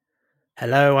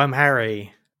Hello, I'm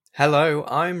Harry. Hello,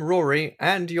 I'm Rory,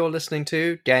 and you're listening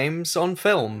to Games on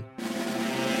Film.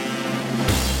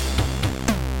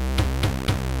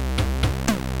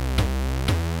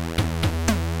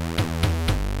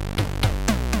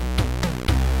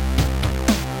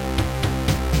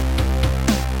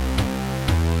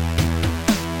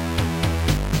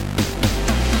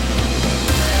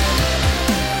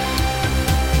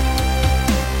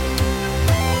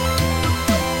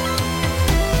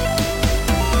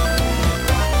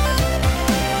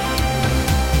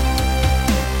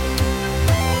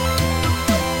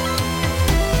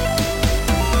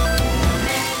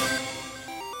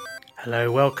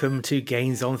 Hello, welcome to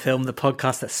Games on Film, the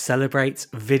podcast that celebrates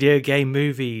video game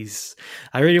movies.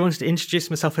 I really wanted to introduce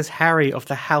myself as Harry of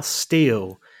the House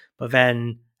Steel, but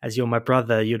then, as you're my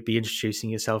brother, you'd be introducing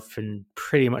yourself in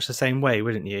pretty much the same way,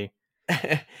 wouldn't you?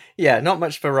 Yeah, not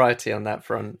much variety on that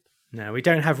front. No, we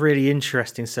don't have really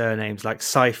interesting surnames like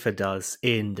Cypher does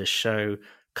in the show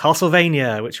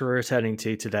Castlevania, which we're returning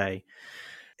to today.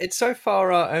 It's so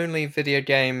far our only video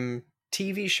game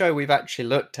TV show we've actually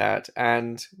looked at,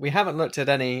 and we haven't looked at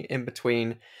any in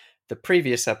between the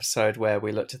previous episode where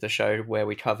we looked at the show where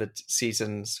we covered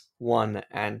seasons 1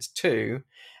 and 2,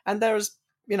 and there's,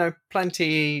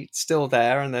 plenty still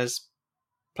there, and there's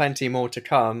plenty more to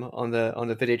come on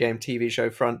the video game TV show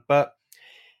front, but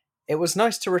it was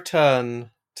nice to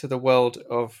return to the world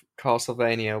of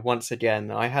Castlevania once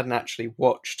again. I hadn't actually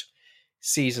watched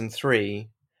season 3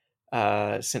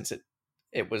 since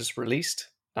it was released,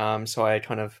 so I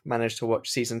kind of managed to watch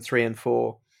season 3 and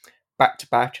 4 back to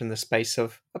back in the space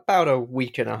of about a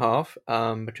week and a half,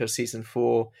 because season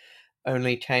 4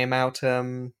 only came out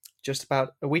just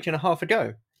about a week and a half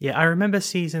ago. Yeah, I remember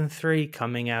season 3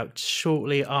 coming out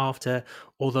shortly after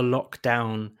all the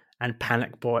lockdown and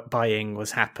panic buying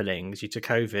was happening due to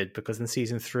COVID, because in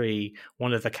season 3,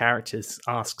 one of the characters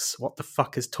asks, "What the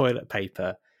fuck is toilet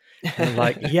paper?" And I'm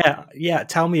like, yeah,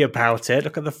 tell me about it.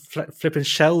 Look at the flipping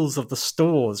shelves of the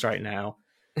stores right now.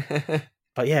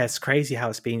 But yeah, it's crazy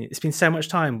how it's been. It's been so much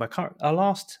time.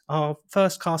 Our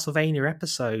first Castlevania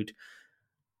episode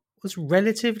was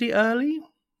relatively early.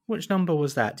 Which number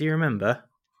was that? Do you remember?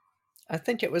 I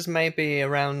think it was maybe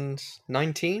around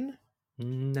 19.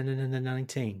 No,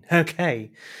 19.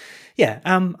 Okay. Yeah,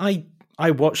 I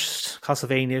watched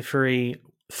Castlevania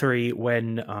 3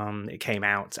 when it came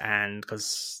out, and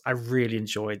because I really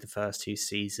enjoyed the first 2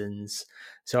 seasons,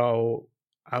 so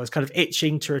I was kind of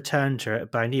itching to return to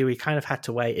it, but I knew we kind of had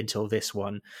to wait until this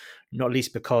one, not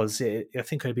least because I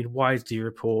think it had been widely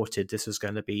reported this was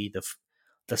going to be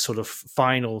the sort of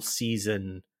final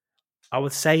season, I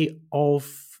would say,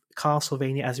 of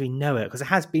Castlevania as we know it, because it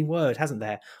has been word, hasn't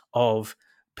there, of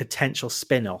potential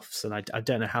spin-offs, and I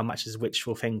don't know how much is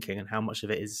wishful thinking and how much of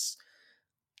it is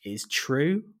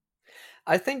true.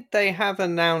 I think they have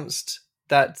announced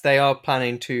that they are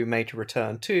planning to make a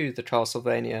return to the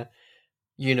Castlevania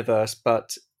universe,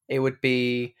 but it would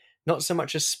be not so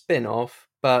much a spin-off,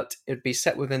 but it would be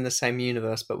set within the same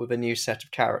universe but with a new set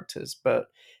of characters. But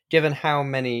given how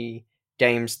many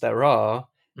games there are,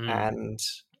 and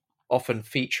often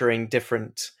featuring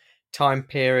different time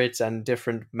periods and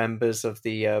different members of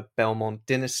the Belmont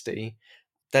dynasty,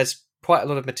 there's quite a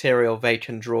lot of material they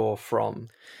can draw from.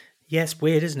 Yeah, it's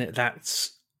weird, isn't it?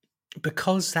 That's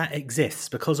because that exists,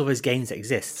 because all those games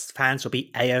exist, fans will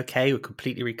be A-okay with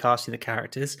completely recasting the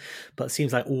characters, but it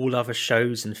seems like all other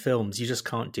shows and films, you just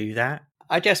can't do that.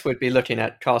 I guess we'd be looking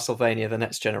at Castlevania The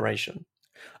Next Generation.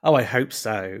 Oh, I hope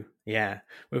so. Yeah.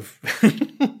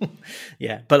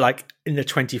 Yeah, but like in the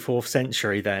 24th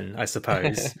century then, I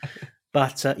suppose.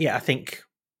 But yeah, I think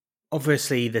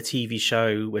obviously the TV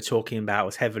show we're talking about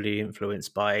was heavily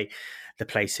influenced by the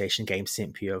PlayStation game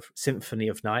Symphony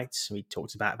of Night. We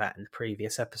talked about that in the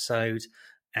previous episode.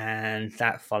 And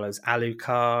that follows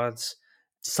Alucard.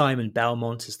 Simon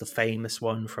Belmont is the famous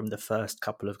one from the first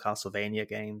couple of Castlevania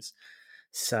games.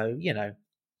 So,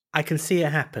 I can see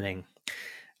it happening.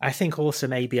 I think also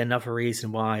maybe another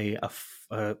reason why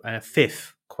a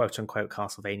fifth quote-unquote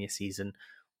Castlevania season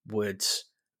would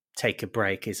take a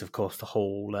break is, of course, the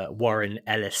whole Warren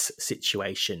Ellis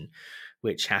situation,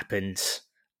 which happened,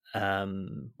 I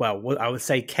would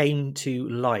say came to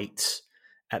light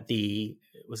at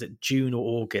was it June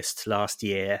or August last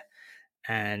year,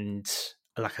 and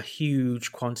like a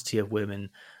huge quantity of women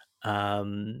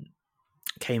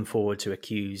came forward to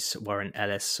accuse Warren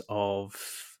Ellis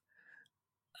of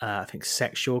I think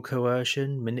sexual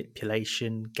coercion,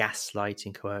 manipulation,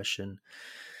 gaslighting, coercion.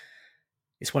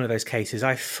 It's one of those cases.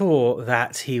 I thought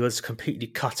that he was completely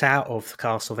cut out of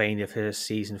Castlevania for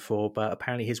season 4, but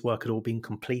apparently his work had all been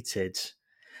completed.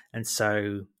 And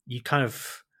so you kind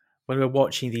of, when we're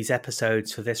watching these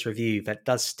episodes for this review, that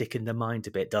does stick in the mind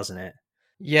a bit, doesn't it?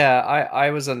 Yeah,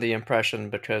 I was under the impression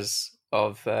because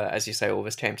of, as you say, all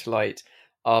this came to light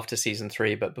after season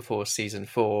 3, but before season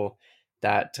 4,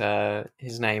 that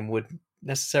his name wouldn't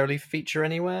necessarily feature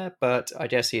anywhere. But I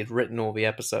guess he had written all the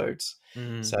episodes,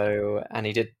 so and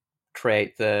he did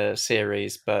create the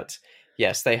series. But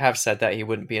yes, they have said that he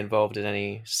wouldn't be involved in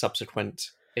any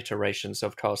subsequent iterations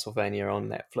of Castlevania on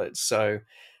Netflix. So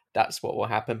that's what will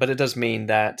happen. But it does mean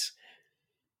that,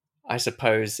 I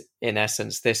suppose, in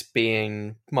essence, this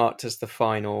being marked as the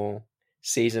final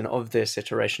season of this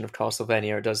iteration of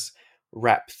Castlevania, it does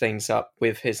wrap things up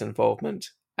with his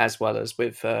involvement, as well as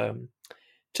with, to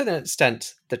the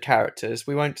extent, the characters.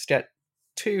 We won't get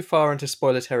too far into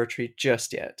spoiler territory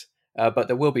just yet, but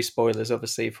there will be spoilers,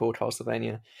 obviously, for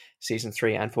Castlevania Season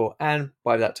 3 and 4, and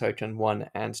by that token, 1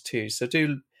 and 2. So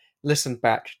do listen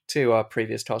back to our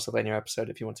previous Castlevania episode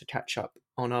if you want to catch up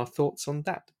on our thoughts on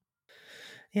that.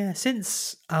 Yeah,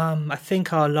 since I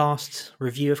think our last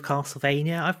review of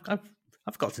Castlevania,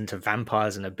 I've gotten into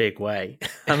vampires in a big way.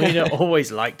 I mean, I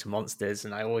always liked monsters,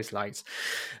 and I always liked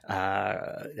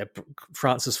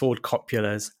Francis Ford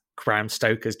Coppola's Bram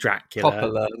Stoker's Dracula.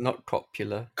 Coppola, not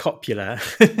Copula.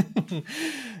 Coppola.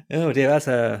 Oh dear, that's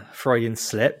a Freudian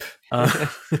slip.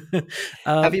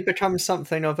 Have you become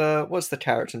something of a, what's the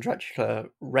character in Dracula?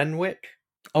 Renwick?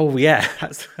 Oh yeah, I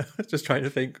was just trying to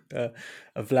think. A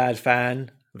Vlad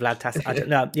fan, Vlad Tass. I don't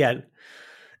know. Yeah,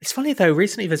 it's funny though.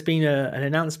 Recently, there's been an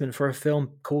announcement for a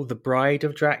film called The Bride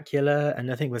of Dracula,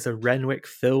 and I think there's a Renwick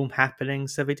film happening.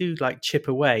 So they do like chip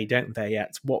away, don't they,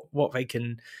 at what they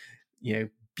can,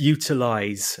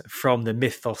 utilize from the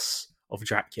mythos of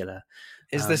Dracula.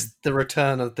 Is this the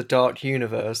return of the Dark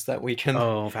Universe that we can?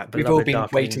 We've all been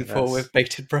waiting for with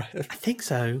bated breath. I think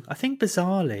so. I think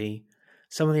bizarrely,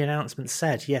 some of the announcements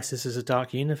said, yes, this is a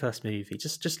Dark Universe movie.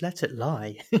 Just let it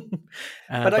lie.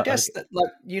 But I guess that,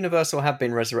 like, Universal have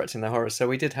been resurrecting their horror. So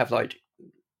we did have like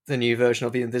the new version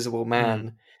of The Invisible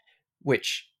Man,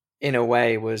 which in a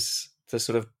way was the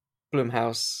sort of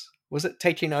Blumhouse, was it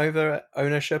taking over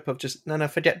ownership of just, no,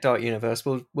 forget Dark Universe.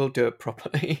 We'll do it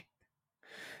properly.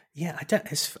 Yeah, I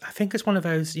think it's one of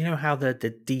those, how the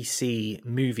DC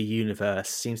movie universe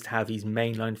seems to have these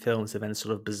mainline films and then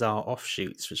sort of bizarre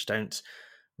offshoots which don't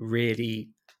really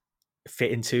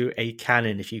fit into a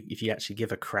canon if you actually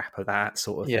give a crap of that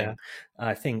sort of thing.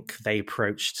 I think they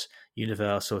approached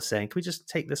Universal saying, can we just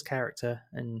take this character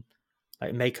and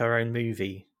like make our own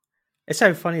movie? It's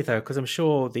so funny though, because I'm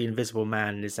sure The Invisible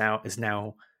Man is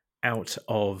now out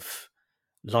of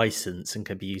license and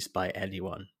can be used by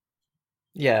anyone.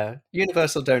 Yeah,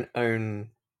 Universal don't own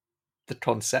the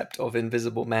concept of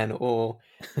Invisible Men or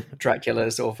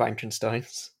Draculas or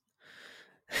Frankensteins.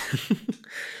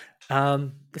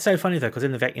 It's so funny though, because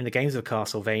in the games of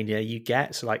Castlevania, you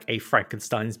get like a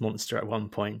Frankenstein's monster at one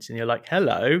point, and you're like,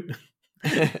 "Hello."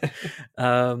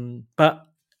 But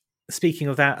speaking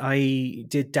of that, I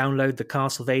did download the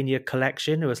Castlevania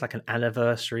collection. It was like an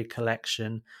anniversary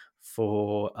collection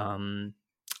for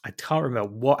I can't remember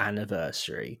what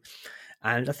anniversary.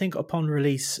 And I think upon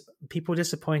release, people were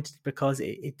disappointed because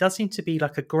it does seem to be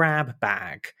like a grab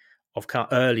bag of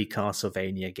early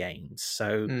Castlevania games.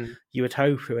 So you would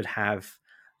hope it would have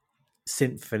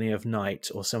Symphony of Night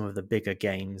or some of the bigger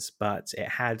games, but it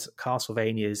had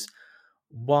Castlevanias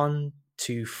 1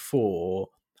 to 4,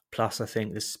 plus I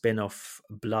think the spin-off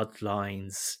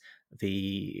Bloodlines,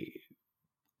 the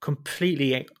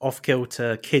completely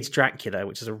off-kilter Kid Dracula,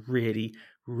 which is a really,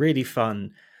 really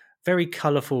fun, very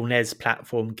colourful NES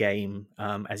platform game,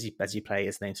 as you play.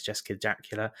 Its name suggests, Kid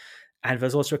Dracula. And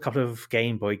there's also a couple of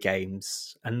Game Boy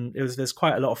games, and there's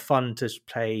quite a lot of fun to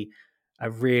play a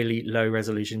really low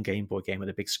resolution Game Boy game with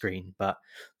a big screen. But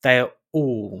they're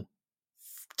all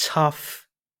tough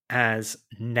as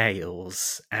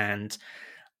nails. And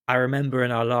I remember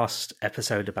in our last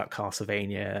episode about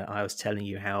Castlevania, I was telling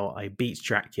you how I beat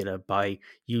Dracula by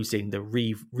using the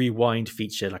rewind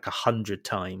feature like 100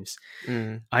 times.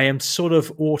 I am sort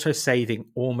of auto-saving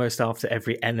almost after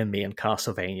every enemy in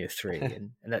Castlevania 3.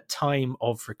 and at time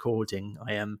of recording,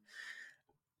 I'm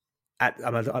at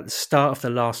the start of the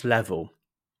last level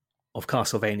of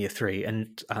Castlevania 3.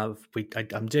 And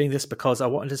I'm doing this because I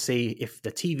wanted to see if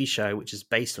the TV show, which is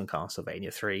based on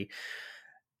Castlevania 3,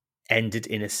 ended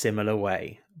in a similar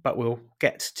way, but we'll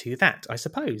get to that, I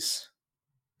suppose.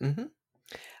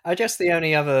 I guess the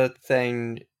only other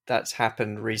thing that's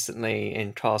happened recently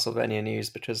in Castlevania news,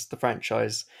 because the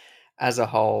franchise as a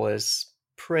whole is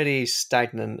pretty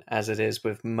stagnant as it is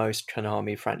with most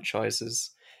Konami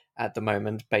franchises at the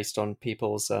moment, based on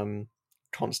people's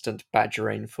constant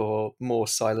badgering for more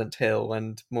Silent Hill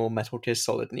and more Metal Gear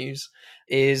Solid news,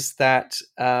 is that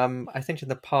I think in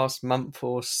the past month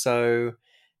or so,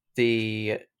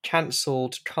 the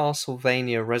cancelled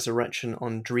Castlevania Resurrection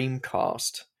on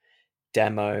Dreamcast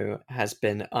demo has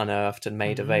been unearthed and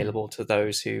made available to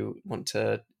those who want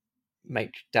to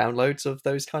make downloads of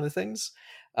those kind of things.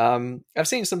 I've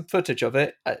seen some footage of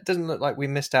it. It doesn't look like we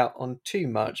missed out on too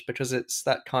much, because it's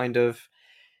that kind of,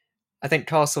 I think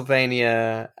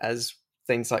Castlevania, as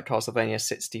things like Castlevania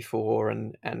 64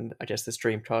 and I guess this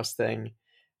Dreamcast thing,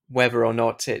 whether or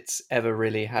not it's ever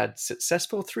really had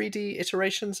successful 3D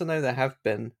iterations, I know there have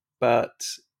been, but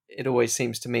it always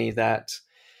seems to me that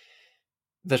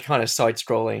the kind of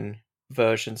side-scrolling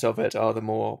versions of it are the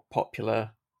more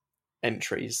popular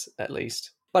entries, at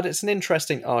least. But it's an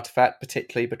interesting artifact,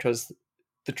 particularly because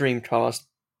the Dreamcast,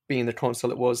 being the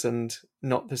console it was and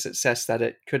not the success that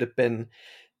it could have been,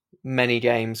 many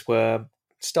games were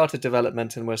started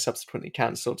development and were subsequently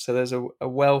cancelled. So there's a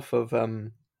wealth of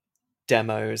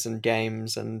demos and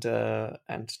games and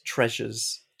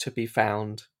treasures to be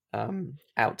found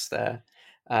out there.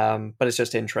 But it's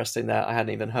just interesting that I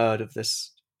hadn't even heard of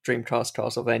this Dreamcast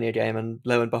Castlevania game, and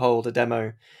lo and behold, a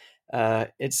demo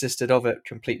existed of it,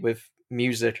 complete with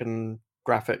music and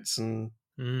graphics and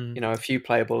a few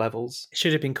playable levels. It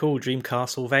should have been called Dream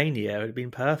Castlevania. It would have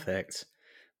been perfect,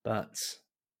 but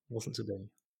wasn't to be.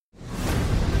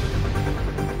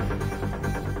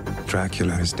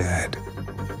 Dracula is dead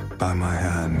by my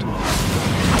hand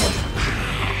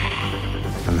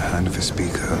and the hand of a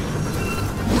speaker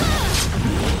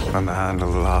and the hand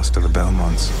of the last of the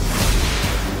Belmonts.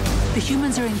 The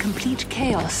humans are in complete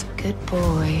chaos. Good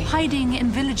boy. Hiding in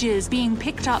villages, being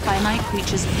picked up by night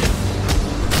creatures.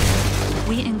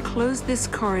 We enclose this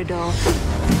corridor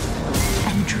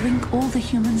and drink all the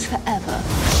humans forever.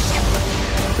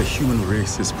 The human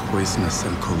race is poisonous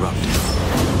and corrupt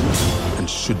and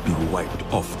should be wiped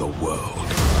off the world.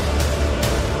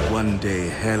 One day,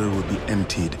 hell will be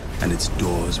emptied and its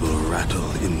doors will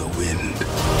rattle in the wind.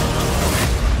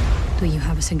 Do you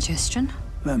have a suggestion?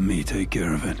 Let me take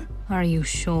care of it. Are you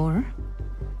sure?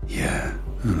 Yeah,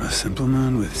 I'm a simple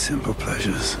man with simple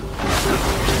pleasures.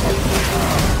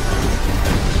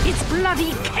 It's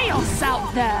bloody chaos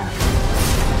out there!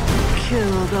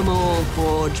 Kill them all,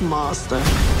 Forge Master.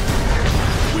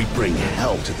 We bring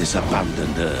hell to this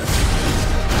abandoned earth.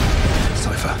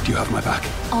 Cypher, do you have my back?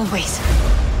 Always.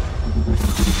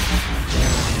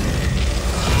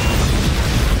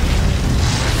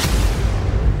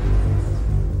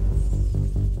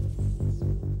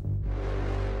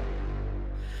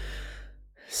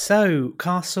 So,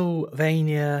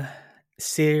 Castlevania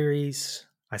series,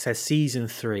 I said season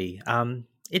 3.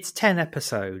 It's 10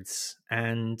 episodes,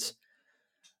 and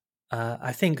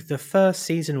I think the first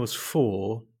season was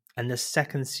 4, and the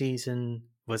second season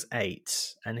was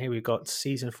 8. And here we've got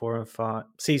season 3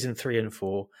 and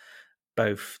 4,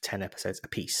 both 10 episodes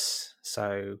apiece.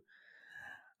 So,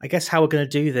 I guess how we're going to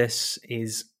do this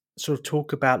is sort of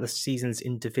talk about the seasons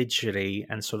individually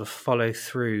and sort of follow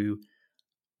through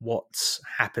what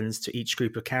happens to each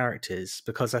group of characters,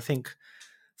 because I think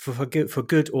for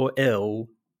good or ill,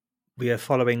 we are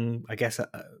following, I guess,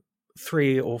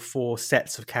 3 or 4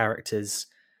 sets of characters,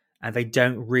 and they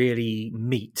don't really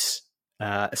meet,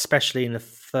 especially in the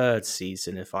third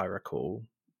season, if I recall.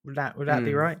 Would that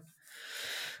be right?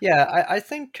 Yeah, I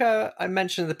think I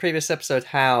mentioned in the previous episode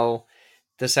how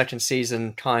the second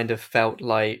season kind of felt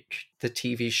like the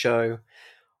TV show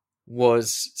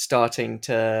was starting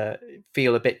to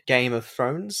feel a bit Game of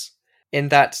Thrones, in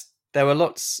that there were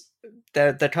lots.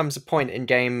 There comes a point in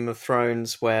Game of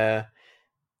Thrones where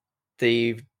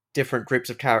the different groups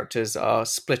of characters are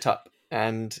split up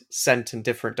and sent in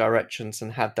different directions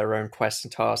and have their own quests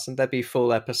and tasks, and there'd be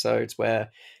full episodes where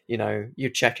you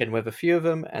check in with a few of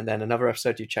them, and then another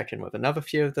episode you check in with another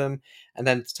few of them, and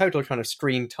then the total kind of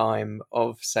screen time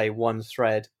of, say, one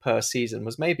thread per season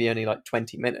was maybe only like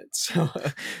 20 minutes.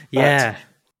 Yeah.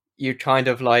 You kind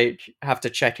of like have to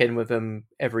check in with them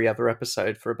every other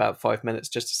episode for about 5 minutes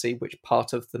just to see which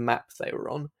part of the map they were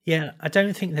on. Yeah, I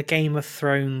don't think the Game of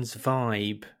Thrones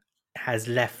vibe has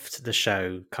left the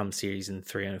show come season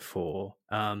 3 and 4.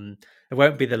 It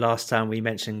won't be the last time we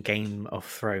mention Game of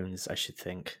Thrones, I should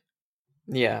think.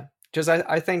 Yeah, because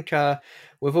I think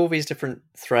with all these different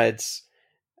threads,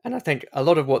 and I think a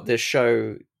lot of what this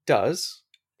show does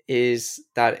is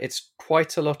that it's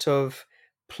quite a lot of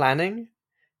planning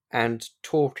and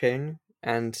talking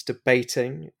and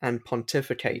debating and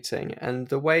pontificating, and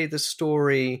the way the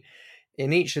story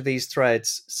in each of these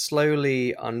threads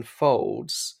slowly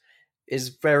unfolds is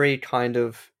very kind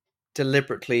of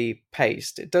deliberately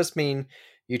paced. It does mean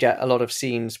you get a lot of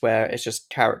scenes where it's just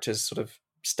characters sort of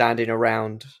standing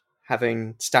around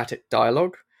having static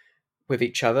dialogue with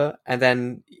each other, and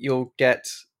then you'll get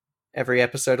every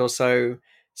episode or so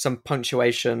some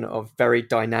punctuation of very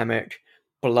dynamic,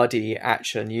 bloody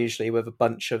action, usually with a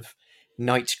bunch of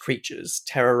night creatures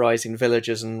terrorizing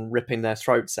villagers and ripping their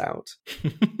throats out.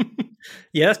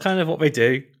 Yeah, that's kind of what they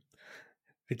do.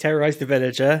 They terrorize the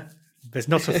villager. There's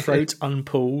not a throat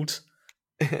unpulled.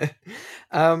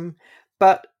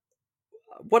 But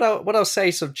what I'll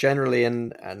say sort of generally,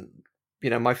 and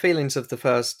my feelings of the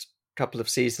first couple of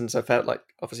seasons, I felt like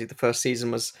obviously the first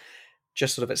season was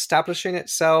just sort of establishing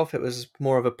itself. It was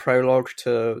more of a prologue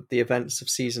to the events of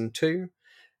season 2.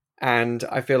 And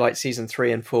I feel like season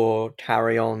 3 and 4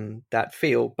 carry on that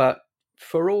feel. But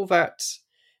for all that,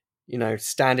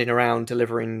 standing around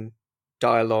delivering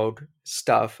dialogue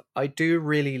stuff, I do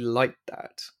really like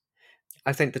that.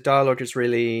 I think the dialogue is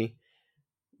really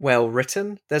well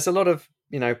written. There's a lot of,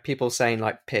 people saying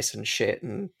like piss and shit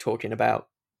and talking about,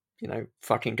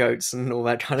 fucking goats and all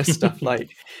that kind of stuff.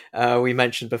 Like we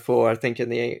mentioned before, I think in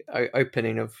the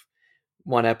opening of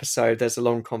one episode, there's a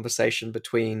long conversation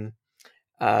between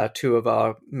two of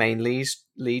our main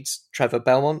leads, Trevor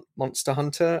Belmont, Monster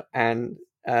Hunter, and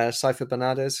Cypher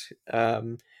Bernardes,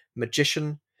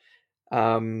 Magician.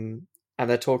 And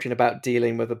they're talking about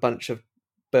dealing with a bunch of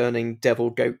burning devil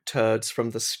goat turds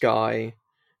from the sky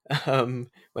when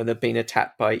they've been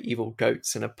attacked by evil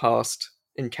goats in a past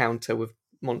encounter with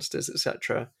monsters,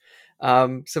 etc.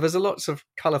 So there's a lots of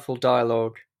colourful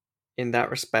dialogue in that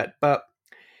respect. But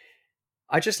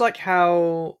I just like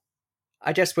how,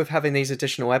 I guess with having these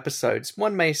additional episodes,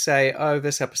 one may say, oh,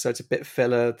 this episode's a bit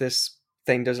filler, this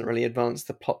thing doesn't really advance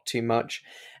the plot too much.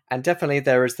 And definitely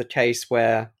there is the case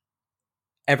where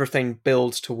everything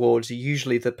builds towards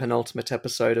usually the penultimate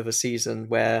episode of a season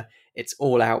where it's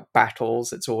all out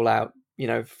battles, it's all out,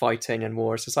 fighting and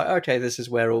war. So it's like, okay, this is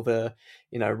where all the,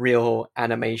 real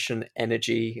animation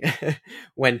energy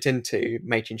went into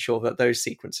making sure that those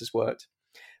sequences worked.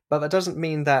 But that doesn't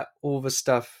mean that all the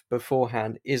stuff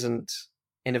beforehand isn't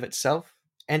in of itself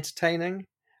entertaining.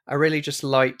 I really just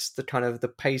liked the kind of the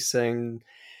pacing,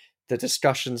 the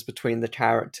discussions between the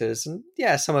characters, and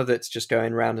yeah, some of it's just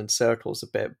going around in circles a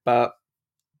bit, but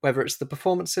whether it's the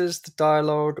performances, the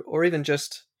dialogue, or even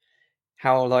just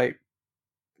how like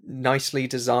nicely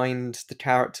designed the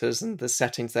characters and the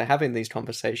settings they're having these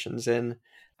conversations in,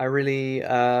 I really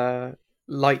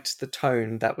liked the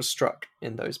tone that was struck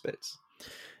in those bits.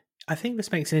 I think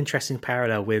this makes an interesting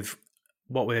parallel with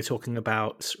what we were talking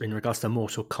about in regards to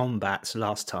Mortal Kombat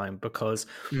last time, because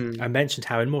I mentioned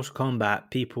how in Mortal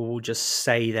Kombat people will just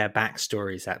say their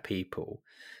backstories at people,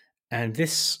 and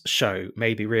this show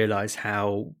made me realise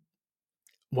how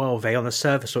well they on the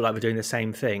surface look like they're doing the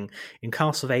same thing. In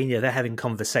Castlevania, they're having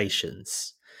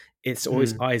conversations. It's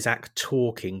always Isaac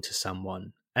talking to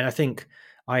someone, and I think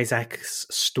Isaac's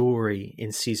story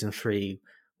in season 3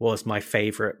 was my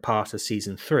favourite part of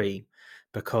season 3,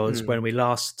 because when we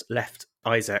last left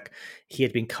Isaac, he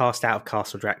had been cast out of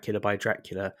Castle Dracula by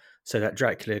Dracula so that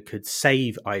Dracula could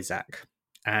save Isaac.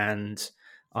 And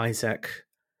Isaac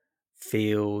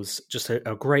feels just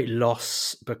a great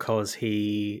loss because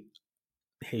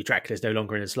Dracula is no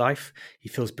longer in his life. He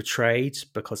feels betrayed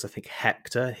because I think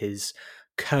Hector, his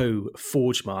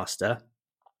co-Forge Master,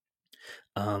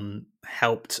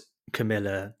 helped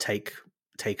Camilla take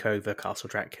over Castle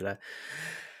Dracula.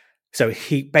 So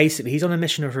he's on a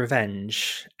mission of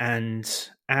revenge, and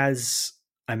as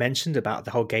I mentioned about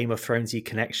the whole Game of Thronesy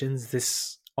connections,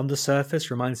 this on the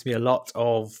surface reminds me a lot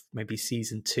of maybe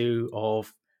season 2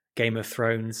 of Game of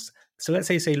Thrones. So let's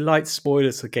say light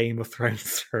spoilers for Game of Thrones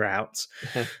throughout,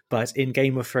 but in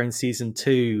Game of Thrones season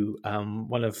 2,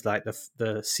 one of like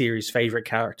the series' favorite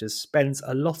characters spends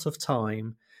a lot of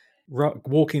time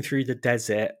walking through the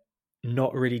desert,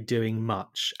 not really doing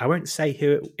much. I won't say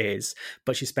who it is,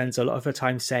 but she spends a lot of her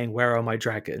time saying, "Where are my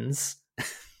dragons?"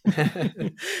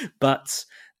 But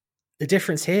the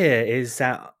difference here is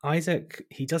that Isaac,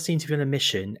 he does seem to be on a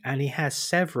mission, and he has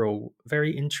several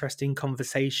very interesting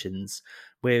conversations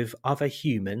with other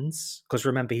humans, because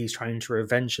remember, he's trying to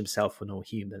revenge himself on all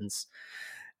humans,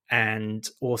 and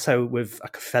also with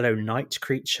a fellow night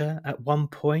creature at one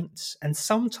point. And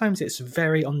sometimes it's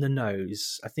very on the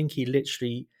nose. I think he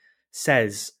literally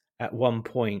says at one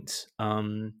point,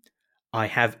 I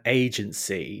have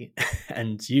agency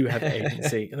and you have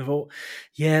agency. And I thought,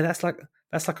 yeah, that's like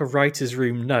a writer's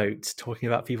room note talking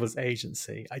about people's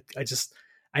agency.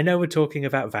 I know we're talking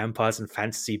about vampires and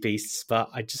fantasy beasts, but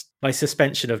my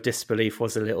suspension of disbelief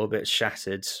was a little bit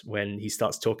shattered when he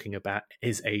starts talking about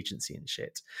his agency and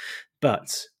shit.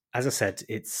 But as I said,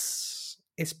 it's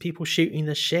it's people shooting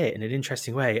the shit in an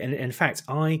interesting way. And in fact,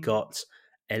 I got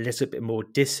a little bit more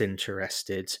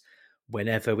disinterested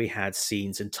whenever we had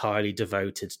scenes entirely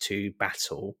devoted to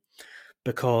battle,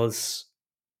 because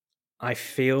I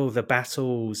feel the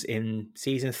battles in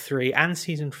season 3 and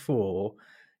season 4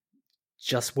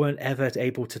 just weren't ever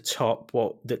able to top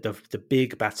what the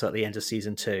big battle at the end of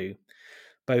season 2,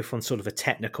 both on sort of a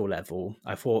technical level.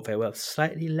 I thought they were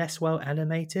slightly less well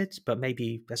animated, but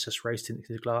maybe that's just rose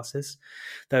tinted glasses.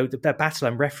 Though the battle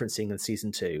I'm referencing in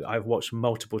season 2, I've watched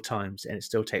multiple times and it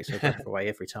still takes my breath away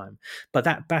every time. But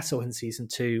that battle in season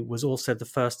 2 was also the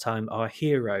first time our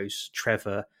heroes,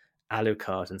 Trevor,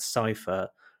 Alucard, and Cypher,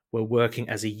 were working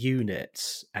as a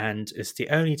unit. And it's the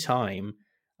only time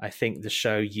I think the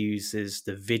show uses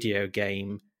the video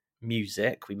game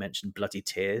music. We mentioned Bloody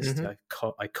Tears, the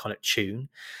iconic tune.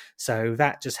 So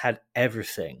that just had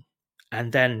everything.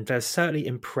 And then there's certainly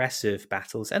impressive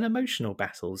battles and emotional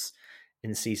battles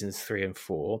in seasons 3 and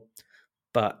 4,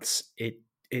 but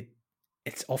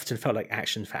it's often felt like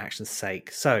action for action's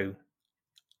sake. So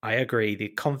I agree, the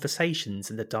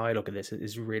conversations and the dialogue of this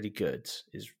is really good.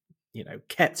 Is, you know,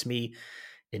 kept me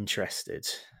interested.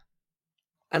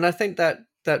 And I think that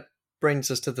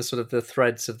brings us to the sort of the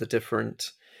threads of the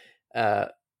different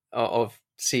of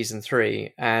season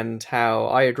 3, and how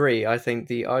I agree. I think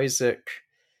the Isaac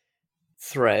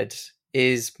thread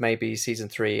is maybe season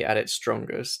 3 at its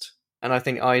strongest, and I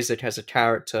think Isaac as a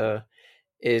character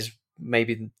is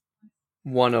maybe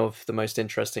one of the most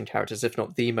interesting characters, if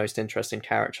not the most interesting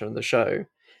character in the show.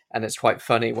 And it's quite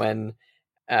funny when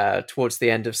towards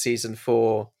the end of season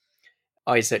 4,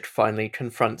 Isaac finally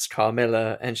confronts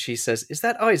Carmilla and she says, "Is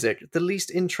that Isaac, the least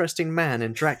interesting man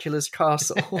in Dracula's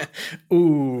castle?"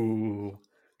 Ooh.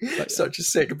 Such a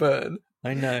sick burn.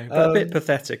 I know, but a bit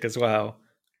pathetic as well.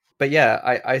 But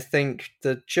yeah, I think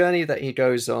the journey that he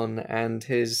goes on, and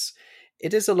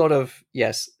it is a lot of,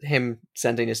 yes, him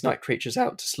sending his night creatures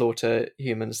out to slaughter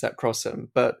humans that cross him,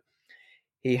 but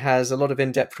he has a lot of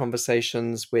in-depth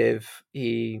conversations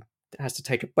he has to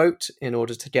take a boat in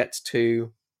order to get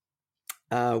to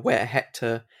where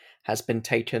Hector has been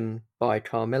taken by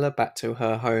Carmilla back to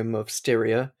her home of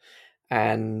Styria,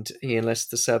 and he enlists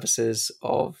the services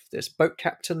of this boat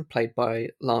captain played by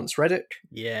Lance Reddick.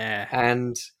 Yeah.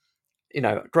 And, you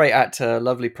know, great actor,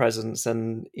 lovely presence,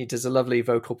 and he does a lovely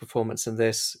vocal performance in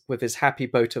this with his happy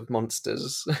boat of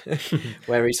monsters,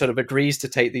 where he sort of agrees to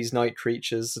take these night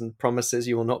creatures and promises,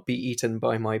 "You will not be eaten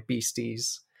by my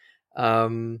beasties."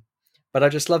 But I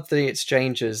just love the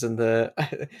exchanges and there's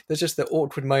just the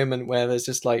awkward moment where there's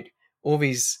just like all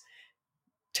these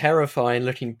terrifying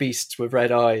looking beasts with red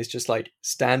eyes just like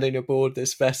standing aboard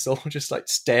this vessel, just like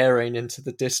staring into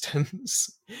the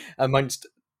distance amongst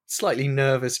slightly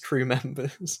nervous crew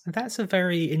members. That's a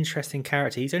very interesting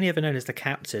character. He's only ever known as the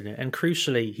captain, and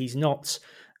crucially, he's not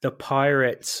the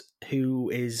pirate who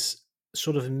is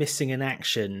sort of missing in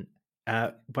action.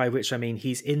 By which I mean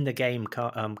he's in the game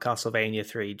Castlevania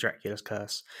 3 Dracula's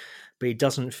Curse, but he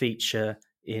doesn't feature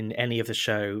in any of the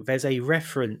show. There's a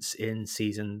reference in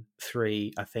season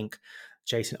 3, I think,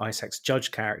 Jason Isaacs'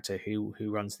 judge character who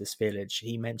runs this village.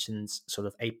 He mentions sort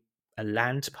of a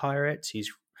land pirate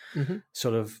who's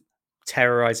sort of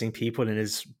terrorizing people in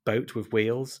his boat with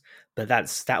wheels, but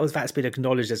that's been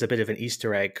acknowledged as a bit of an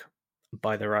Easter egg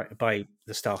by the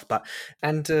staff. But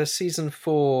and season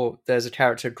 4, there's a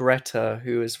character, Greta,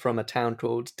 who is from a town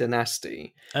called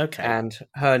Dynasty. Okay, and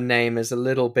her name is a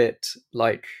little bit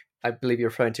like, I believe you're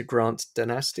referring to Grant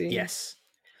Dynasty. Yes.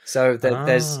 So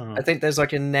I think there's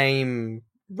like a name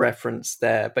reference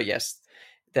there, but yes,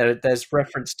 there's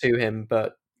reference to him.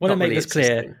 But I want to make really this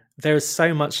clear. There's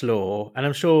so much lore, and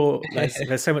I'm sure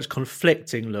there's so much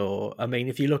conflicting lore. I mean,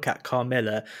 if you look at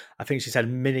Carmilla, I think she's had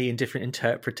many and different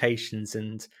interpretations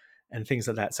and things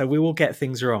like that. So we will get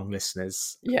things wrong,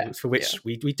 listeners. Yeah, for which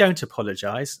we don't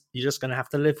apologize. You're just going to have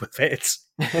to live with it.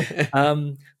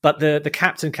 But the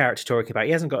captain character talking about,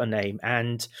 he hasn't got a name,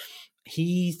 and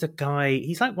he's the guy.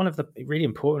 He's like one of the really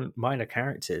important minor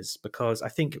characters, because I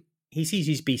think he sees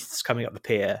these beasts coming up the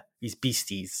pier, these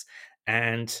beasties,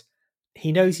 and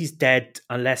he knows he's dead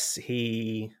unless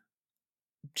he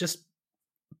just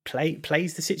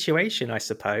plays the situation, I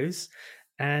suppose.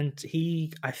 And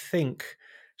he, I think,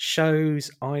 shows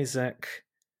Isaac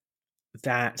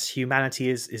that humanity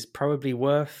is probably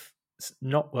worth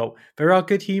not, well, there are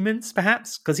good humans,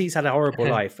 perhaps, because he's had a horrible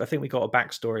life. I think we got a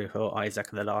backstory for Isaac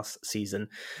in the last season.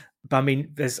 But I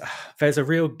mean, there's a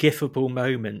real gifable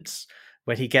moment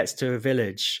when he gets to a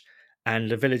village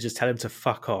and the villagers tell him to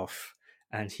fuck off.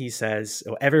 And he says,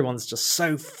 everyone's just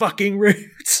so fucking rude.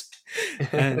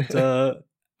 And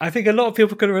I think a lot of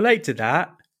people can relate to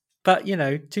that. But,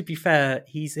 to be fair,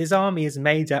 his army is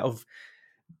made out of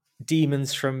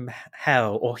demons from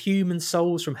hell, or human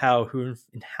souls from hell who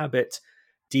inhabit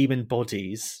demon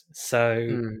bodies.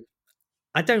 So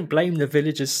I don't blame the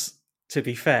villagers, to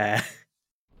be fair.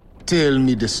 Tell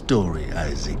me the story,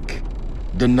 Isaac.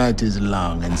 The night is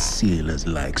long and sailors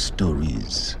like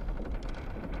stories.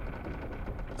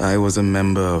 I was a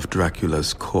member of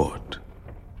Dracula's court.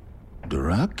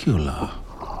 Dracula?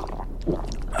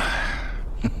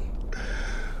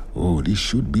 Oh, this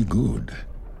should be good.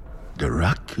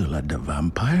 Dracula, the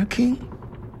vampire king?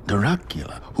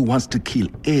 Dracula, who wants to kill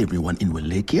everyone in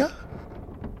Wallachia?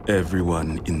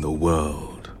 Everyone in the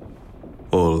world.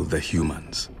 All the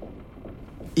humans.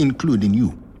 Including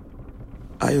you?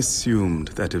 I assumed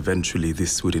that eventually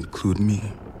this would include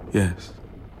me, yes.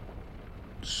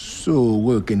 So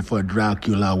working for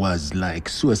Dracula was like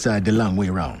suicide the long way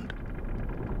round?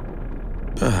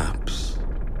 Perhaps.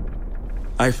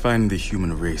 I find the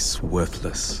human race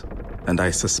worthless, and I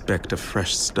suspect a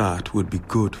fresh start would be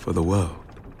good for the world.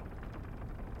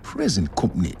 Present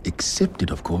company accepted,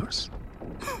 of course.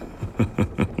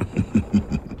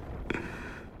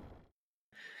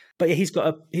 But yeah, he's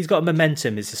got a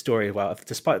momentum, is the story. Well,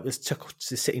 despite this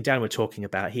sitting down we're talking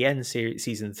about, he ends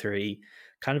season 3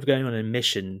 kind of going on a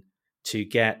mission to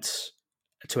get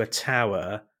to a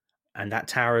tower, and that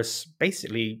tower is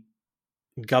basically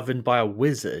governed by a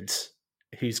wizard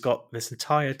who's got this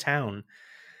entire town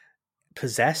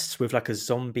possessed with like a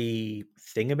zombie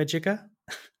thingamajigger.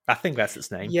 I think that's its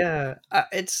name. Yeah,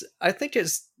 I think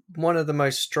it's one of the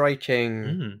most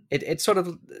striking. It sort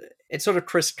of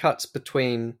criss cuts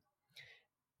between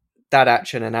that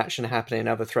action and action happening in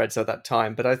other threads at that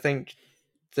time. But I think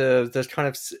the kind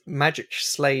of magic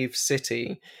slave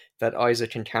city that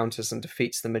Isaac encounters and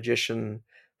defeats the magician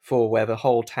for, where the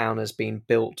whole town has been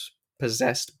built,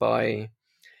 possessed by,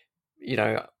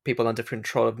 people under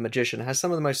control of the magician, has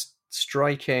some of the most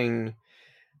striking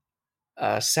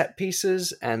set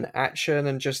pieces and action,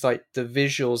 and just like the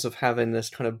visuals of having this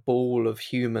kind of ball of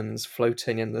humans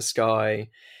floating in the sky.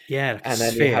 Yeah, like and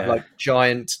then you have like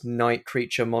giant night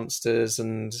creature monsters,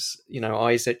 and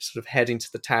Isaac sort of heading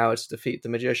to the tower to defeat the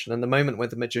magician. And the moment where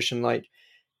the magician like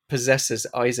possesses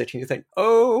Isaac, and you think,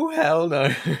 "Oh hell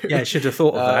no!" Yeah, I should have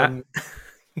thought of that.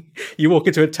 You walk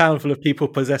into a town full of people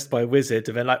possessed by a wizard,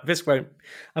 and then like, this won't.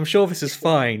 I'm sure this is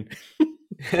fine.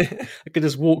 I could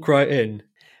just walk right in.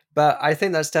 But I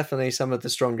think that's definitely some of the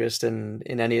strongest in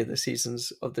any of the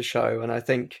seasons of the show. And I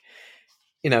think,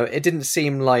 it didn't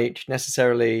seem like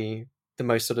necessarily the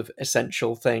most sort of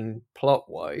essential thing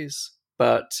plot-wise,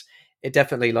 but it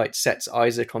definitely like sets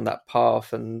Isaac on that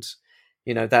path. And,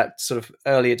 that sort of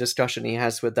earlier discussion he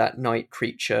has with that night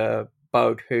creature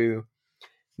bug who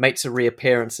makes a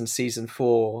reappearance in season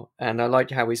 4. And I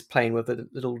like how he's playing with a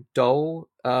little doll,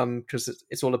 because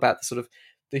it's all about the sort of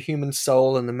the human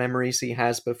soul and the memories he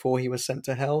has before he was sent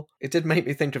to hell. It did make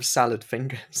me think of Salad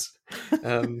Fingers.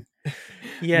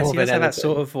 Yes, he does have that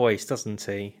sort of voice, doesn't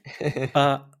he?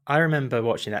 I remember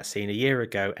watching that scene a year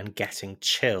ago and getting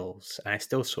chills, and I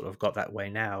still sort of got that way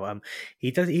now.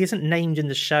 He isn't named in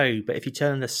the show, but if you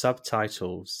turn on the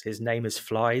subtitles, his name is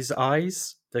Fly's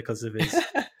Eyes because of his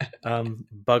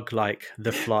bug like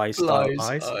the fly style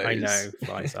eyes. I know,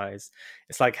 Fly's Eyes.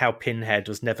 It's like how Pinhead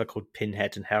was never called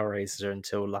Pinhead in Hellraiser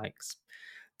until like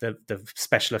the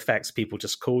special effects people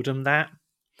just called him that.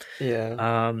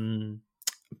 Yeah.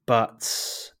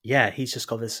 But yeah, he's just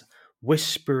got this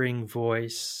whispering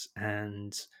voice,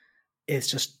 and it's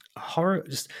just horror.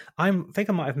 I think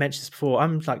I might have mentioned this before.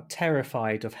 I'm like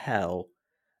terrified of hell.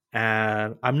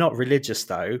 I'm not religious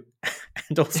though,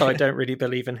 and also I don't really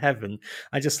believe in heaven.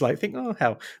 I just like think, oh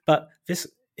hell. But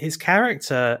his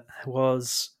character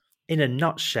was, in a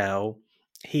nutshell,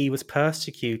 he was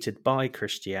persecuted by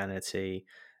Christianity.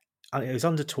 He was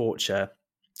under torture,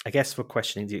 I guess, for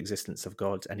questioning the existence of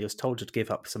God, and he was told to give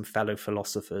up some fellow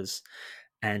philosophers,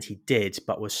 and he did,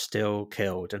 but was still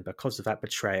killed. And because of that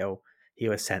betrayal, he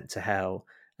was sent to hell.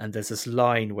 And there's this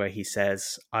line where he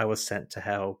says, "I was sent to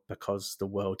hell because the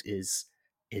world is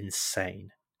insane."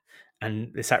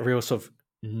 And it's that real sort of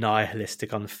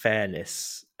nihilistic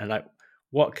unfairness. And like,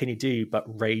 what can you do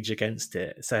but rage against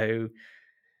it? So,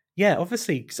 yeah,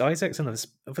 obviously, Isaac's on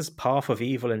this path of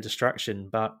evil and destruction,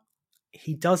 but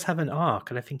he does have an arc,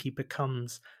 and I think he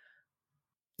becomes,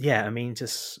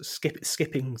 just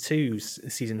skipping to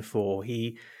season 4,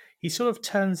 he sort of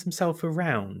turns himself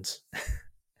around.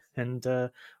 And I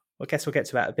guess we'll get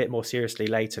to that a bit more seriously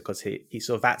later, because he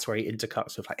sort of, that's where he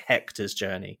intercuts with like Hector's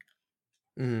journey.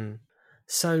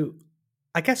 So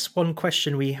I guess one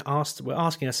question we're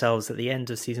asking ourselves at the end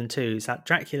of season 2 is that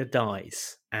Dracula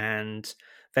dies, and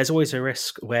there's always a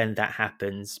risk when that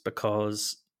happens,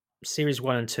 because series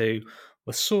 1 and 2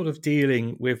 were sort of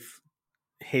dealing with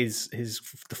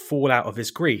the fallout of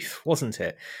his grief, wasn't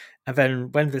it? And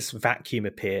then when this vacuum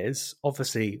appears,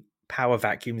 obviously power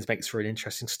vacuums makes for an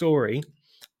interesting story,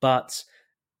 but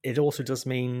it also does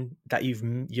mean that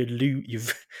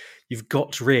you've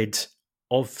got rid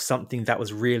of something that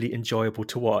was really enjoyable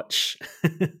to watch.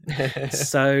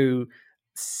 So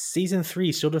season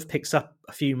 3 sort of picks up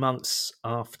a few months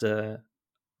after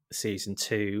season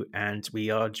 2, and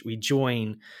we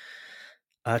join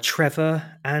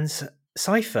Trevor and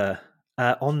Cypher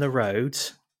on the road,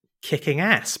 kicking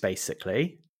ass,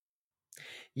 basically.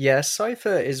 Yeah,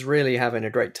 Cypher is really having a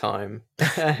great time.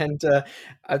 And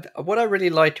what I really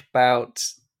like about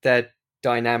their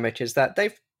dynamic is that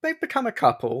they've become a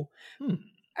couple.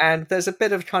 And there's a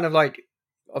bit of kind of like,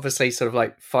 obviously sort of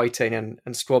like fighting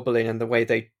and squabbling, and the way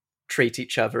they treat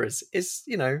each other is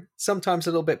sometimes a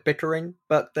little bit bickering,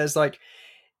 but there's like,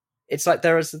 it's like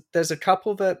there's a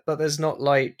couple that, but there's not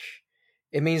like,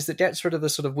 it means that gets rid of the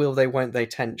sort of will they won't they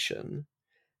tension.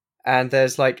 And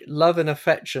there's like love and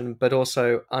affection, but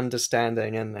also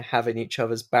understanding and having each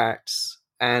other's backs.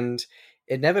 And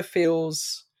it never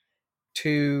feels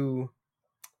too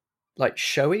like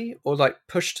showy or like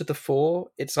pushed to the fore.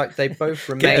 It's like they both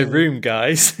remain. Get a room,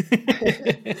 guys.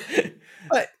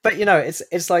 but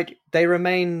it's like they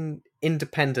remain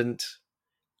independent,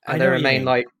 and they remain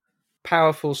like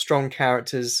powerful, strong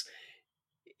characters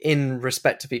in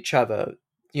respect of each other.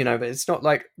 But it's not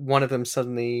like one of them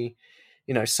suddenly,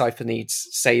 Cypher needs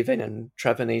saving and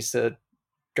Trevor needs to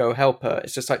go help her.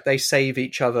 It's just like they save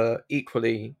each other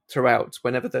equally throughout.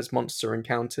 Whenever there's monster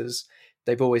encounters,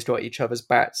 they've always got each other's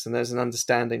backs, and there's an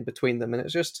understanding between them. And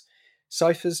it's just,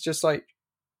 Cypher's just like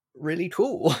really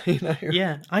cool,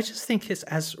 Yeah, I just think it's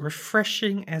as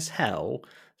refreshing as hell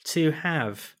to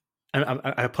have.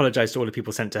 I apologize to all the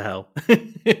people sent to hell.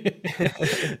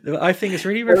 I think it's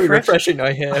really refreshing. Very refreshing,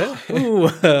 I hear. Ooh,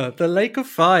 the Lake of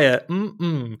Fire.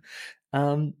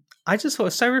 I just thought it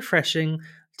was so refreshing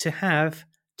to have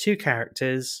two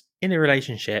characters in a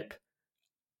relationship,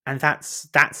 and that's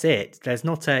it. There's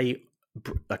not a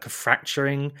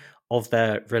fracturing of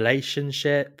their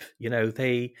relationship.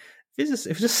 It was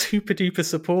just super duper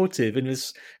supportive in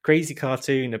this crazy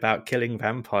cartoon about killing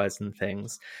vampires and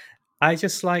things. I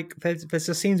just like there's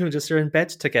a scene where they're in bed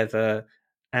together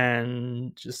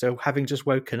and just having just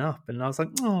woken up, and I was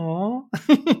like, "Aww."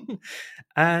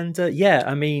 And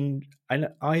I mean,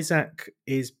 Isaac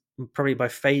is probably my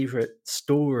favorite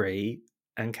story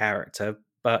and character,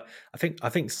 but I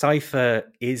think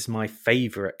Cypher is my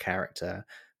favorite character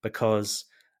because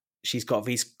she's got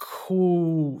these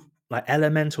cool like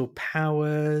elemental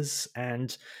powers,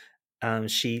 and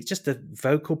the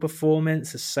vocal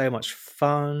performance is so much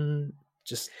fun.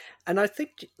 And I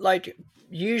think like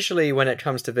usually when it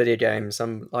comes to video games,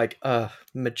 I'm like,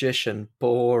 magician,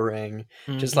 boring.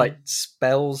 Mm-hmm. Just like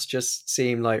spells just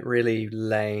seem like really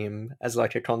lame as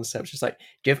like a concept. Just like,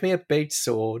 give me a big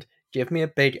sword, give me a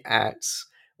big axe,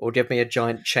 or give me a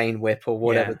giant chain whip, or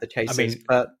whatever the case is.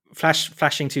 But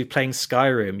flashing to playing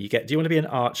Skyrim, do you want to be an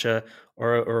archer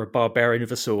or a barbarian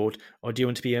with a sword, or do you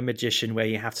want to be a magician where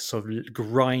you have to sort of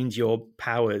grind your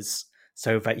powers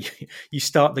so that you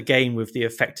start the game with the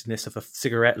effectiveness of a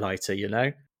cigarette lighter,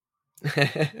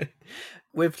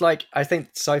 With I think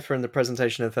Cypher in the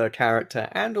presentation of her character,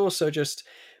 and also just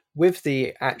with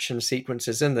the action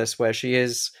sequences in this where she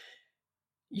is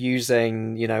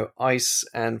using, ice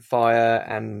and fire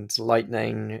and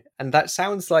lightning, and that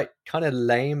sounds like kind of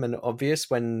lame and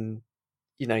obvious when,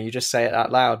 you just say it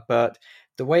out loud, but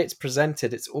the way it's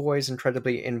presented, it's always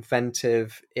incredibly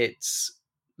inventive. It's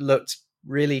looked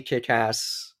really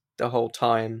kick-ass the whole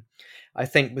time. I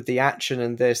think with the action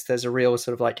in this, there's a real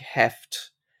sort of like heft.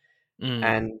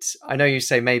 And I know you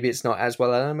say maybe it's not as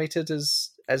well animated as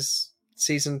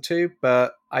season 2,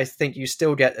 but I think you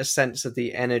still get a sense of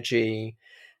the energy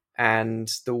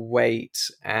and the weight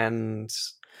and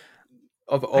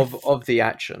of the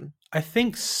action. I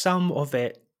think some of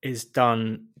it is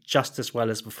done just as well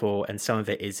as before, and some of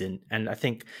it isn't. And I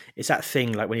think it's that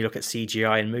thing like when you look at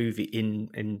CGI in movie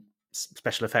in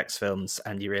special effects films,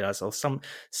 and you realize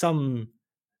some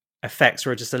effects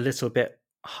were just a little bit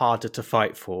harder to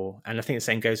fight for. And I think the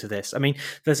same goes with this. I mean,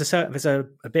 there's a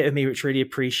bit of me which really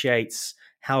appreciates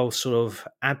how sort of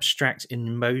abstract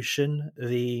in motion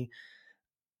the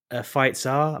fights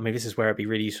are. I mean, this is where it'd be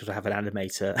really useful to have an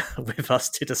animator with us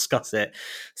to discuss it.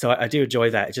 So I do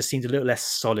enjoy that. It just seemed a little less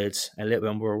solid, a little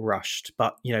bit more rushed.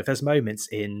 But there's moments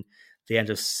in the end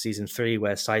of season 3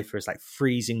 where Cypher is like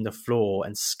freezing the floor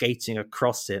and skating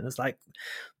across it, and it's like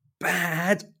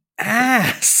bad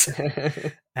ass.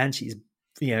 and she's,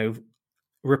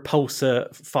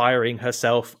 repulsor firing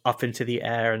herself up into the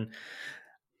air, and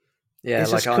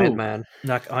like Iron Man.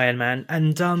 Like Iron Man.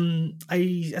 And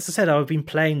as I said, I've been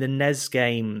playing the NES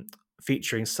game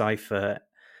featuring Cypher,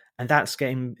 and that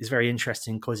game is very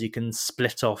interesting because you can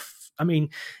split off. I mean,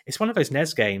 it's one of those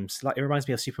NES games, like it reminds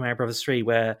me of Super Mario Bros. 3,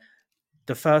 where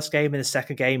the first game and the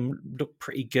second game look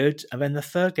pretty good, and then the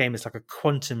third game is like a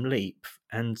quantum leap,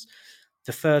 and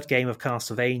the third game of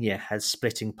Castlevania has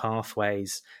splitting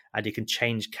pathways, and you can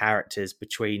change characters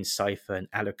between Cypher and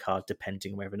Alucard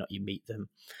depending whether or not you meet them.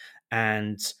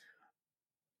 And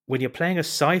when you're playing a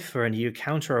Cypher and you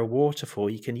encounter a waterfall,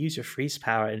 you can use your freeze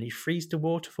power and you freeze the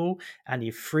waterfall, and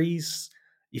you freeze.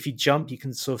 If you jump, you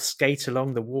can sort of skate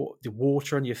along the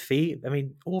water on your feet. I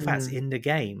mean, all that's in the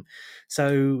game.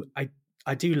 So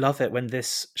I do love it when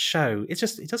this show, it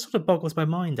just sort of boggles my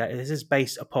mind that this is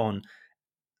based upon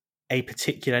a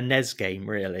particular NES game,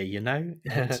 really,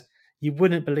 And you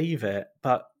wouldn't believe it,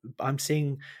 but I'm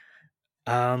seeing,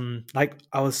 I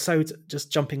was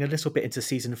just jumping a little bit into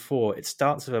season 4. It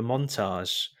starts with a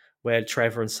montage where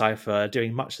Trevor and Cypher are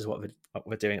doing much as what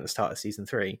we're doing at the start of season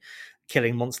 3,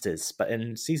 killing monsters. But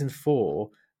in season 4,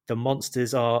 the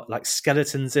monsters are like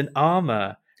skeletons in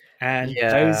armor. And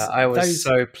I was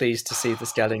so pleased to see the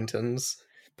skeletons,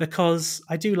 because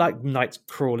I do like night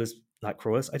crawlers.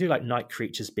 I do like night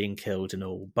creatures being killed and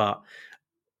all, but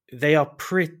they are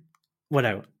pretty. Well,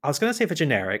 no, I was going to say they're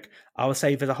generic. I would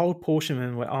say that a whole portion of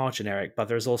them are generic, but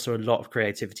there's also a lot of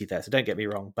creativity there. So don't get me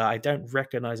wrong, but I don't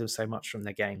recognize them so much from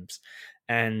their games.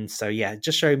 And so,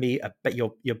 just show me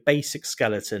your basic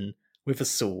skeleton with a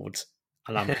sword,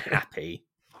 and I'm happy.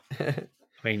 I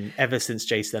mean, ever since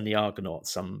Jason and the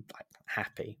Argonauts, I'm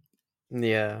happy.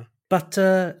 Yeah. But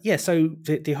so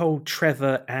the whole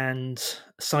Trevor and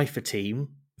Cypher team,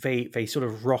 they sort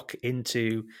of rock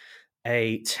into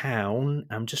a town.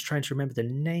 I'm just trying to remember the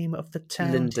name of the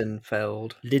town.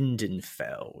 Lindenfeld.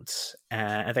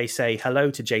 And they say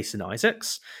hello to Jason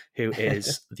Isaacs, who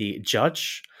is the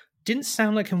judge. Didn't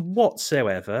sound like him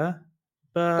whatsoever,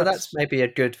 but that's maybe a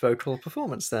good vocal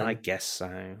performance then. I guess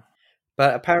so.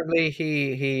 But apparently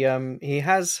he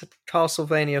has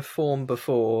Castlevania form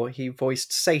before. He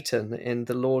voiced Satan in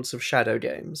the Lords of Shadow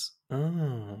games.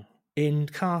 Oh. In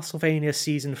Castlevania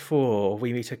Season 4,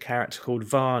 we meet a character called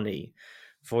Varney,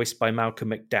 voiced by Malcolm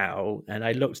McDowell, and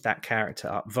I looked that character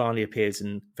up. Varney appears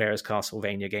in various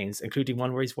Castlevania games, including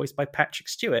one where he's voiced by Patrick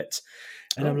Stewart.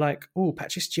 And I'm like,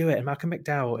 Patrick Stewart and Malcolm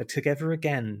McDowell are together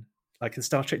again, like in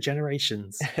Star Trek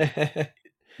Generations.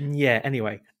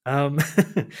 Anyway.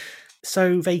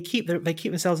 So they keep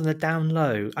themselves on the down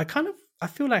low. I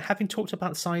feel like, having talked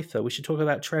about Cypher, we should talk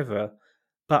about Trevor,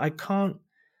 but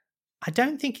I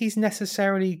don't think he's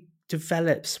necessarily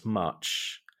develops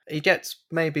much. He gets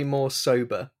maybe more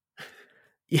sober.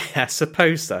 Yeah, I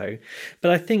suppose so.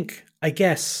 But I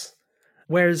guess,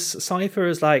 whereas Cypher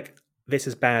is like, this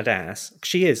is badass,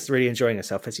 she is really enjoying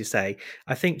herself, as you say.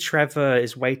 I think Trevor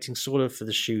is waiting sort of for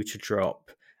the shoe to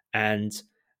drop. And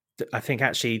I think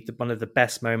actually one of the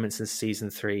best moments in season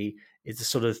 3 is the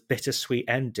sort of bittersweet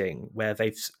ending where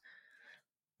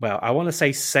I want to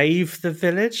say save the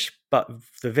village, but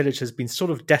the village has been sort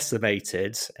of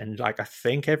decimated, and I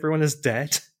think everyone is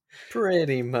dead.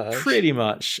 Pretty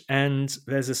much. And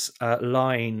there's this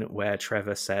line where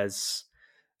Trevor says,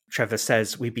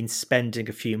 we've been spending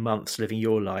a few months living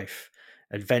your life,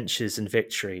 adventures and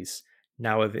victories.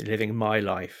 Now we're living my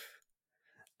life.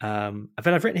 And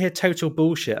then I've written here total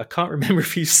bullshit. I can't remember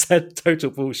if you said total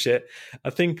bullshit.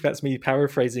 I think that's me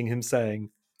paraphrasing him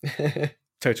saying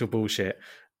total bullshit.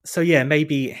 So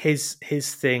maybe his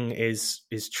thing is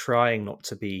trying not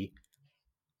to be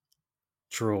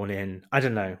drawn in. I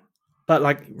don't know.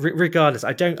 But regardless,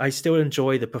 I still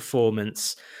enjoy the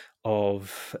performance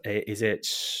of,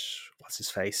 what's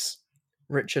his face?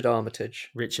 Richard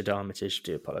Armitage.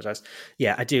 Do apologize.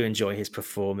 Yeah, I do enjoy his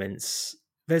performance.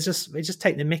 They just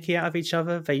take the mickey out of each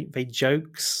other. They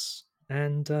jokes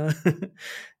and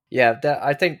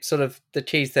I think sort of the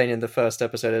key thing in the first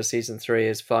episode of season 3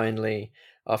 is finally,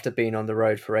 after being on the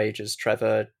road for ages,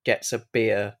 Trevor gets a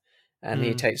beer and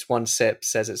he takes one sip,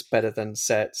 says it's better than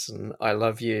Sets and I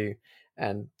love you,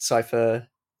 and Cypher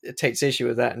takes issue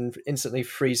with that and instantly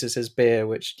freezes his beer,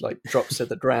 which drops to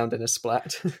the ground in a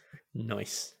splat.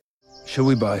 Nice. Shall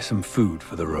we buy some food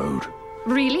for the road?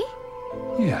 Really?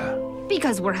 Yeah.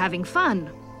 Because we're having fun,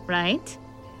 right?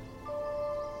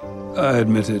 I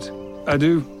admit it. I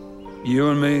do.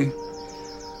 You and me,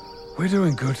 we're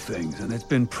doing good things, and it's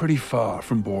been pretty far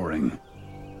from boring.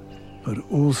 But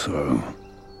also,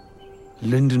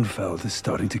 Lindenfeld is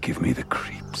starting to give me the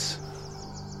creeps.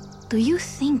 Do you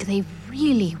think they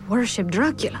really worship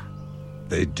Dracula.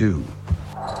 They do.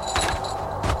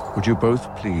 Would you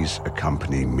both please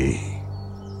accompany me?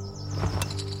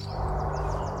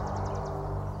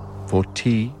 For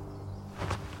tea?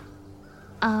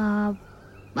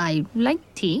 I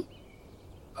like tea.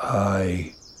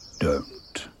 I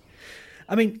don't.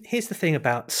 I mean, here's the thing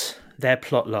about their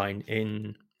plotline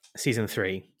in season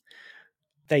 3.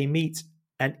 They meet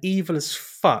an evil as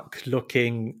fuck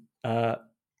looking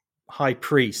high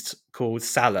priest called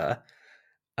Salah,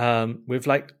 with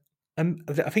like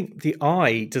I think the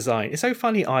eye design, it's so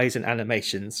funny, eyes and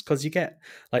animations, because you get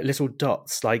like little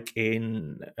dots like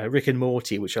in Rick and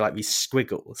Morty, which are like these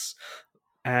squiggles,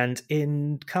 and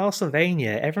in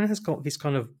Castlevania everyone has got these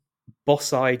kind of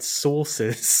boss-eyed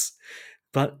saucers,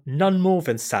 but none more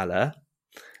than Salah.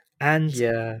 And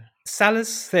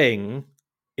Salah's thing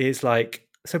is like,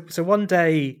 so one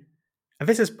day, and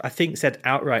this is I think said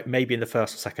outright maybe in the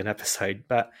first or second episode,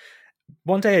 but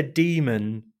one day a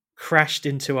demon crashed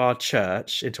into our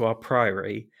church, into our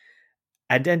priory,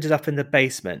 and ended up in the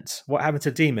basement. What happened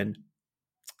to demon?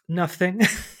 Nothing.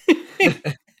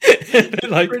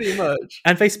 Like, pretty much.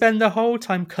 And they spend the whole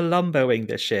time Columboing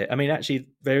this shit. I mean, actually,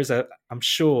 there's I'm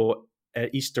sure, an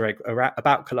Easter egg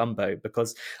about Columbo,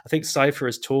 because I think Cypher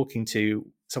is talking to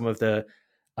some of the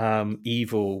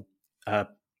evil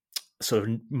sort of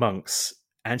monks,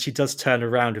 and she does turn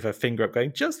around with her finger up,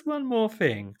 going, "Just one more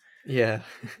thing." Yeah.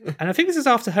 And I think this is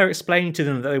after her explaining to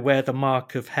them that they wear the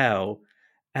mark of hell,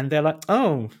 and they're like,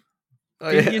 "Oh,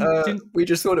 we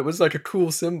just thought it was like a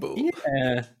cool symbol."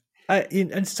 Yeah.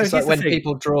 And so it's like when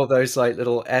people draw those like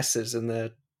little S's in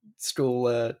their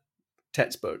school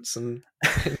textbooks, and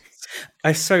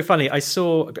it's so funny. I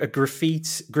saw a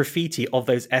graffiti of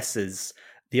those S's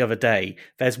the other day.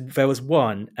 There was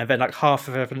one, and then like half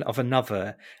of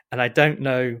another, and I don't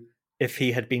know if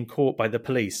he had been caught by the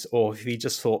police or if he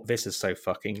just thought, this is so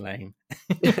fucking lame.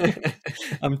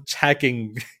 I'm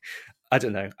tagging. I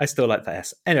don't know. I still like that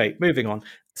S. Anyway, moving on.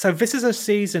 So this is a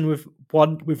season with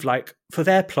like, for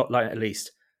their plotline at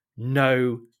least,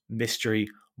 no mystery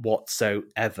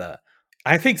whatsoever.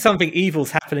 I think something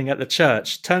evil's happening at the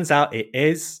church. Turns out it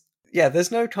is. Yeah,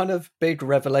 there's no kind of big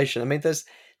revelation. I mean, there's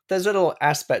little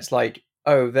aspects like,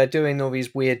 oh, they're doing all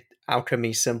these weird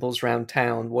alchemy symbols around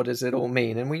town. What does it all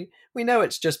mean? And we know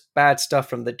it's just bad stuff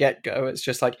from the get-go. It's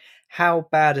just like, how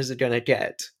bad is it going to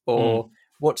get? Or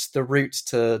what's the route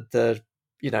to the,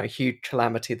 huge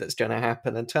calamity that's going to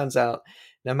happen? And turns out,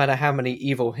 no matter how many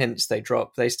evil hints they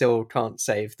drop, they still can't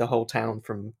save the whole town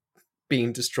from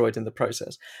being destroyed in the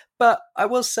process. But I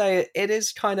will say it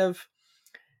is kind of,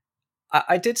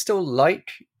 I did still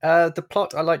like the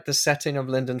plot. I liked the setting of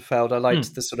Lindenfeld. I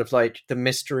liked the sort of like the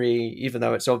mystery, even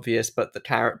though it's obvious, but the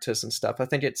characters and stuff. I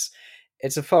think it's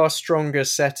a far stronger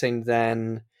setting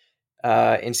than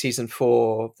in season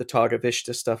 4, the Targa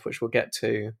Vista stuff, which we'll get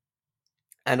to.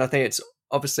 And I think it's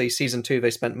obviously season 2,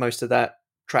 they spent most of that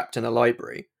trapped in a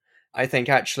library. I think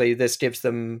actually this gives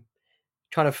them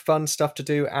kind of fun stuff to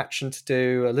do, action to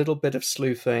do, a little bit of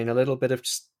sleuthing, a little bit of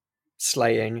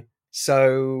slaying.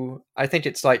 So I think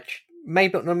it's like, may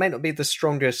not be the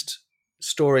strongest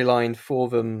storyline for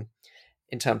them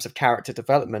in terms of character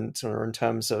development or in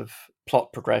terms of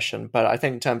plot progression, but I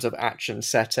think in terms of action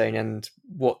setting and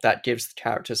what that gives the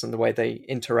characters and the way they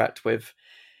interact with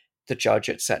the judge,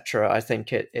 etc., I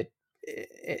think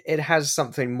it has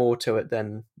something more to it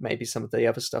than maybe some of the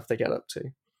other stuff they get up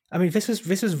to. I mean, this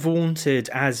was vaunted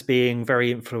as being very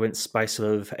influenced by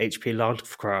sort of H.P.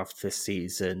 Lovecraft this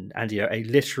season, and a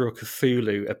literal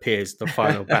Cthulhu appears in the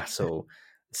final battle.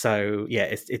 So yeah,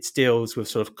 it deals with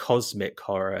sort of cosmic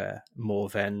horror more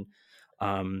than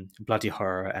bloody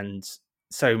horror, and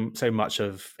so much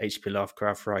of H.P.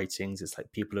 Lovecraft writings is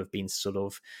like people have been sort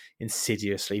of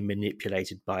insidiously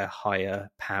manipulated by a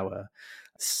higher power.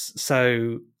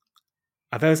 So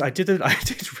I did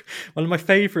one of my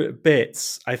favorite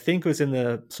bits. I think it was in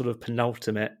the sort of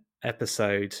penultimate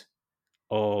episode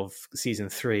of season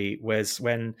 3, was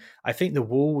when I think the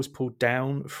wall was pulled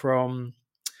down from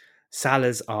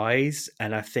Salah's eyes,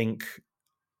 and I think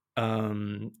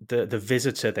the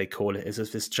visitor, they call it,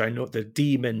 is this giant, the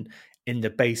demon in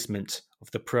the basement of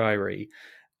the priory,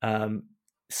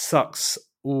 sucks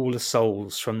all the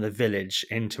souls from the village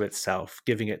into itself,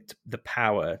 giving it the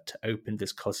power to open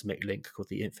this cosmic link called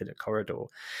the Infinite Corridor.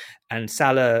 And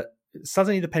Salah,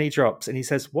 suddenly the penny drops and he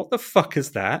says, "What the fuck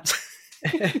is that?"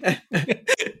 And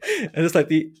it's like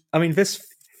this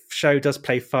show does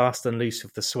play fast and loose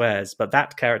with the swears, but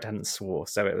that character hadn't swore,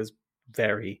 so it was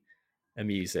very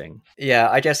amusing. Yeah,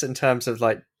 I guess in terms of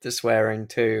like the swearing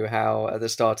too, how at the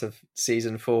start of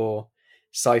season 4,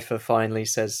 Cypher finally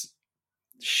says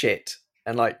shit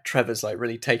And like Trevor's like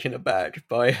really taken aback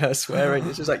by her swearing.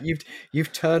 It's just like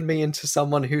you've turned me into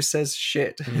someone who says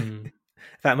shit. In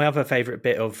fact, my other favourite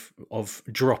bit of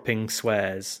dropping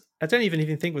swears, I don't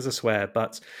even think was a swear,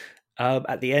 but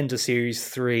at the end of series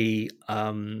 3,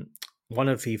 one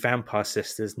of the vampire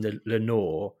sisters,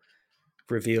 Lenore,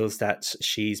 reveals that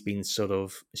she's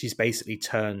basically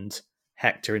turned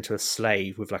Hector into a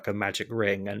slave with like a magic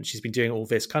ring, and she's been doing all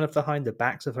this kind of behind the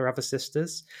backs of her other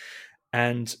sisters.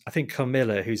 And I think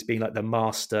Carmilla, who's been like the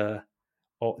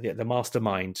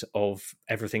mastermind of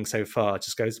everything so far,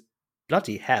 just goes,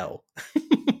 bloody hell.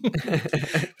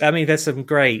 I mean, there's some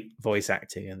great voice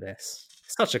acting in this.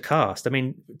 Such a cast. I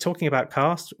mean, talking about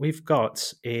cast, we've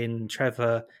got in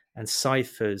Trevor and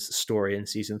Cypher's story in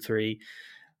season 3,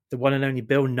 the one and only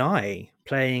Bill Nye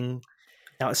playing,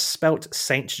 now it's spelt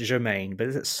Saint Germain, but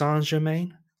is it Saint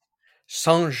Germain?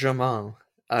 Saint Germain,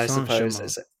 I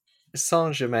suppose.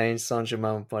 Saint Germain,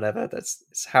 whatever.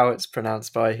 That's how it's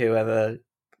pronounced by whoever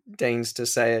deigns to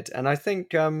say it. And I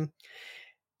think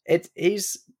it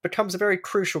becomes a very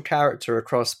crucial character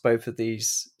across both of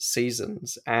these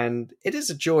seasons. And it is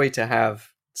a joy to have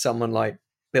someone like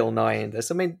Bill Nye in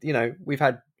this. I mean, we've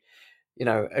had,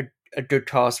 a good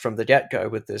cast from the get-go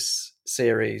with this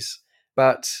series,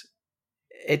 but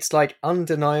it's like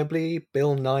undeniably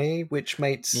Bill Nye, which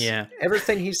makes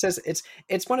everything he says.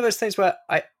 It's one of those things where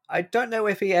I don't know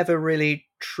if he ever really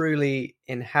truly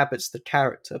inhabits the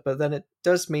character, but then it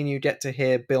does mean you get to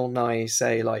hear Bill Nye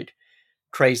say like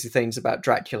crazy things about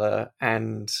Dracula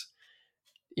and,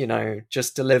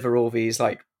 just deliver all these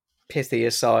like pithy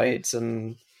asides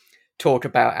and talk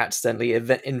about accidentally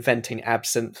inventing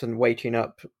absinthe and waking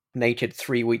up naked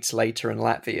 3 weeks later in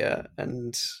Latvia,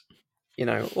 and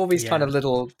all these kind of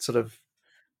little sort of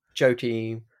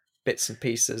jokey bits and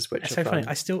pieces, which it's are so fun.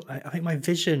 funny. I think my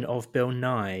vision of Bill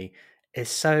Nye is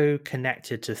so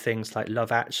connected to things like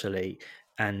Love Actually,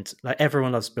 and like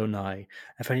everyone loves Bill Nye.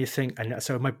 And when you think, and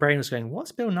so my brain was going,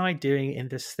 what's Bill Nye doing in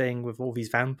this thing with all these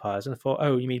vampires? And I thought,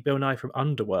 oh, you mean Bill Nye from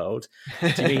Underworld?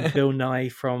 Do you mean Bill Nye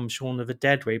from Shaun of the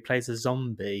Dead, where he plays a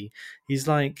zombie? He's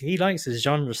like, he likes his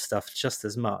genre stuff just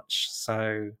as much.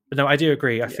 So, but no, I do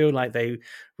agree. I feel like they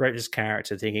wrote this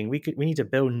character thinking we need a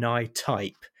Bill Nye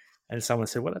type, and someone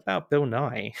said, what about Bill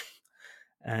Nye?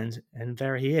 And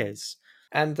there he is.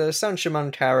 And the Saint-Germain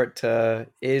character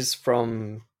is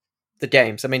from the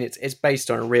games. I mean, it's based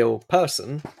on a real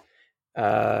person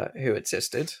who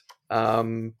existed,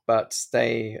 but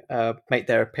they make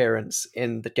their appearance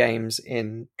in the games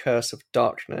in Curse of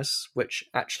Darkness, which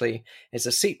actually is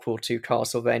a sequel to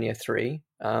Castlevania 3,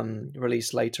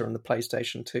 released later on the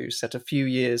PlayStation 2, set a few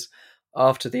years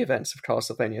after the events of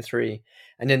Castlevania 3.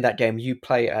 And in that game, you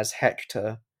play as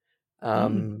Hector,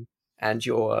 and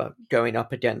you're going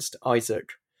up against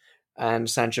Isaac. And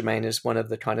Saint-Germain is one of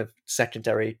the kind of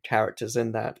secondary characters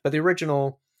in that. But the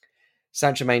original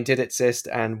Saint-Germain did exist,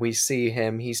 and we see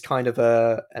him. He's kind of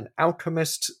an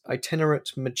alchemist,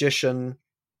 itinerant magician,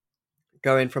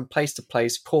 going from place to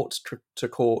place, court to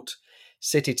court,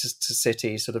 city to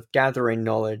city, sort of gathering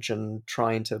knowledge and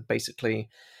trying to basically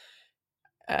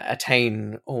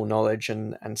attain all knowledge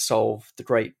and solve the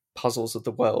great puzzles of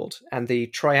the world. And the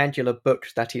triangular book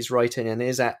that he's writing in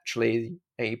is actually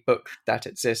a book that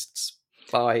exists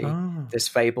by this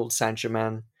fabled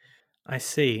Saint-Germain. I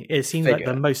see. It seems like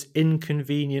the most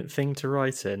inconvenient thing to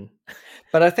write in.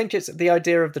 But I think it's the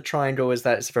idea of the triangle is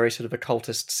that it's a very sort of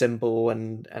occultist symbol,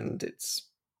 and it's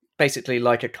basically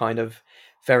like a kind of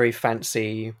very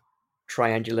fancy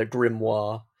triangular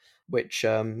grimoire, which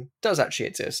does actually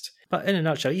exist. But in a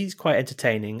nutshell, he's quite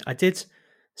entertaining. I did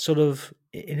sort of,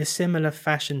 in a similar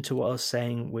fashion to what I was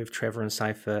saying with Trevor and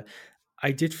Cypher,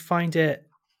 I did find it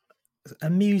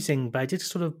amusing, but I did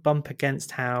sort of bump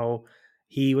against how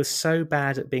he was so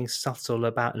bad at being subtle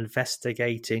about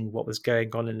investigating what was going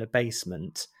on in the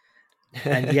basement,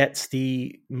 and yet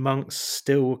the monks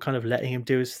still were kind of letting him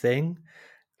do his thing.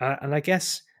 And I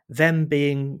guess them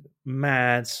being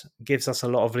mad gives us a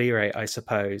lot of leeway, I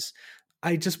suppose.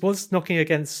 I just was knocking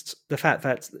against the fact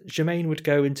that Germain would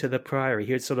go into the Priory.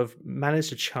 He would sort of manage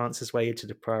to chance his way into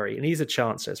the Priory. And he's a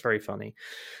chancer, it's very funny.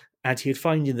 And he would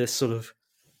find in this sort of...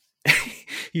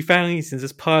 he found in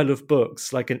this pile of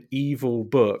books, like an evil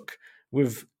book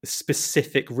with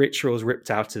specific rituals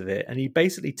ripped out of it. And he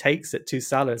basically takes it to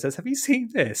Salo and says, have you seen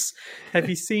this? Have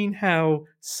you seen how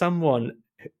someone...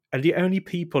 And the only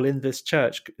people in this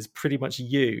church is pretty much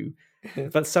you.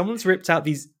 But someone's ripped out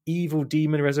these evil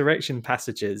demon resurrection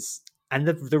passages, and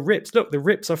the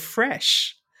rips are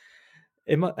fresh.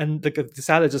 And the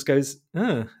Salo just goes,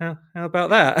 oh, how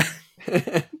about that?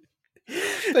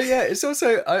 But yeah, it's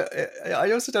also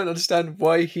I also don't understand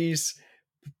why he's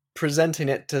presenting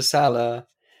it to Salah.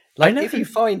 Like, if you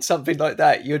find something like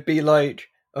that, you'd be like,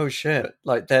 oh shit,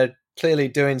 like they're clearly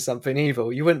doing something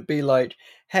evil. You wouldn't be like,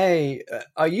 hey,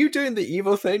 are you doing the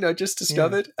evil thing I just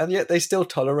discovered? Yeah. And yet they still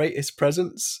tolerate his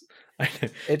presence. I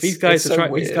know. These guys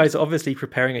are obviously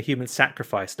preparing a human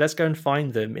sacrifice. Let's go and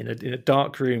find them in a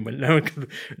dark room when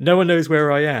no one knows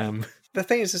where I am. The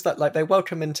thing is that like they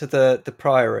welcome into the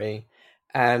priory,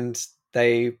 and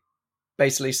they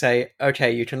basically say,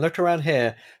 okay, you can look around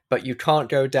here, but you can't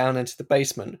go down into the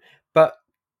basement. But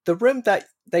the room that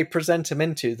they present him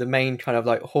into, the main kind of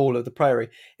like hall of the priory,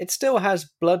 it still has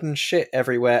blood and shit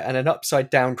everywhere and an upside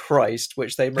down Christ,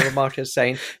 which they remark as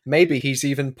saying, maybe he's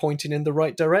even pointing in the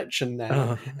right direction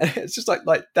now. And it's just like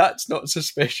that's not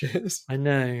suspicious. I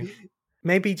know.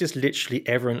 Maybe just literally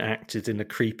everyone acted in a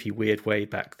creepy, weird way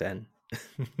back then.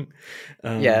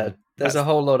 Yeah, there's a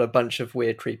whole lot of bunch of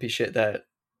weird, creepy shit that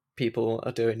people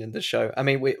are doing in the show. I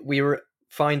mean, we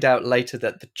find out later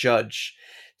that the judge,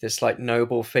 this like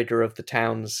noble figure of the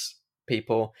town's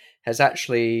people, has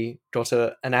actually got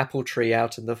an apple tree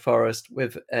out in the forest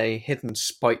with a hidden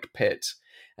spike pit,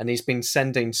 and he's been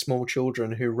sending small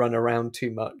children who run around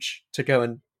too much to go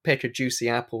and pick a juicy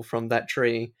apple from that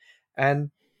tree, and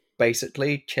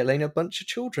basically killing a bunch of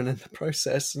children in the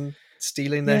process and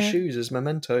stealing their shoes as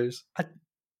mementos.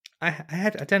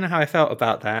 I don't know how I felt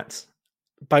about that,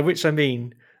 by which I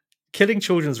mean killing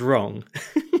children's wrong.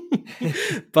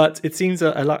 But it seems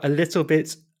a little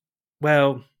bit,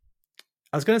 well,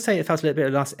 I was going to say it felt a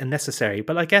little bit unnecessary,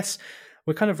 but I guess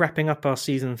we're kind of wrapping up our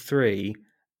season 3.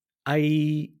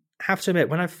 I have to admit,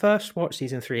 when I first watched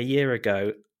season 3 a year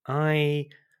ago, I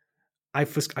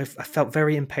felt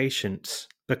very impatient,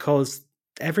 because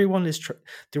everyone is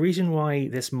the reason why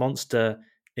this monster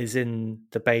is in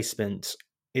the basement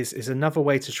is another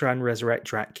way to try and resurrect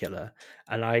Dracula.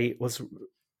 And I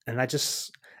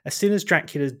just, as soon as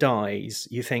Dracula dies,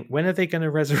 you think, when are they going to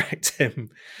resurrect him?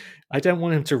 I don't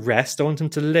want him to rest. I want him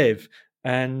to live.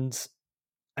 And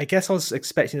I guess I was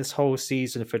expecting this whole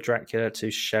season for Dracula to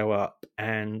show up,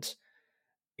 and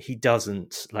he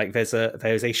doesn't. Like, there's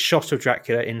a shot of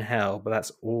Dracula in hell, but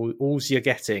that's all you're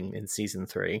getting in season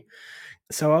 3.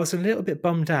 So I was a little bit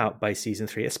bummed out by season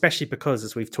 3, especially because,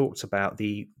 as we've talked about,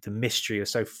 the mystery was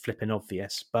so flippin'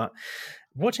 obvious. But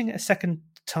watching it a second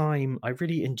time, I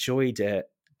really enjoyed it.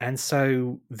 And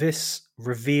so this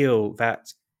reveal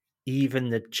that even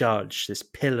the judge, this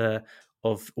pillar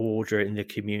of order in the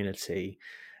community,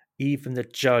 even the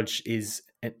judge is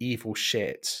an evil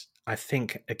shit, I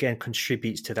think, again,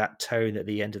 contributes to that tone at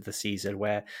the end of the season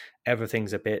where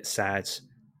everything's a bit sad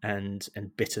and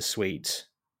bittersweet.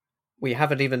 We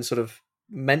haven't even sort of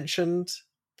mentioned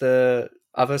the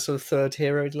other sort of third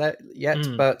hero yet,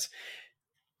 but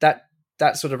that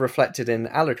sort of reflected in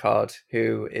Alucard,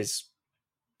 who is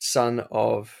son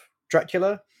of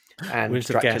Dracula and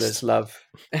Dracula's love,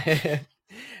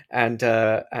 and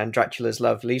Dracula's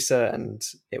love Lisa, and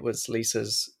it was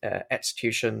Lisa's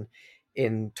execution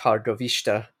in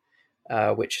Targovishta,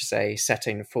 which is a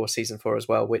setting for season 4 as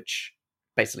well, which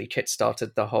basically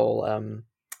kickstarted the whole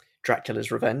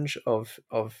Dracula's revenge of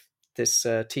this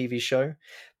TV show.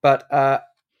 But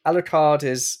Alucard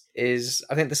is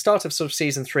I think the start of sort of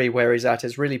season 3 where he's at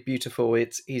is really beautiful.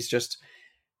 He's just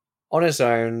on his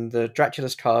own. The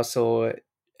Dracula's castle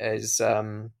is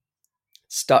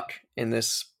stuck in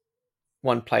this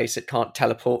one place. It can't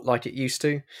teleport like it used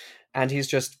to, and he's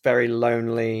just very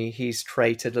lonely. He's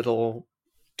created little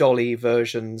dolly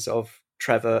versions of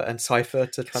Trevor and Cypher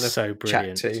to kind of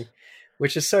chat to,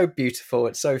 which is so beautiful.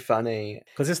 It's so funny.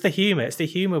 Because it's the humour. It's the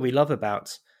humour we love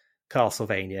about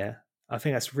Castlevania. I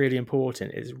think that's really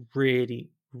important. It's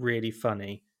really, really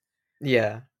funny.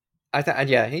 Yeah. And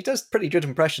yeah, he does pretty good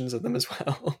impressions of them as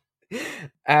well.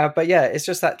 But yeah, it's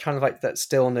just that kind of like that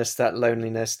stillness, that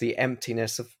loneliness, the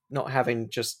emptiness of not having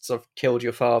just sort of killed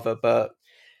your father, but,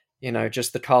 you know,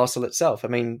 just the castle itself. I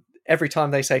mean, every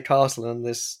time they say castle in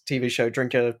this TV show,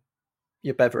 drink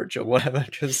your beverage or whatever,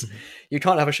 because you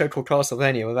can't have a show called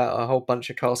Castlevania without a whole bunch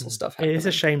of castle stuff happening. It is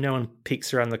a shame no one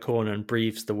peeks around the corner and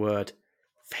breathes the word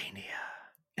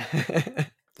Vania.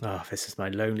 Oh, this is my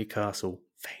lonely castle,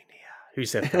 Vania. Who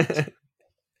said that?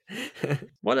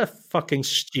 What a fucking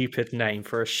stupid name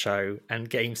for a show and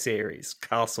game series,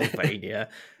 Castlevania.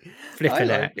 Flipping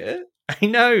I like it. I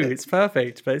know, it's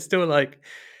perfect, but it's still like,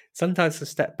 sometimes to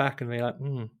step back and be like,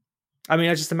 I mean,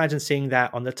 I just imagine seeing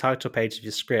that on the title page of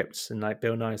your scripts, and like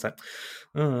Bill Nye's like,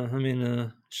 oh, I'm in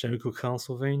a show called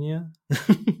Castlevania.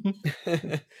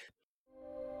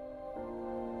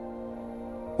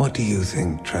 What do you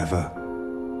think, Trevor?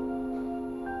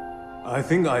 I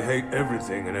think I hate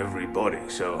everything and everybody,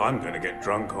 so I'm going to get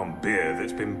drunk on beer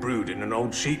that's been brewed in an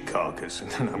old sheep carcass,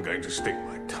 and then I'm going to stick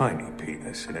my tiny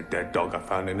penis in a dead dog I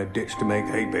found in a ditch to make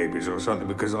hay babies or something,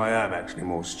 because I am actually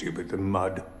more stupid than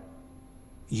mud.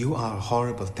 You are a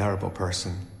horrible, terrible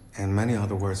person. And many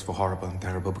other words for horrible and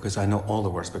terrible, because I know all the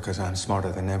words because I'm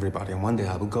smarter than everybody. And one day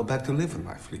I will go back to live with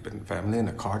my flippin' family in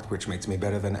a cart, which makes me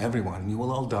better than everyone. You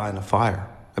will all die in a fire.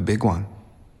 A big one.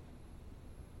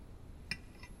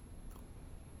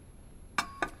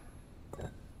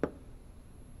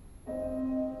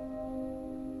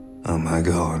 Oh my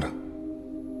god.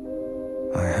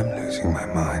 I am losing my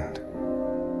mind.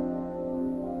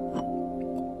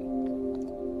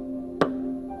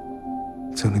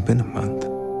 It's only been a month.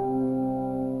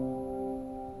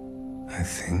 I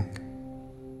think.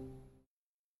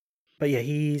 But yeah,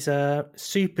 he's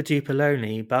super duper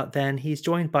lonely, but then he's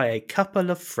joined by a couple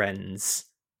of friends.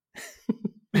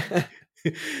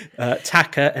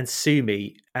 Taka and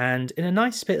Sumi. And in a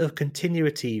nice bit of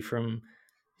continuity from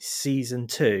season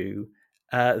 2,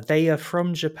 they are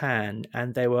from Japan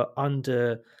and they were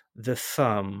under the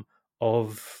thumb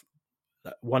of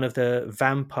one of the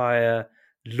vampire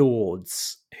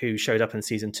lords who showed up in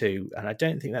season 2. And I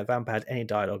don't think that vampire had any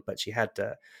dialogue, but she had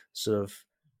the sort of,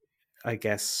 I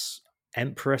guess,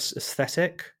 empress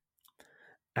aesthetic.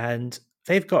 And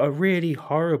they've got a really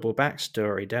horrible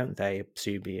backstory, don't they,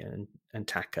 Sumi and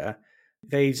Taka?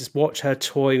 They just watch her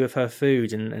toy with her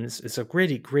food, and it's a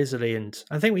really grisly, and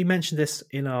I think we mentioned this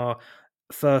in our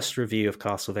first review of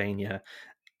Castlevania.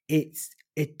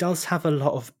 It does have a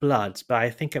lot of blood, but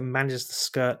I think it manages to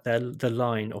skirt the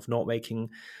line of not making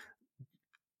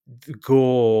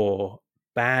gore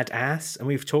badass. And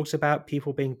we've talked about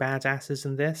people being badasses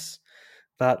in this,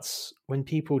 but when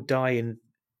people die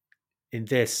in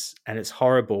this and it's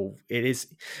horrible,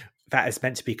 that is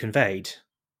meant to be conveyed.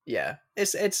 Yeah,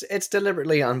 it's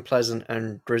deliberately unpleasant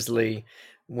and grisly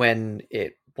when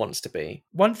it wants to be.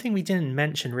 One thing we didn't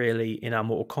mention really in our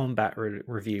Mortal Kombat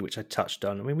review, which I touched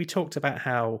on, I mean, we talked about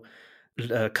how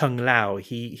Kung Lao,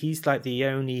 he's like the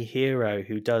only hero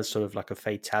who does sort of like a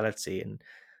fatality and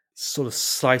sort of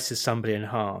slices somebody in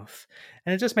half.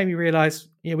 And it just made me realize,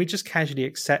 we just casually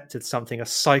accepted something a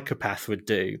psychopath would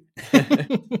do.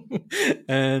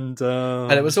 and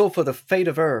it was all for the fate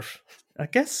of Earth. I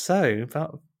guess so,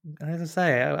 but as I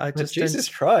say, I just Jesus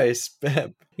Christ.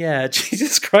 Yeah,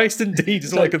 Jesus Christ indeed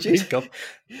is all I could think of.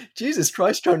 Jesus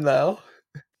Christ, Kung Lao.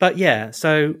 But yeah,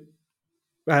 so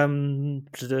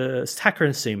the Taka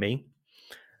and Sumi,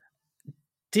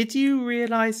 did you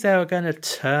realise they were going to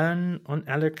turn on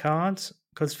Alucard?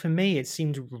 Because for me, it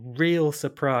seemed real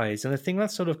surprise. And I think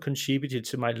that sort of contributed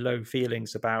to my low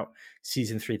feelings about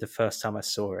season 3 the first time I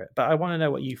saw it. But I want to know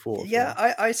what you thought. Yeah,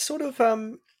 I sort of,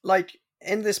 like,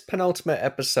 in this penultimate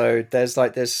episode, there's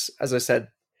like this, as I said,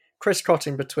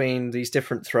 crisscrossing between these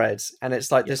different threads. And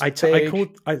it's like this I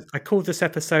called this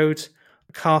episode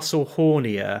Castle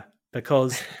Hornier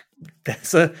because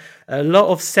there's a lot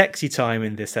of sexy time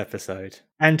in this episode.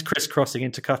 And crisscrossing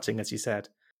into cutting, as you said.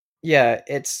 Yeah,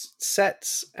 it's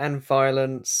sets and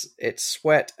violence, it's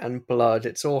sweat and blood,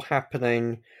 it's all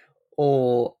happening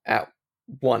all at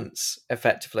once,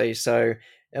 effectively. So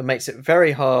it makes it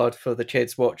very hard for the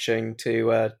kids watching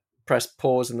to press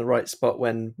pause in the right spot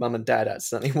when mum and dad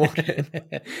accidentally walk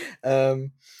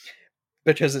in.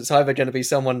 Because it's either going to be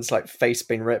someone's like face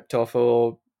being ripped off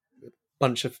or a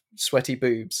bunch of sweaty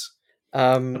boobs.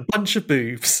 A bunch of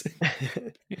boobs.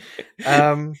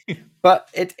 But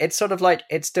it's sort of like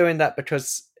it's doing that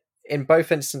because in both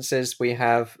instances we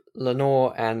have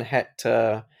Lenore and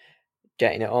Hector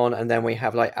getting it on, and then we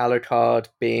have like Alucard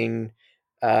being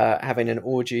having an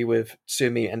orgy with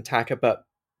Sumi and Taka, but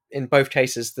in both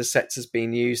cases the sets is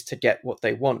being used to get what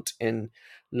they want. In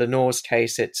Lenore's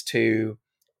case, it's to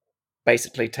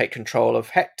basically take control of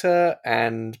Hector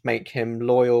and make him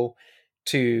loyal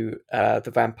to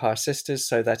the Vampire Sisters,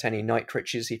 so that any night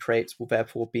creatures he creates will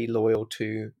therefore be loyal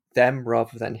to them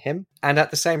rather than him. And at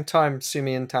the same time,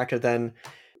 Sumi and Taka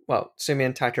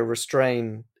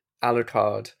restrain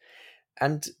Alucard.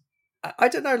 And I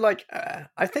don't know, like,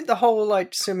 I think the whole,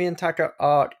 like, Sumi and Taka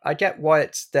arc, I get why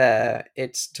it's there.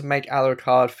 It's to make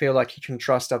Alucard feel like he can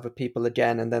trust other people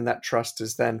again, and then that trust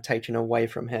is then taken away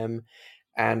from him,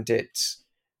 and it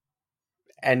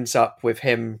ends up with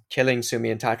him killing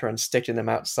Sumi and Taka and sticking them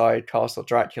outside Castle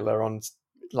Dracula on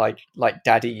like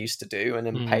Daddy used to do, and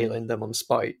impaling them on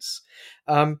spikes.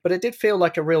 But it did feel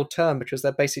like a real turn, because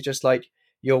they're basically just like,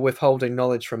 you're withholding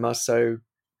knowledge from us, so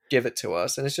give it to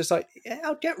us. And it's just like, yeah,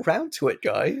 I'll get round to it,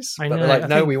 guys. But they're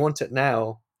like, we want it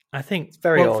now. I think it's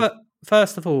very odd.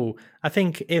 First of all, I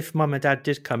think if Mum and Dad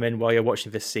did come in while you're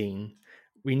watching this scene,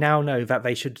 we now know that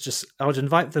they should I would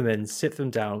invite them in, sit them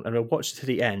down, and we'll watch to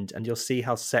the end, and you'll see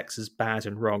how sex is bad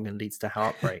and wrong and leads to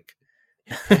heartbreak.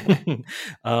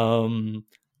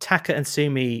 Taka and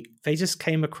Sumi, they just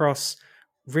came across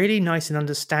really nice and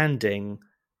understanding,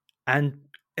 and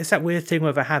it's that weird thing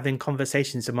where they're having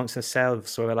conversations amongst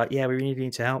themselves where they're like, yeah, we really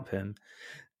need to help him.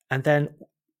 And then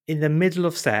in the middle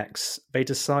of sex, they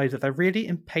decide that they're really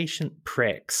impatient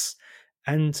pricks.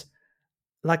 And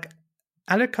like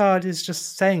Alucard is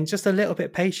just saying, just a little bit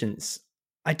of patience.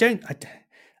 I think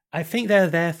they're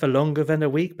there for longer than a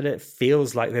week, but it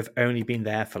feels like they've only been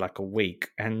there for like a week.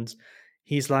 And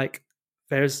he's like,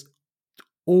 there's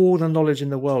all the knowledge in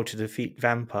the world to defeat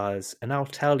vampires, and I'll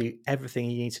tell you everything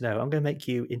you need to know. I'm going to make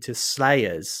you into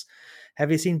slayers.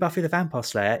 Have you seen Buffy the Vampire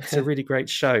Slayer? It's a really great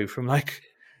show from like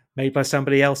made by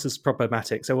somebody else who's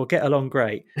problematic, so we'll get along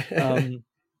great.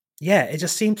 Yeah, it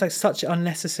just seems like such an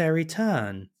unnecessary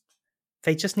turn.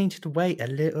 They just needed to wait a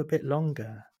little bit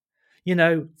longer. You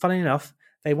know, funny enough,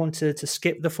 they wanted to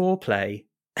skip the foreplay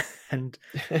and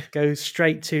go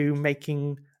straight to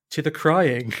the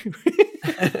crying.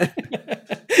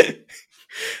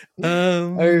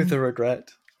 The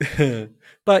regret.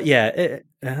 But yeah,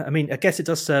 I guess it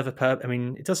does serve a purpose.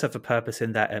 It does have a purpose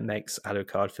in that it makes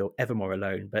Alucard feel ever more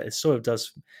alone, but it sort of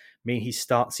does mean he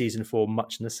starts season 4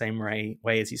 much in the same way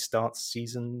as he starts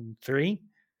season 3.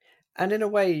 And in a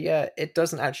way, yeah, it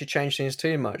doesn't actually change things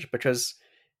too much, because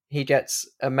he gets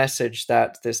a message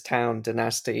that this town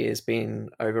dynasty is being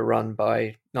overrun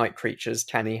by night creatures.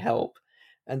 Can he help?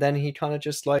 And then he kind of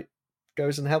just like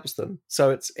goes and helps them.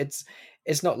 So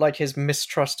it's not like his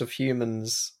mistrust of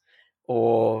humans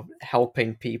or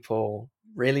helping people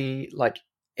really like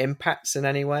impacts in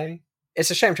any way.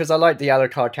 It's a shame, because I like the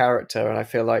Alucard character, and I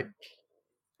feel like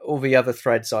all the other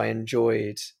threads I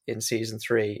enjoyed in season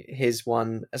 3, his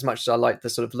one, as much as I like the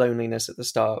sort of loneliness at the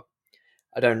start,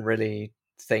 I don't really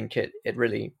think it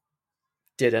really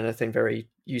did anything very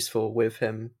useful with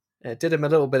him. It did him a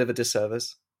little bit of a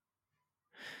disservice.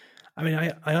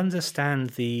 I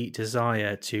understand the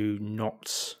desire to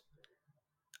not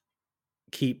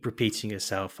keep repeating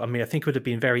yourself. I think it would have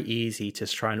been very easy to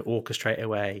try and orchestrate a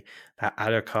way that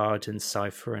Alucard and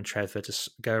Cypher and Trevor just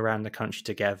go around the country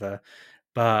together.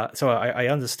 But so I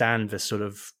understand the sort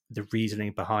of the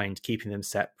reasoning behind keeping them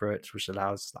separate, which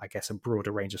allows, I guess, a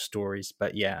broader range of stories.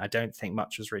 But yeah, I don't think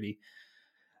much was really,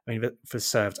 for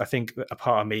served. I think a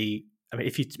part of me,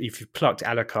 if you plucked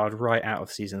Alucard right out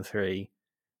of season 3,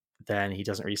 then he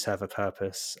doesn't really serve a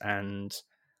purpose. And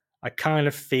I kind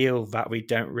of feel that we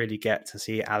don't really get to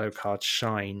see Alucard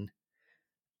shine.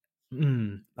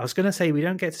 I was going to say we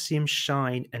don't get to see him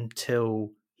shine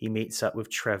until he meets up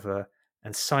with Trevor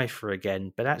and Cypher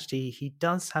again, but actually he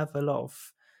does have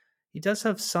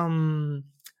some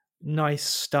nice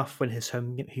stuff when his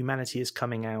humanity is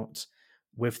coming out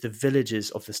with the villagers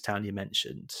of this town you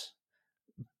mentioned,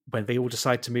 when they all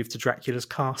decide to move to Dracula's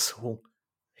castle.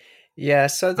 Yeah,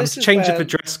 so this is change of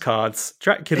address cards.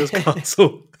 Dracula's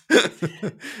castle.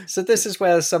 So this is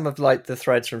where some of like the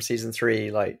threads from season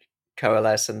 3 like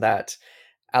coalesce, and that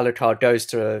Alucard goes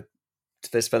to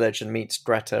this village and meets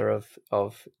Greta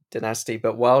of Dynasty,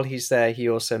 but while he's there, he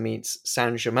also meets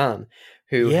Saint-Germain,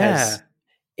 who has,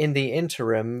 in the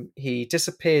interim, he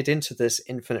disappeared into this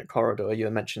infinite corridor. You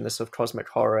mentioned this of cosmic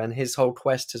horror, and his whole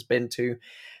quest has been to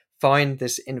find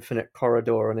this infinite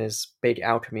corridor on his big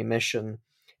alchemy mission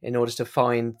in order to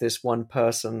find this one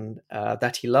person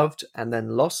that he loved and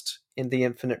then lost in the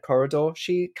infinite corridor.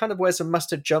 She kind of wears a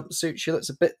mustard jumpsuit. She looks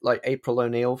a bit like April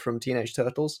O'Neil from Teenage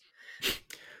Turtles.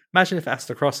 Imagine if that's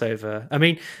the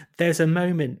crossover. There's a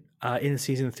moment in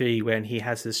season 3 when he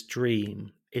has this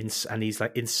dream and he's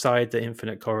like inside the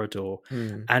infinite corridor,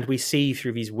 and we see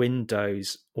through these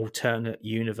windows alternate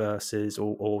universes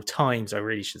or times, I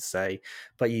really should say.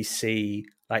 But you see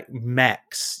like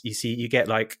mechs. You get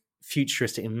like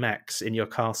futuristic mechs in your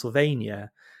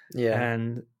Castlevania,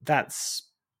 and that's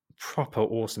proper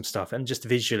awesome stuff. And just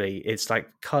visually, it's like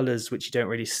colors which you don't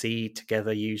really see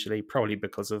together usually, probably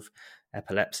because of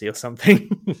epilepsy or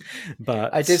something.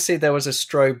 But I did see there was a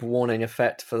strobe warning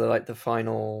effect for the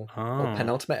final or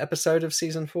penultimate episode of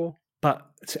season 4. But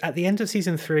at the end of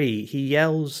season 3, he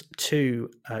yells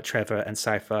to Trevor and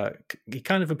Cypher. He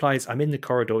kind of implies, I'm in the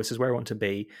corridor, this is where I want to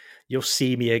be, you'll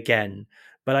see me again.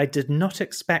 But I did not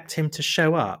expect him to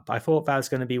show up. I thought that was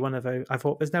going to be one of those. I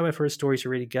thought there's nowhere for a story to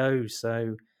really go,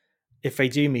 so if they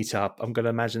do meet up, I'm going to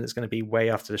imagine it's going to be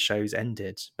way after the show's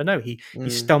ended. But no, he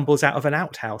stumbles out of an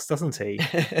outhouse, doesn't he?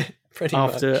 Pretty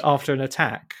much. After an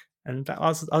attack. And I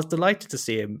was delighted to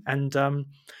see him. And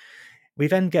we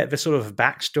then get the sort of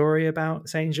backstory about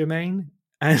Saint-Germain.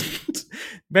 And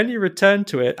when you return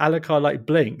to it, Alucard like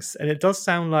blinks, and it does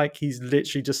sound like he's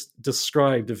literally just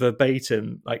described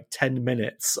verbatim like 10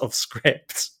 minutes of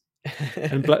script.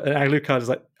 And Alucard is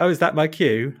like, "Oh, is that my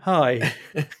cue? Hi."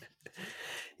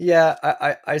 Yeah,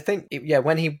 I think,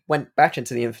 when he went back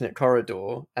into the Infinite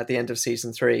Corridor at the end of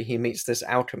season 3, he meets this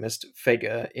alchemist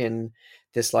figure in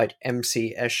this like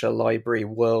MC Escher library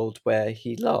world where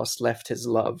he last left his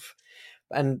love.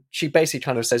 And she basically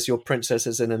kind of says, your princess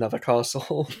is in another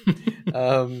castle.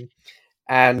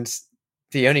 And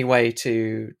the only way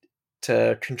to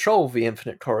control the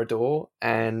Infinite Corridor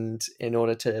and in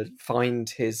order to find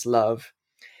his love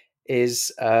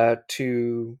is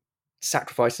to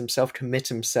sacrifice himself, commit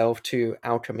himself to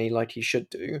alchemy like he should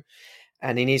do.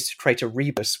 And he needs to create a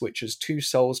rebus, which is 2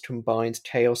 souls combined,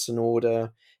 chaos and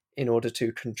order, in order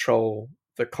to control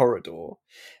the corridor.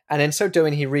 And in so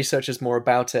doing, he researches more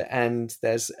about it, and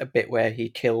there's a bit where he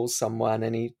kills someone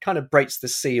and he kind of breaks the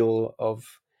seal of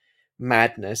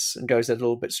madness and goes a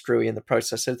little bit screwy in the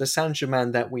process. So the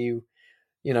Saint-Germain that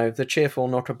the cheerful,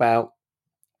 knockabout,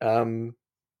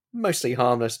 mostly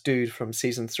harmless dude from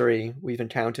season 3 we've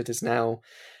encountered has now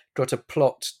got a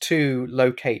plot to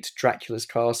locate Dracula's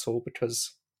castle,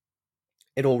 because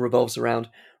it all revolves around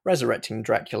resurrecting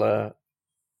Dracula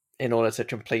in order to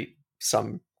complete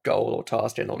some goal or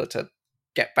task, in order to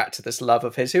get back to this love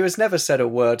of his, who has never said a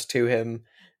word to him.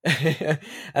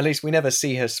 At least we never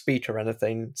see her speak or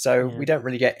anything, so we don't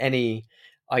really get any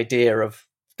idea of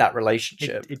that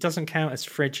relationship. It doesn't count as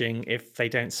fridging if they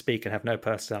don't speak and have no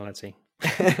personality.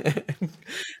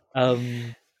 But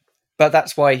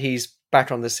that's why he's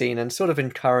back on the scene and sort of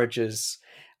encourages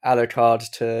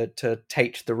Alucard to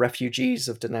take the refugees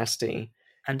of Dynasty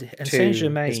and to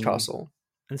Saint-Germain, his castle.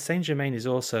 And Saint-Germain is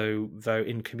also, though,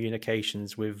 in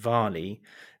communications with Varney,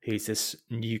 who's this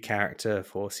new character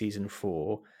for season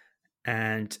 4,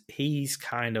 and he's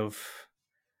kind of,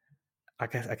 I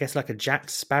guess like a Jack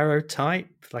Sparrow type,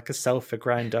 like a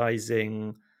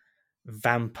self-aggrandizing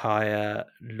vampire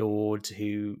lord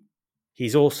who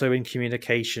he's also in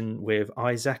communication with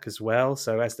Isaac as well.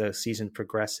 So as the season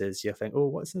progresses, you think, oh,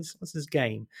 what's this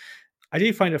game? I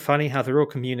do find it funny how they're all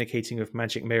communicating with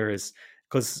magic mirrors,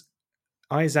 because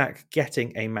Isaac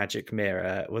getting a magic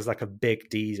mirror was like a big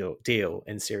deal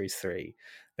in series 3.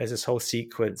 There's this whole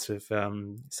sequence with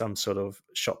some sort of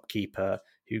shopkeeper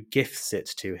who gifts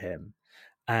it to him,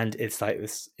 and it's like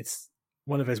this. It's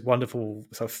one of those wonderful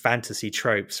sort of fantasy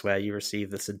tropes where you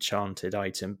receive this enchanted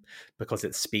item because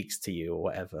it speaks to you or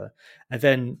whatever. And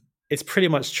then it's pretty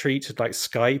much treated like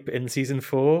Skype in season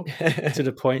 4 to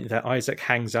the point that Isaac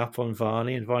hangs up on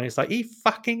Varney, and Varney's like, he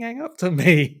fucking hang up to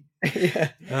me. Yeah.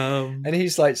 And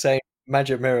he's like saying,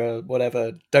 magic mirror,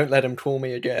 whatever, don't let him call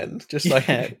me again. Just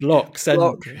like block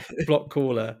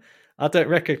caller. I don't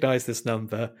recognize this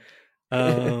number.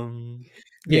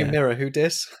 Mirror, who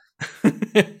dis?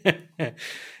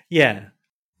 Yeah.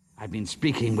 I've been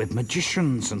speaking with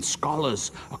magicians and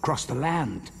scholars across the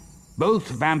land, both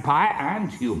vampire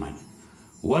and human,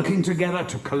 working together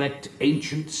to collect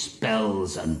ancient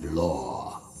spells and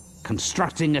lore,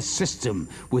 constructing a system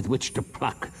with which to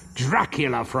pluck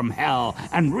Dracula from hell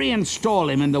and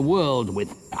reinstall him in the world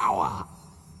with power.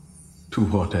 To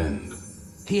what end?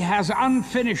 He has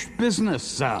unfinished business,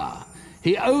 sir.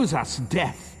 He owes us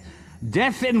death.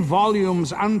 Death in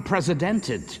volumes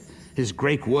unprecedented. His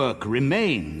great work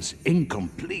remains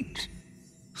incomplete.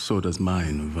 So does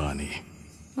mine, Varney.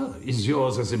 Oh, is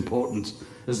yours as important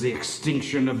as the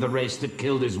extinction of the race that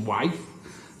killed his wife?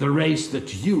 The race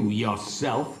that you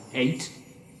yourself hate?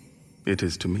 It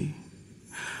is to me.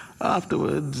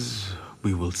 Afterwards,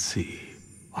 we will see.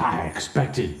 I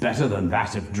expected better than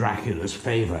that of Dracula's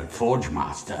favored Forge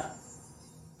Master.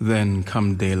 Then,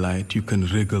 come daylight, you can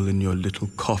wriggle in your little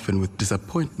coffin with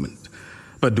disappointment.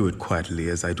 But do it quietly,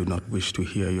 as I do not wish to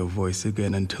hear your voice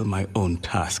again until my own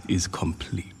task is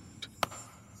complete.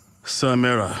 Sir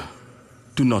Mera,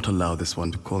 do not allow this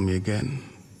one to call me again,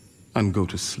 and go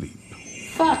to sleep.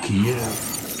 Fuck you.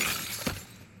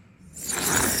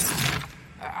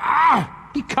 Ah!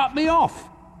 He cut me off!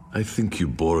 I think you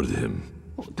bored him.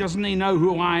 Doesn't he know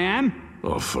who I am?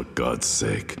 Oh, for God's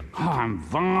sake. Oh, I'm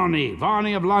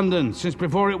Varney of London, since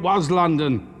before it was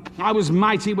London. I was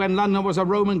mighty when London was a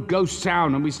Roman ghost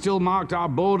town, and we still marked our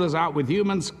borders out with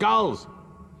human skulls.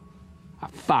 Oh,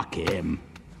 fuck him.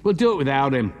 We'll do it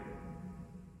without him.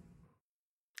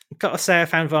 Gotta say, I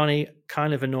found Varney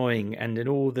kind of annoying, and in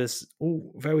all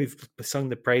though we've sung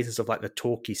the praises of like the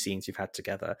talky scenes you've had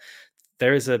together,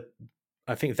 there is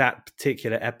I think that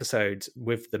particular episode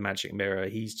with the magic mirror,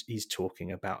 he's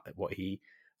talking about what he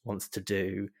wants to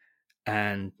do,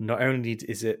 And not only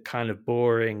is it kind of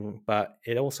boring, but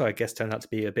it also, I guess, turned out to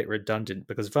be a bit redundant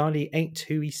because Varney ain't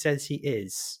who he says he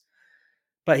is.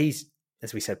 But he's,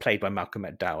 as we said, played by Malcolm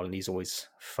McDowell, and he's always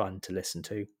fun to listen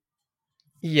to.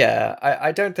 Yeah,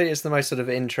 I don't think it's the most sort of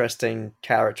interesting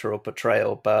character or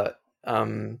portrayal, but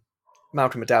Malcolm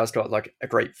McDowell's got like a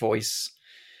great voice.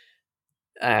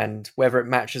 And whether it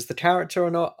matches the character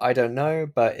or not, I don't know,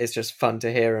 but it's just fun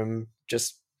to hear him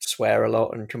just swear a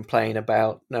lot and complain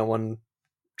about no one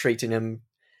treating him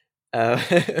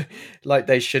like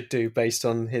they should do based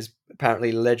on his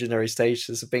apparently legendary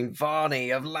status of being Varney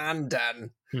of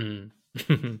London.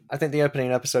 I think the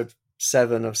opening episode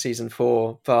 7 of season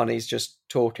 4, Varney's just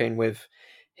talking with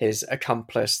his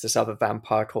accomplice, this other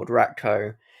vampire called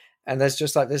Ratko, and there's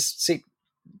just like this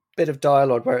bit of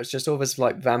dialogue where it's just all this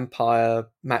like vampire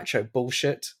macho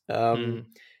bullshit,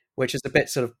 which is a bit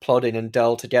sort of plodding and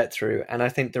dull to get through. And I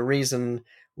think the reason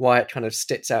why it kind of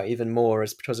sticks out even more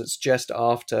is because it's just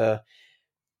after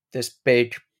this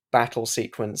big battle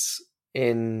sequence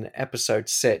in episode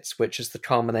 6, which is the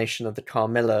culmination of the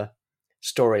Carmilla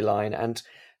storyline, and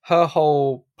her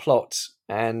whole plot,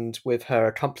 and with her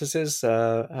accomplices,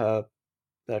 the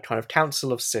kind of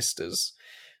council of sisters,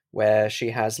 where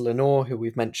she has Lenore, who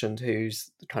we've mentioned,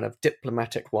 who's the kind of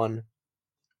diplomatic one,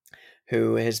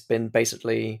 who has been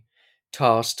basically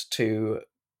tasked to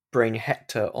bring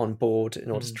Hector on board in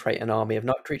order to create an army of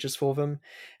night creatures for them.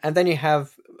 And then you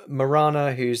have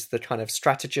Morana, who's the kind of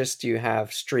strategist. You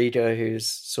have Striga, who's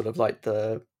sort of like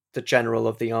the general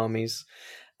of the armies.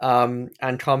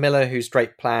 And Carmilla, whose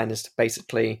great plan is to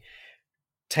basically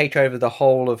take over the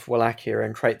whole of Wallachia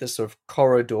and create this sort of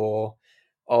corridor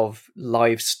of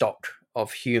livestock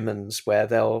of humans where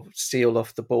they'll seal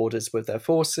off the borders with their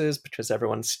forces because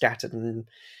everyone's scattered and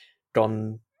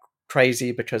gone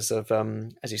crazy because of,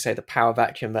 as you say, the power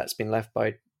vacuum that's been left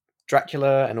by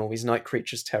Dracula and all these night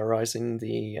creatures terrorizing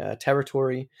the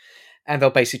territory. And they'll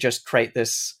basically just create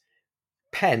this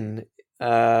pen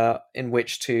in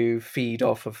which to feed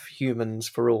off of humans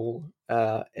for all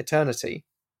eternity.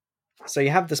 So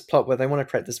you have this plot where they want to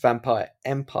create this vampire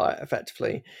empire,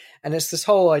 effectively, and it's this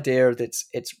whole idea that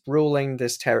it's ruling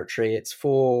this territory. It's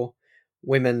 4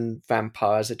 women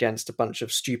vampires against a bunch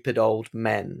of stupid old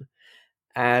men,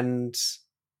 and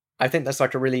I think that's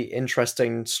like a really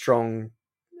interesting, strong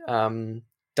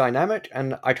dynamic.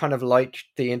 And I kind of like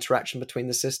the interaction between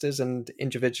the sisters, and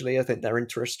individually, I think they're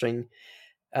interesting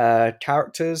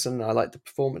characters, and I like the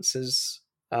performances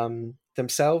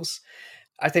themselves.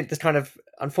 I think the kind of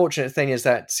unfortunate thing is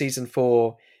that season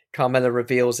 4, Carmilla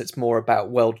reveals it's more about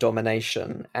world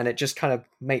domination, and it just kind of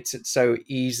makes it so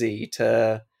easy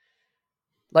to,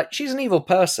 like, she's an evil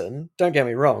person, don't get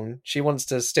me wrong, she wants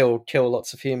to still kill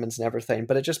lots of humans and everything,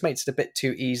 but it just makes it a bit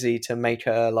too easy to make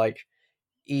her like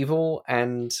evil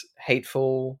and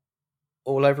hateful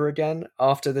all over again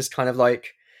after this kind of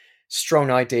like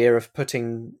strong idea of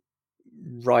putting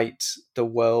right the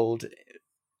world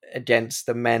against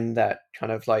the men that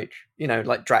kind of like, you know,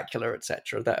 like Dracula,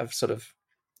 etc., that have sort of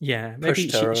maybe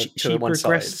pushed her she to one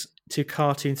regressed side. to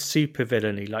cartoon super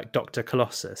villainy like Dr.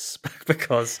 Colossus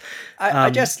because I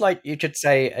guess, like, you could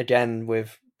say again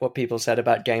with what people said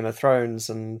about Game of Thrones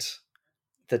and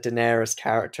the Daenerys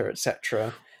character,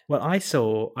 etc. Well, I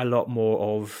saw a lot more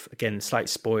of, again, slight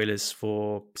spoilers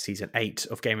for season 8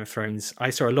 of Game of Thrones. I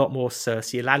saw a lot more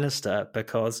Cersei Lannister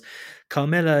because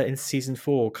Carmilla in season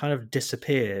 4 kind of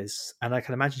disappears, and I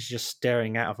can imagine she's just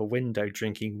staring out of a window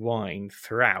drinking wine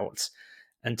throughout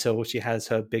until she has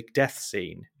her big death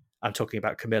scene. I'm talking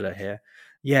about Camilla here.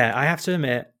 Yeah, I have to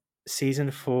admit,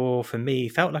 season 4 for me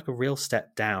felt like a real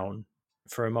step down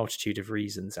for a multitude of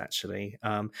reasons, actually.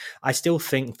 I still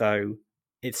think, though,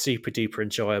 it's super duper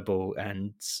enjoyable,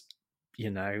 and you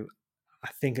know, I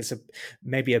think it's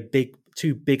maybe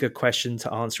too big a question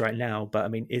to answer right now. But I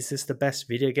mean, is this the best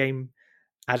video game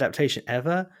adaptation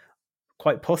ever?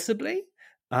 Quite possibly.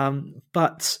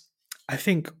 But I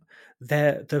think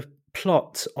the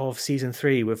plot of season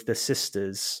 3 with the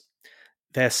sisters,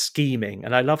 they're scheming,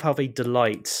 and I love how they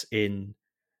delight in,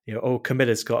 you know, oh,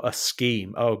 Camilla's got a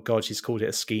scheme. Oh God, she's called it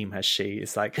a scheme, has she?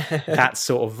 It's like that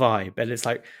sort of vibe, and it's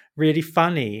like really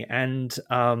funny. And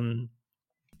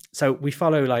so we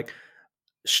follow like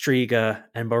Striga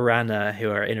and Morana, who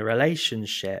are in a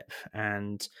relationship,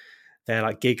 and they're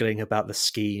like giggling about the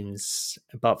schemes,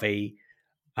 but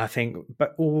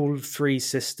all 3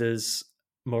 sisters,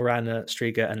 Morana,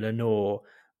 Striga, and Lenore,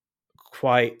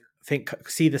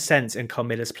 see the sense in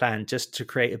Carmilla's plan just to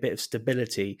create a bit of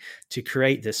stability, to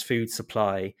create this food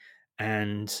supply,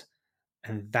 and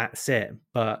that's it.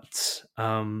 But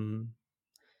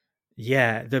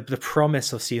Yeah, the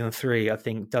promise of season 3, I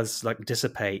think, does like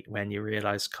dissipate when you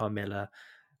realize Carmilla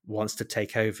wants to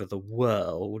take over the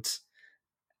world,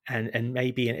 and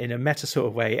maybe in a meta sort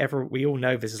of way. We all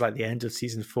know this is like the end of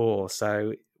season 4,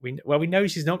 so we know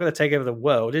she's not going to take over the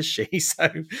world, is she? So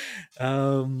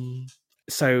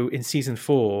in season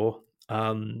 4,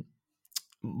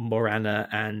 Morana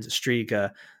and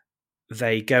Striga,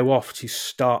 they go off to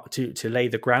start to lay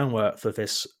the groundwork for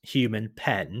this human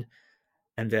pen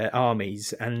and their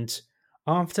armies. And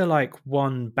after like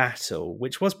one battle,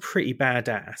 which was pretty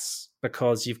badass,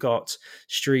 because you've got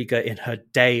Striga in her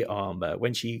day armor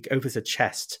when she opens a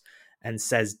chest and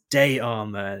says day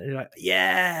armor, and you're like,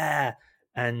 yeah,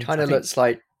 and kind of looks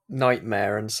like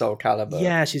Nightmare and Soul Calibur.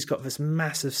 Yeah, she's got this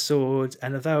massive sword,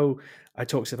 and although I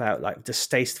talked about like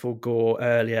distasteful gore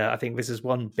earlier, I think this is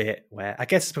one bit where, I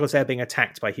guess it's because they're being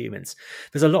attacked by humans,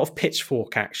 there's a lot of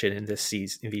pitchfork action in this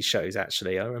season, in these shows.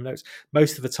 Actually, I remember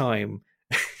most of the time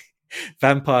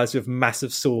vampires with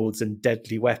massive swords and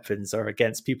deadly weapons are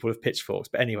against people with pitchforks.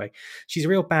 But anyway, she's a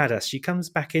real badass. She comes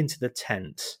back into the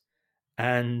tent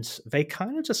and they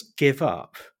kind of just give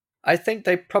up. I think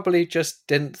they probably just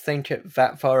didn't think it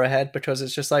that far ahead, because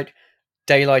it's just like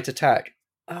daylight attack.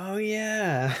 Oh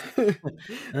yeah.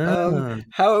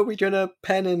 How are we gonna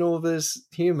pen in all these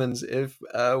humans if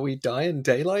we die in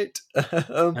daylight?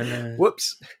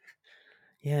 Whoops.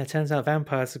 Yeah, it turns out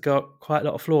vampires have got quite a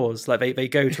lot of flaws. Like they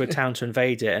go to a town to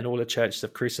invade it, and all the churches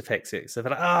have crucifixes. So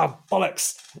they're like,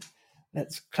 bollocks!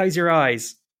 Let's close your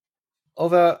eyes.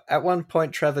 Although at one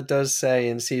point Trevor does say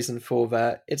in season 4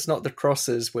 that it's not the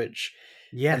crosses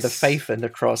and the faith in the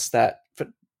cross that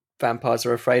vampires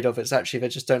are afraid of. It's actually they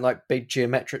just don't like big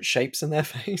geometric shapes in their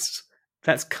face.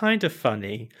 That's kind of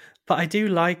funny, but I do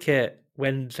like it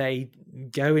when they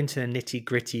go into the nitty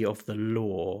gritty of the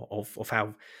lore of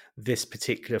how this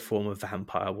particular form of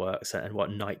vampire works and what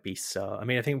night beasts are. I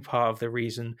mean, I think part of the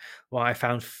reason why I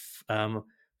found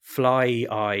Fly's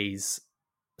eyes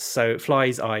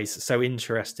so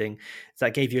interesting is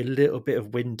that gave you a little bit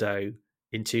of window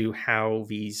into how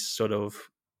these sort of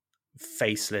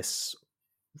faceless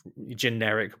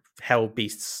generic hell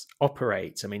beasts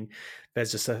operate. I mean,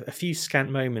 there's just a few scant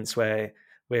moments where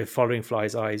we're following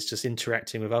Fly's eyes just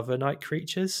interacting with other night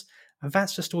creatures, and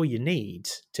that's just all you need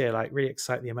to like really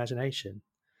excite the imagination.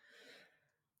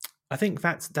 I think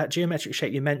that geometric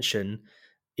shape you mentioned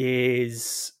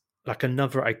is like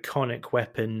another iconic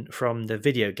weapon from the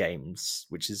video games,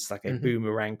 which is like a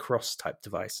boomerang cross type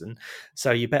device. And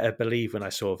so you better believe when I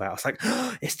saw that, I was like,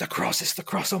 oh, it's the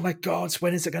cross. Oh my God,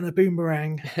 when is it going to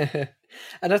boomerang?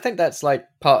 And I think that's like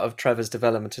part of Trevor's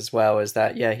development as well, is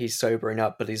that, yeah, he's sobering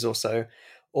up, but he's also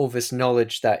all this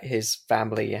knowledge that his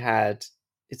family had.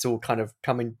 It's all kind of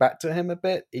coming back to him a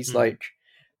bit. He's like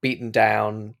beaten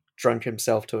down, drunk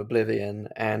himself to oblivion,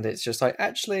 and it's just like,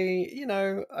 actually, you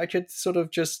know, I could sort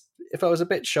of just, if I was a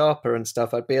bit sharper and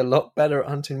stuff, I'd be a lot better at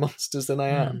hunting monsters than I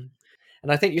am.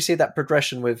 And I think you see that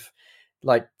progression with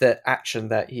like the action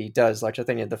that he does. Like I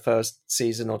think in the first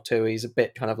season or 2, he's a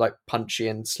bit kind of like punchy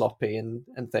and sloppy and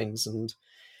things, and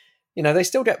you know, they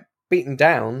still get beaten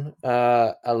down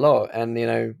a lot, and you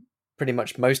know, pretty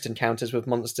much most encounters with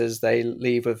monsters they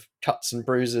leave with cuts and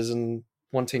bruises and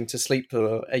wanting to sleep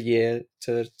for a year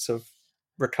to sort of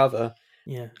recover.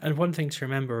 Yeah, and one thing to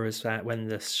remember is that when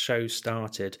the show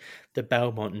started, the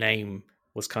Belmont name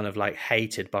was kind of like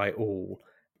hated by all,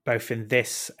 both in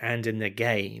this and in the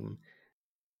game.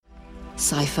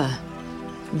 Cypher,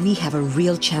 we have a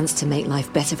real chance to make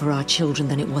life better for our children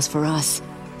than it was for us.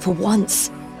 For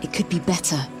once, it could be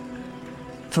better.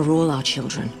 For all our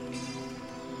children.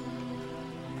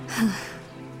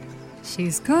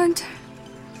 She's good.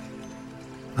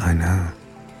 I know.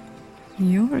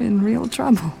 You're in real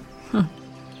trouble.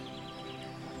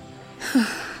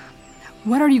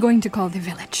 What are you going to call the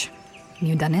village?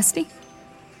 New Dynasty?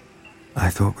 I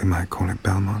thought we might call it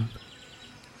Belmont.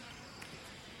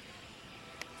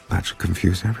 That should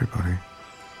confuse everybody.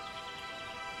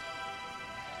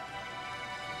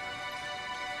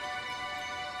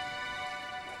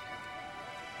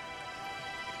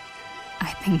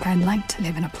 I think I'd like to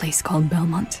live in a place called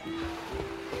Belmont.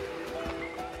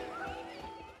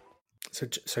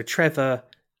 So Trevor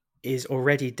is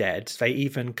already dead. They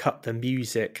even cut the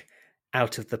music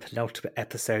out of the penultimate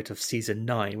episode of season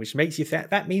 9, which makes you think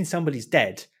that means somebody's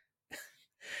dead.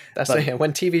 That's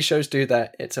when TV shows do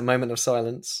that, it's a moment of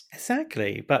silence.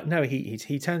 Exactly, but no, he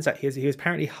turns out he was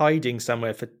apparently hiding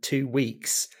somewhere for 2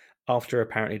 weeks after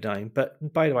apparently dying.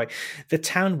 But by the way, the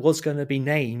town was going to be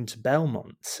named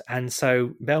Belmont, and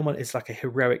so Belmont is like a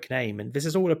heroic name, and this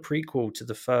is all a prequel to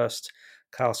the first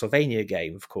Castlevania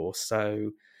game, of course.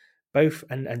 So both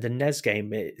and the NES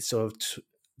game, it sort of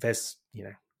there's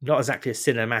not exactly a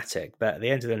cinematic, but at the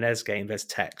end of the NES game, there's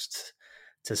text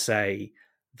to say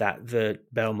that the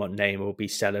Belmont name will be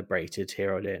celebrated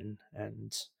here on in,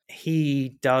 and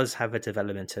he does have a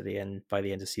development at the end by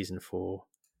the end of season 4,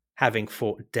 having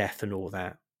fought death and all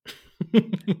that.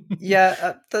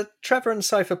 The Trevor and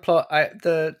Cypher plot,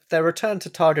 their return to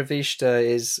Targa Vista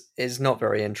is not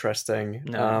very interesting.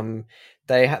 No.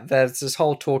 There's this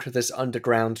whole talk of this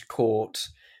underground court,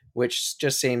 which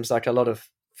just seems like a lot of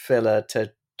filler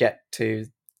to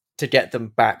get them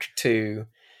back to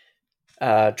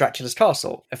Dracula's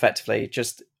castle. Effectively,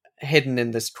 just hidden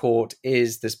in this court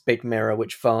is this big mirror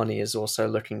which Varney is also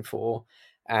looking for,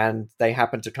 and they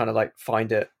happen to kind of like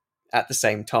find it at the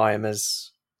same time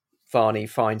as Varney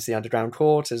finds the underground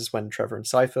court, as when Trevor and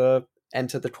Cypher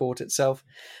enter the court itself.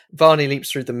 Varney leaps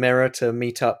through the mirror to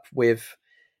meet up with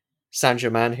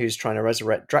Saint-Germain, who's trying to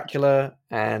resurrect Dracula,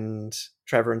 and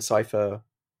Trevor and Cypher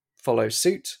follow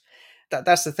suit.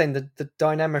 That's the thing, the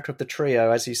dynamic of the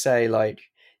trio, as you say, like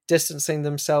distancing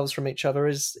themselves from each other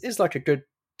is like a good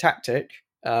tactic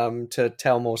to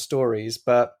tell more stories,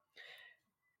 but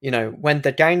when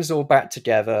the gang's all back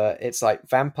together, it's like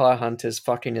vampire hunters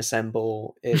fucking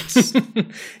assemble. It's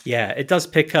it does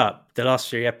pick up the last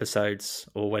 3 episodes,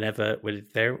 or whenever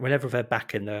they're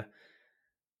back in the.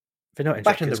 They're not in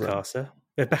Dracula's castle.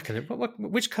 They're back in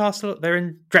which castle? They're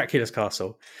in Dracula's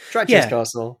castle. Dracula's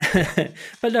castle.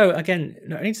 But no, again,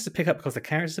 not only does it pick up because the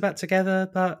characters are back together,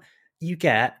 but you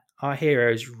get our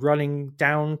heroes running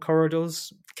down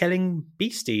corridors, killing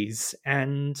beasties,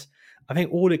 and I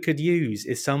think all it could use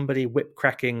is somebody whip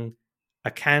cracking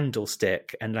a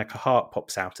candlestick and like a heart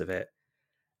pops out of it.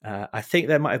 I think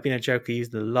there might have been a joke he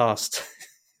used in the last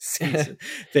season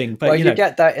thing, but you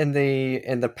get that in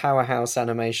the Powerhouse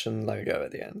animation logo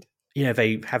at the end.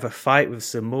 They have a fight with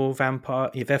some more vampire.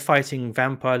 They're fighting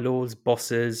vampire lords,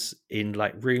 bosses in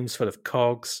like rooms full of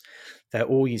cogs. They're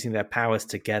all using their powers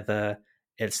together.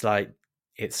 It's like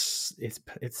it's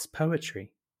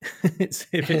poetry.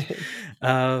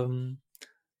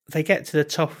 They get to the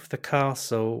top of the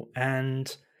castle,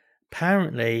 and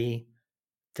apparently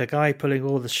the guy pulling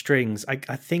all the strings, I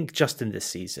think just in this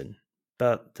season,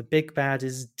 but the big bad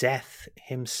is Death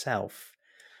himself.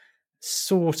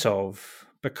 Sort of,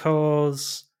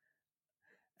 because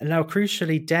now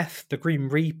crucially Death, the Grim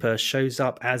Reaper, shows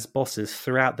up as bosses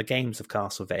throughout the games of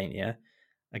Castlevania.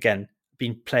 Again,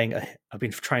 I've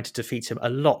been trying to defeat him a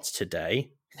lot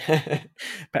today.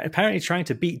 But apparently trying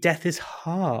to beat Death is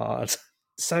hard.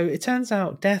 So it turns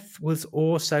out Death was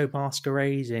also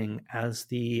masquerading as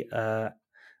the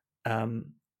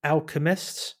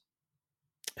alchemist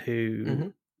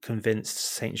who convinced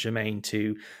Saint-Germain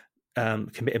to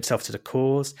commit himself to the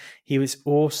cause. He was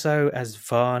also as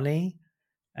Varney,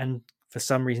 and for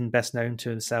some reason best known to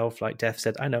himself, like Death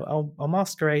said, I know, I'll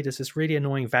masquerade as this really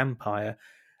annoying vampire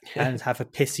and have a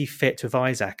pissy fit with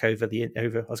Isaac over the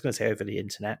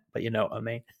internet, but you know what I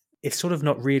mean. It's sort of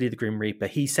not really the Grim Reaper.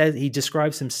 He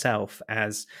describes himself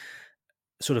as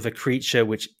sort of a creature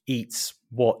which eats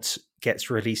what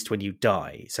gets released when you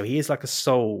die. So he is like a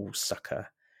soul sucker,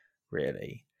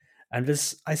 really. And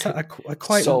I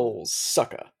quite soul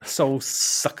sucker,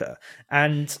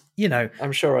 and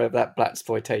I'm sure that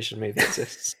blaxploitation movie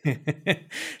exists.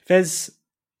 There's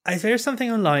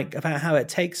something I like about how it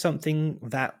takes something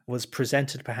that was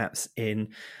presented perhaps in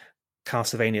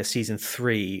Castlevania Season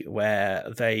 3, where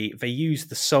they use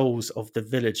the souls of the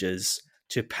villagers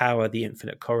to power the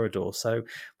Infinite Corridor. So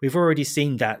we've already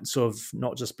seen that sort of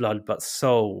not just blood, but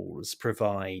souls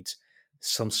provide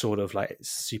some sort of like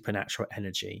supernatural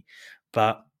energy.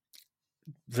 But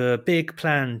the big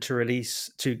plan to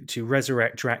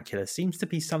resurrect Dracula seems to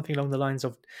be something along the lines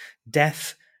of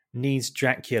Death needs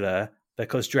Dracula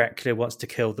because Dracula wants to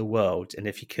kill the world, and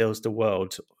if he kills the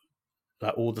world,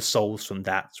 like all the souls from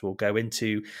that will go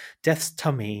into Death's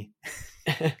tummy.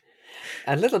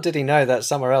 And little did he know that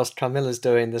somewhere else Carmilla's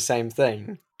doing the same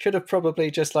thing. Could have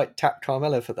probably just like tapped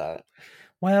Carmilla for that.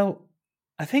 Well,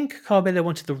 I think Carmilla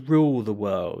wanted to rule the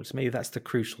world. Maybe that's the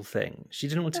crucial thing. She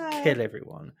didn't want to kill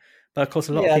everyone, but of course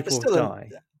a lot of people die.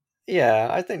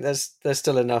 I think there's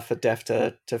still enough for Death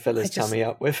to fill his tummy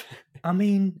up with. I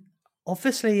mean,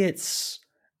 obviously it's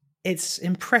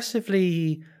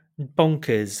impressively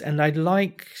bonkers, and I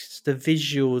like the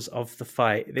visuals of the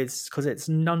fight. It's because it's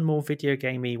none more video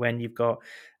gamey when you've got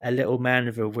a little man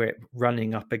with a whip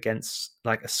running up against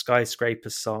like a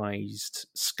skyscraper-sized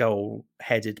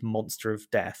skull-headed monster of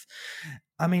death.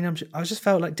 I mean, I just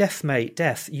felt like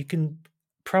Death, you can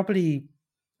probably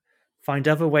find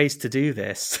other ways to do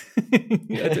this.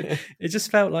 It just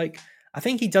felt like I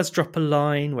think he does drop a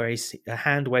line where he's a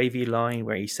hand wavy line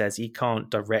where he says he can't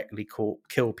directly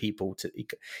kill people.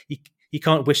 He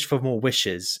can't wish for more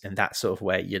wishes in that sort of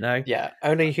way, you know? Yeah,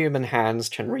 only human hands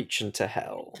can reach into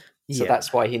hell. So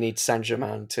that's why he needs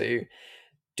Saint-Germain to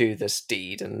do this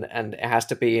deed. And it has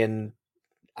to be in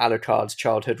Alucard's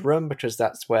childhood room because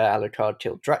that's where Alucard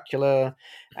killed Dracula.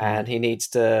 And he needs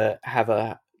to have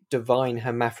a divine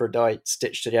hermaphrodite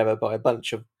stitched together by a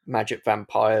bunch of magic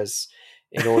vampires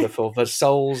in order for the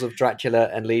souls of Dracula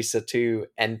and Lisa to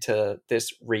enter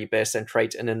this rebis and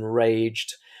create an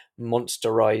enraged,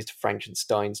 monsterized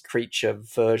Frankenstein's creature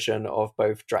version of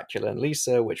both Dracula and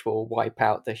Lisa, which will wipe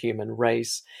out the human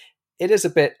race. It is a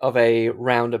bit of a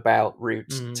roundabout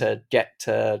route to get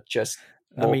to just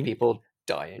more people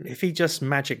dying. If he just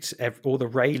magicked all the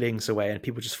railings away and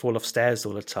people just fall off stairs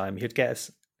all the time, he'd get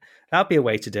us. That'd be a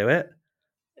way to do it.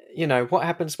 You know, what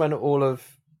happens when all of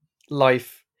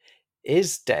life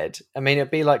is dead? I mean, it'd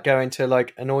be like going to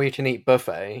like an all-you-can-eat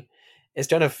buffet. It's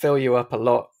going to fill you up a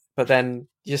lot, but then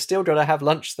you're still going to have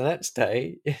lunch the next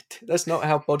day. That's not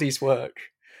how bodies work.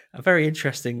 I'm very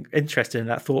interested in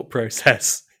that thought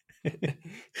process.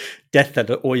 Death at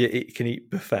an all-you-can-eat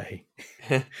buffet.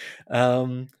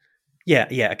 Yeah,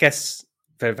 I guess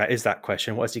that is that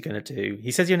question. What is he going to do?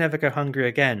 He says you'll never go hungry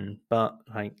again, but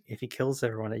like if he kills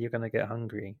everyone, you're going to get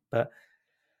hungry. But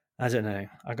I don't know.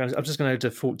 I'm just going to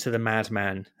default to the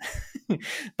madman.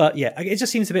 But yeah, it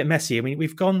just seems a bit messy. I mean,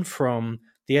 we've gone from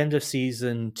the end of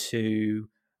season 2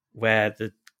 where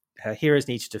her heroes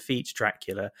need to defeat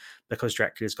Dracula because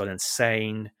Dracula's gone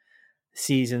insane.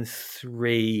 Season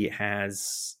 3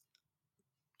 has,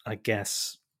 I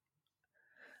guess,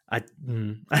 I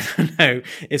don't know.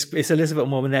 It's a little bit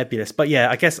more nebulous, but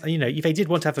yeah, I guess if they did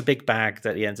want to have a big bag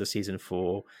at the end of season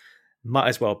 4, might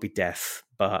as well be death.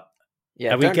 But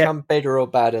yeah, don't come bigger or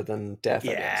badder than death.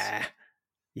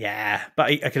 Yeah.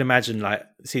 But I can imagine like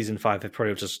season 5, they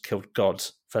probably just killed God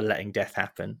for letting death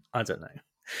happen. I don't know,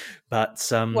 but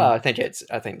well, I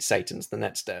think Satan's the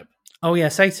next step. Oh yeah,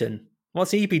 Satan.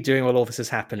 What's he be doing while all this is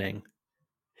happening?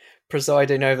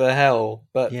 Presiding over hell,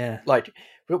 but like.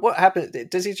 But what happens?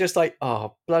 Does he just like,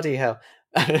 oh, bloody hell?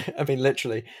 I mean,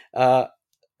 literally,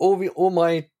 all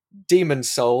my demon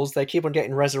souls, they keep on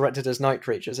getting resurrected as night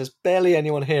creatures. There's barely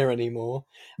anyone here anymore.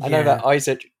 I know that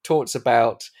Isaac talks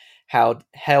about how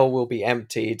hell will be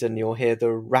emptied and you'll hear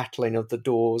the rattling of the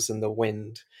doors and the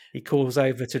wind. He calls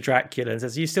over to Dracula and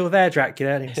says, "Are you still there,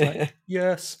 Dracula?" And he's like,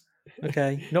 "Yes."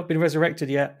 Okay, not been resurrected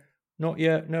yet. Not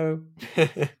yet, no.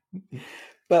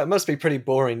 But it must be pretty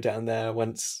boring down there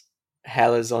once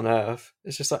hell is on Earth.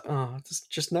 It's just like, oh, there's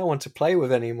just no one to play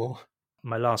with anymore.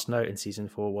 My last note in season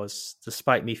 4 was,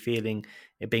 despite me feeling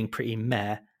it being pretty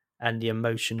meh and the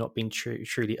emotion not being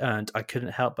truly earned, I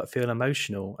couldn't help but feel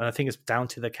emotional. And I think it's down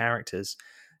to the characters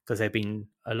because they've been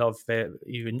a lot of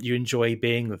you enjoy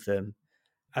being with them.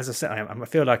 As I said, I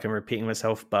feel like I'm repeating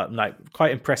myself, but like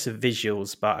quite impressive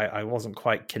visuals, but I wasn't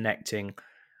quite connecting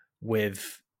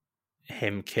with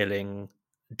him killing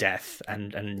death,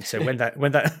 and so when I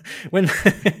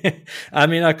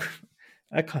mean, I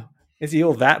can't, is he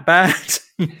all that bad?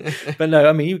 But no,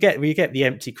 I mean, you get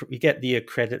the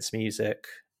credits music,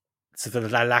 so the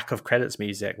lack of credits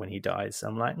music when he dies.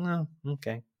 I'm like, no,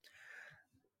 okay.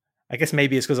 I guess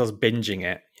maybe it's because I was binging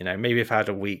it. Maybe if I had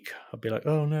a week, I'd be like,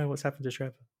 oh no, what's happened to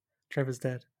Trevor? Trevor's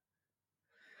dead.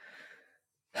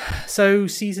 So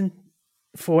season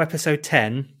 4, episode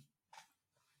 10.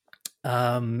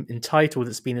 Entitled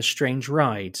 "It's Been a Strange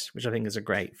Ride," which I think is a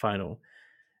great final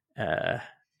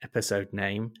episode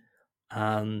name.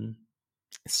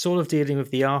 It's sort of dealing with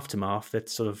the aftermath, that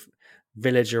sort of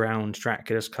village around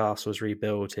Dracula's castle is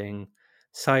rebuilding.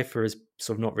 Cypher has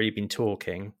sort of not really been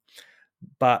talking,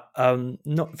 but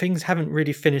things haven't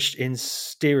really finished in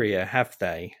Styria, have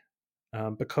they?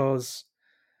 Because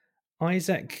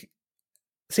Isaac.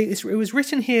 See, it was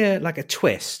written here like a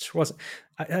twist, wasn't?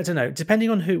 I don't know. Depending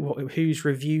on whose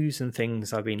reviews and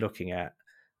things I've been looking at,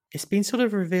 it's been sort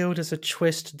of revealed as a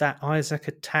twist that Isaac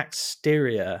attacked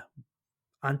Styria.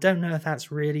 I don't know if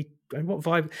that's really what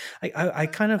vibe. I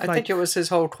think it was his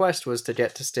whole quest was to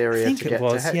get to Styria to get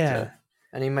to Hector. Yeah.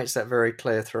 And he makes that very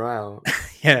clear throughout.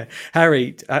 Yeah,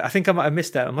 Harry, I think I might have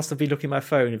missed that. I must have been looking at my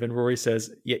phone. And then Rory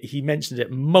says, yeah, he mentioned it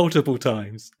multiple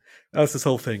times. That was this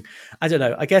whole thing. I don't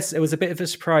know. I guess it was a bit of a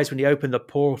surprise when he opened the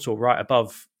portal right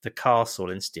above the castle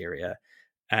in Styria.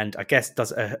 And I guess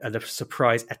does a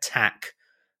surprise attack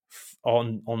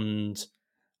on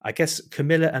I guess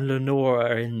Camilla and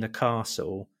Lenora are in the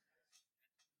castle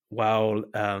while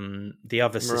the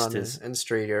other sisters and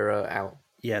Striga are out.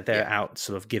 Yeah, they're out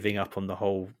sort of giving up on the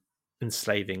whole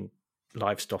enslaving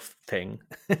livestock thing.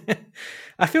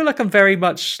 I feel like I'm very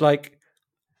much like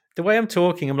the way I'm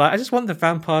talking. I'm like, I just want the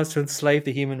vampires to enslave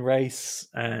the human race,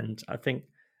 and I think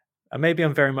maybe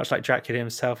I'm very much like Dracula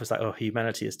himself. It's like, oh,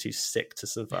 humanity is too sick to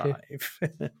survive.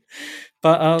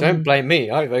 But don't blame me.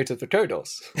 I voted for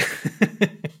Kodos.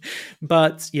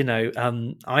 But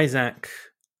Isaac,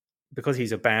 because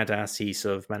he's a badass, he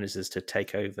sort of manages to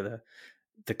take over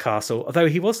the castle, although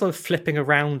he was sort of flipping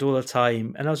around all the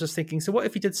time. And I was just thinking, so what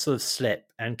if he did sort of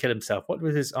slip and kill himself? What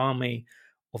would his army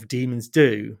of demons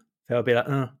do? They'll be like,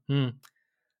 I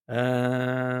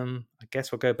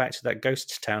guess we'll go back to that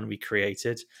ghost town we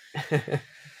created.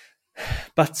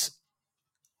 But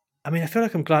I mean, I feel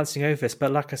like I'm glancing over this,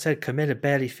 but like I said, Camilla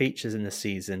barely features in the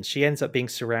season. She ends up being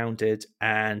surrounded,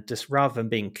 and just rather than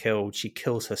being killed, she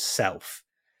kills herself.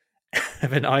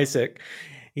 And then Isaac,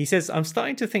 he says, I'm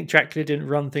starting to think Dracula didn't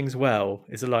run things well,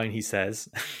 is a line he says,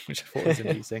 which I thought was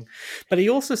amusing. But he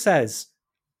also says,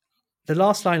 the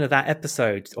last line of that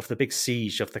episode of the big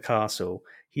siege of the castle,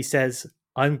 he says,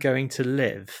 I'm going to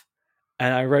live.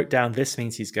 And I wrote down, this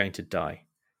means he's going to die.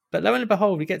 But lo and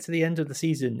behold, we get to the end of the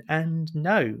season, and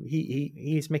no,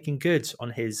 he's making good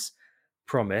on his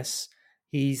promise.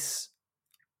 He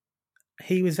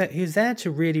was there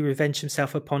to really revenge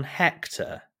himself upon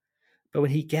Hector. But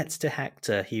when he gets to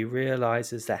Hector, he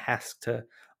realizes that Hector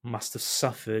must have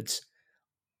suffered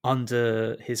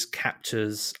under his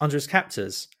captors,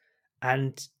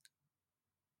 and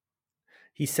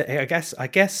he said, I guess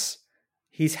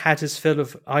Isaac's had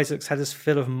his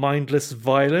fill of mindless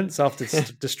violence after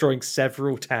destroying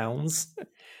several towns.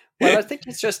 Well, I think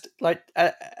it's just like,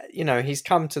 he's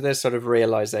come to this sort of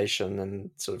realization and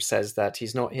sort of says that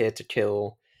he's not here to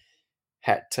kill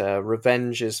Hector.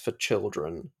 Revenge is for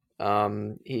children.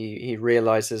 He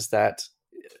realizes that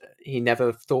he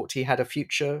never thought he had a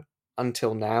future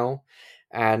until now,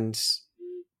 and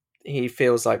he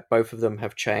feels like both of them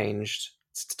have changed.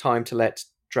 It's time to let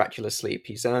Dracula sleep.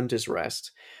 He's earned his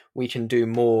rest. We can do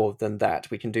more than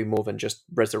that. We can do more than just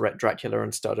resurrect Dracula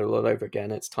and start all over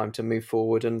again. It's time to move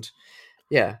forward and,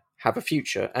 have a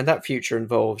future. And that future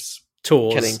involves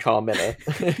killing Carmilla.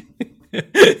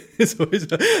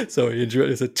 Sorry,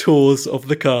 there's a tours of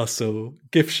the castle,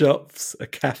 gift shops, a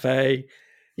cafe.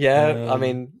 Yeah, I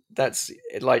mean, that's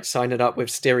like signing up with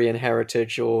Styrian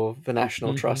Heritage or the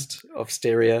National Trust of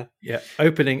Styria. Yeah,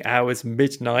 opening hours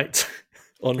midnight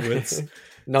onwards.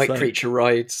 Night creature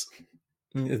rides.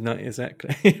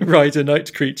 Exactly. Ride a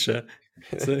night creature.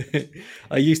 So,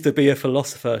 I used to be a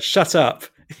philosopher. Shut up.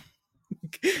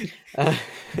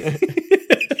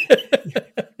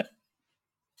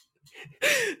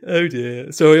 Oh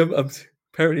dear. So I'm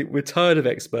apparently we're tired of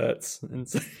experts. And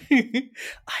so,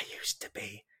 I used to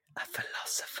be a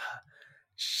philosopher.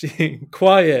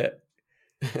 Quiet.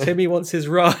 Timmy wants his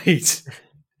ride.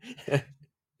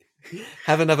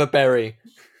 Have another berry.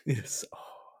 Yes. Oh,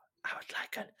 I would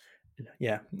like it.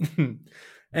 Yeah.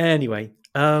 Anyway.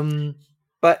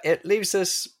 But it leaves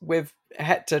us with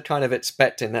Hector kind of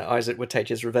expecting that Isaac would take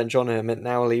his revenge on him. It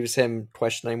now leaves him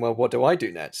questioning, well, what do I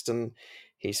do next? And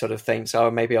he sort of thinks, oh,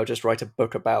 maybe I'll just write a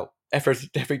book about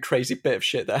every crazy bit of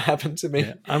shit that happened to me.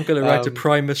 Yeah, I'm going to write a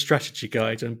primer strategy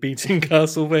guide on beating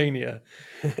Castlevania.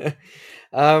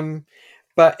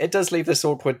 But it does leave this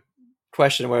awkward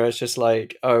question where it's just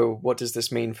like, oh, what does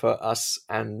this mean for us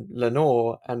and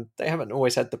Lenore? And they haven't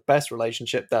always had the best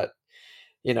relationship. That,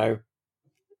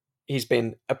 he's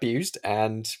been abused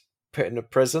and put in a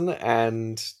prison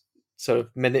and sort of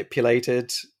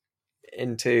manipulated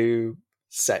into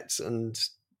sex and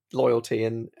loyalty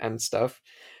and stuff.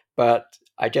 But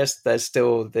I guess there's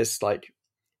still this like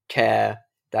care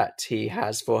that he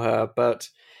has for her. But,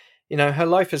 her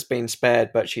life has been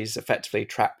spared, but she's effectively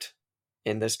trapped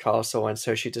in this castle. And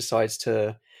so she decides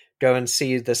to go and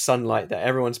see the sunlight that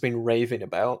everyone's been raving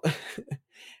about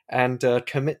and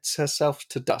commits herself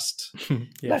to dust.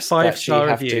 5-star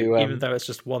review, even though it's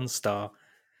just 1 star.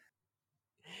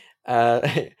 Are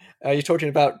you talking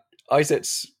about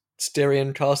Isaac's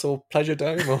Styrian Castle Pleasure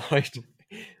Dome, or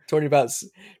talking about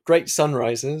great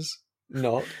sunrises?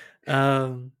 Not.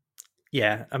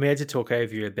 Yeah, I mean, I did talk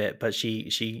over you a bit, but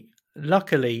she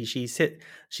luckily she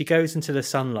goes into the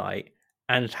sunlight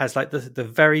and has like the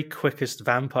very quickest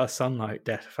vampire sunlight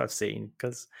death I've seen.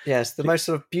 Because the most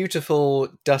sort of beautiful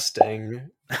dusting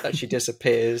that she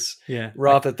disappears. Yeah,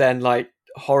 rather than like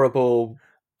horrible.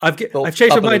 I've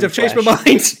changed my mind. I've changed my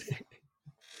mind.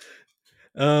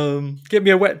 Give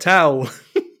me a wet towel.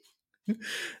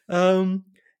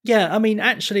 Yeah, I mean,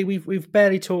 actually, we've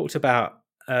barely talked about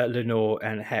Lenore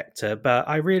and Hector, but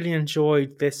I really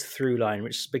enjoyed this through line,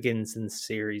 which begins in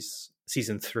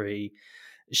season 3.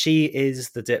 she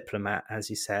is the diplomat, as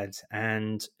you said,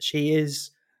 and she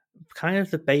is kind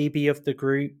of the baby of the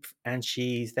group, and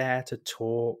she's there to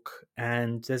talk.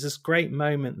 And there's this great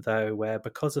moment, though, where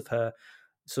because of her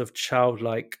sort of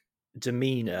childlike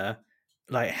demeanor,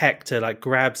 like Hector like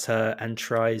grabs her and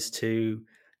tries to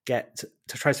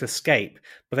escape,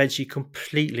 but then she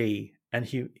completely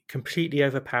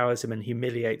overpowers him and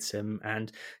humiliates him,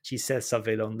 and she says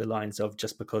something along the lines of,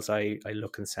 just because I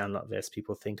look and sound like this,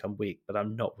 people think I'm weak, but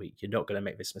I'm not weak. You're not going to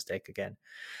make this mistake again.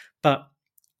 But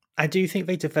I do think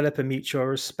they develop a mutual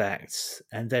respect,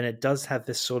 and then it does have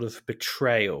this sort of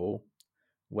betrayal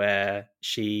where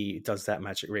she does that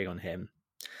magic ring on him.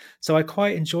 So I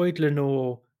quite enjoyed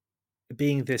Lenore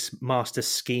being this master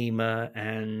schemer,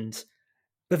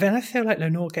 but then I feel like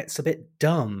Lenore gets a bit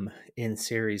dumb in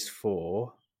Series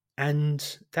 4,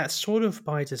 and that's sort of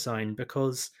by design,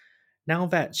 because now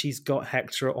that she's got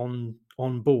Hector on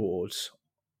board,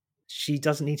 she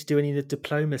doesn't need to do any of the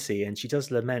diplomacy, and she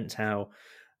does lament how,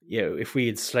 if we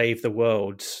enslave the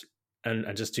world and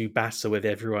just do battle with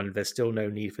everyone, there's still no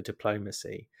need for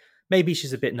diplomacy. Maybe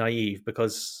she's a bit naive,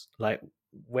 because, like,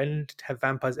 when have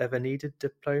vampires ever needed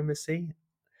diplomacy?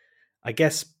 I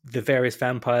guess the various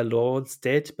vampire lords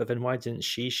did, but then why didn't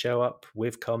she show up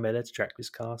with Carmilla to Dracula's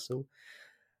castle?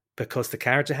 Because the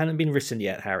character hadn't been written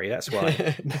yet, Harry, that's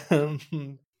why.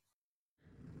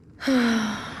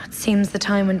 It seems the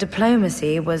time when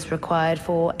diplomacy was required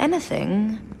for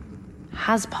anything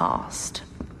has passed.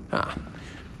 Ah,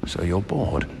 so you're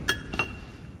bored?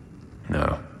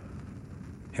 No.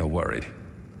 You're worried?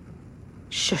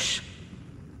 Shush.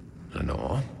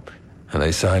 Lenore, are they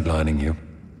sidelining you?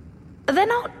 They're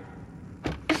not...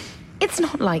 It's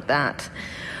not like that.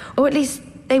 Or at least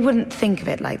they wouldn't think of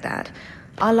it like that.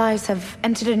 Our lives have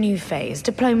entered a new phase.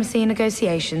 Diplomacy and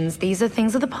negotiations, these are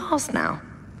things of the past now.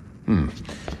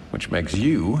 Which makes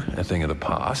you a thing of the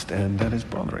past, and that is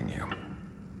bothering you.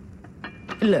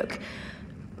 Look,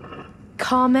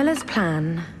 Carmilla's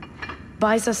plan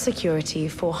buys us security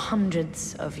for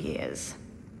hundreds of years.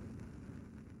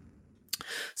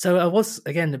 So I was,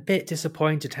 again, a bit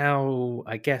disappointed how,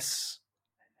 I guess,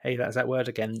 hey, that's that word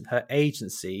again, her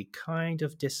agency kind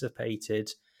of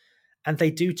dissipated. And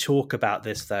they do talk about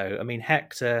this, though. I mean,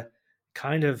 Hector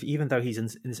kind of, even though he's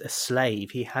a slave,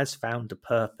 he has found a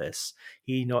purpose.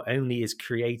 He not only is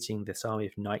creating this army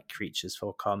of night creatures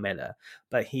for Carmilla,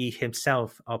 but he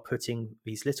himself are putting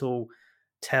these little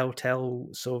telltale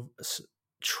sort of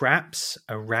traps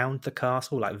around the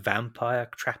castle, like vampire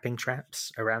trapping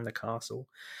traps around the castle.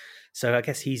 So I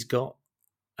guess he's got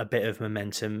a bit of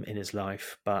momentum in his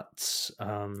life, but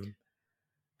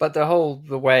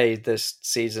the way this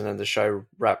season and the show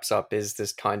wraps up is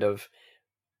this kind of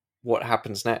what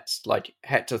happens next. Like,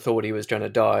 Hector thought he was going to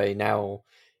die. Now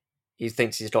he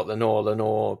thinks he's got Lenore.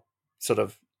 Lenore sort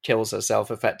of kills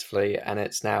herself effectively, and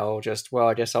it's now just, well,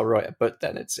 I guess I'll write a book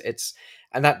then. It's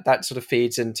and that sort of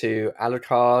feeds into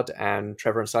Alucard and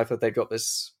Trevor and Cypher. They've got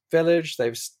this village,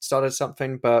 they've started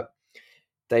something, but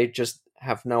they just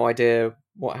have no idea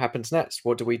what happens next.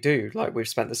 What do we do? Like, we've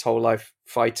spent this whole life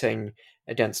fighting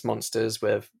against monsters,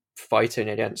 we're fighting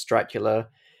against Dracula.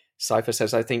 Cypher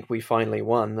says, I think we finally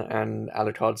won, and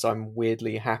Alucard's, I'm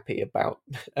weirdly happy about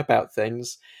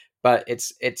things. But I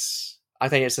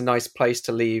think it's a nice place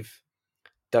to leave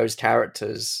those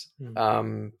characters.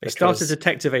 They started a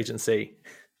detective agency.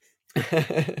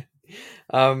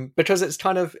 Because it's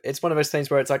one of those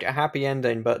things where it's like a happy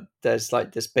ending, but there's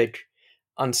like this big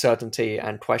uncertainty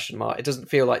and question mark. It doesn't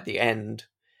feel like the end,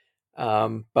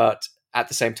 but at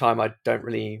the same time, I don't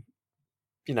really,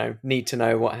 need to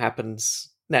know what happens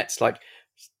next. Like,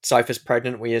 Cypher's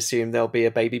pregnant, we assume there'll be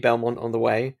a baby Belmont on the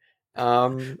way.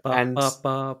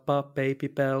 Baby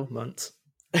Belmont.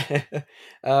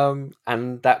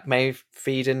 And that may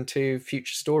feed into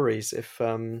future stories if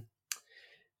they've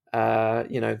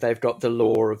got the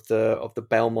lore of the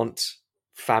Belmont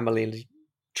family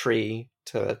tree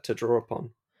to draw upon.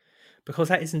 Because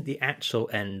that isn't the actual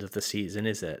end of the season,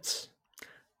 is it?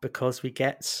 Because we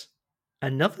get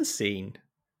another scene.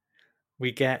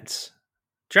 We get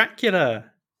Dracula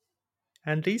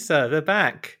and Lisa. They're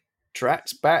back.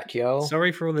 Drac's back, yo.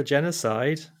 Sorry for all the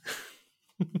genocide.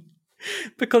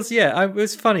 Because, it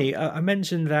was funny. I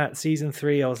mentioned that season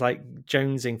 3, I was like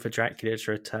jonesing for Dracula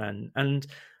to return. And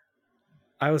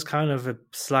I was kind of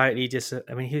slightly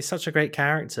he's such a great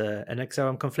character. And so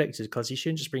I'm conflicted because you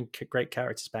shouldn't just bring great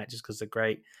characters back just because they're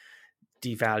great,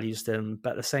 devalues them.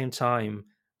 But at the same time,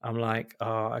 I'm like,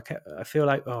 I feel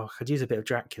like, I could use a bit of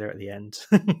Dracula at the end.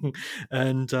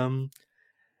 And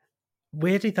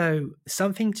weirdly, though,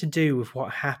 something to do with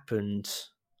what happened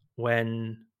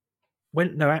when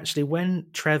when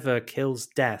Trevor kills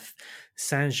Death,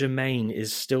 Saint Germain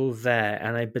is still there,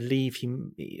 and I believe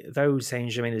though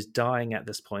Saint Germain is dying at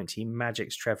this point, he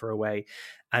magics Trevor away,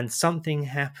 and something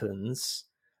happens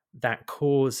that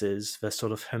causes the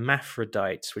sort of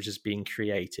hermaphrodite which is being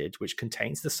created, which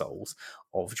contains the souls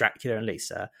of Dracula and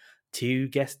Lisa, to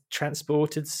get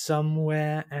transported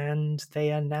somewhere, and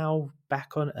they are now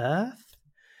back on Earth.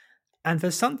 And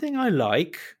there's something I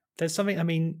like. There's something,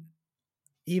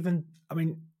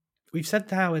 we've said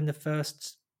how in the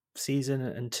first season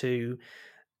and 2,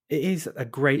 it is a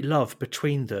great love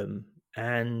between them,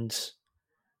 and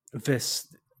this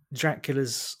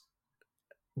Dracula's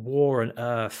war on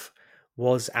Earth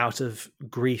was out of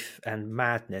grief and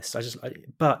madness.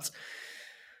 But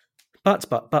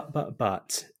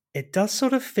it does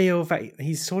sort of feel that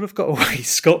he's sort of got away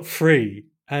scot-free,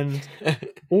 and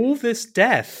all this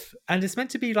death, and it's meant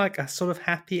to be like a sort of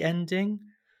happy ending,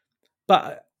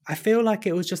 but I feel like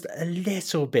it was just a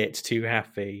little bit too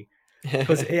happy,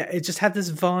 because it just had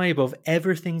this vibe of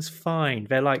everything's fine.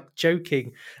 They're like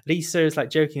joking. Lisa is like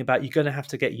joking about, you're going to have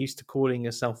to get used to calling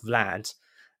yourself Vlad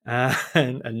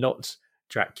and not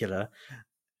Dracula.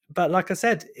 But like I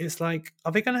said, it's like,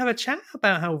 are they going to have a chat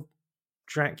about how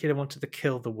Dracula wanted to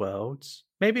kill the world?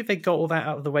 Maybe they got all that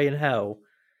out of the way in hell.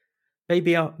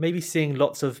 Maybe seeing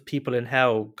lots of people in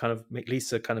hell kind of make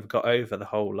Lisa kind of got over the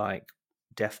whole like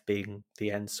death being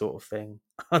the end sort of thing.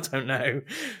 I don't know.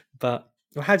 But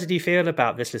how did you feel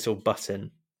about this little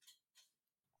button?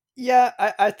 Yeah,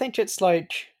 I think it's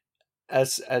like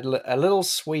as a little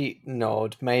sweet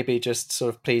nod, maybe just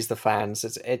sort of please the fans.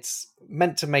 It's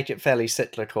meant to make it fairly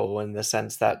cyclical in the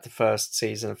sense that the first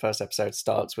episode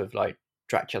starts with like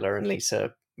Dracula and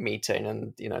Lisa meeting,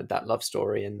 and you know, that love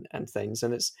story and things,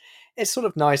 and it's sort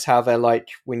of nice how they're like,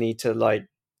 we need to like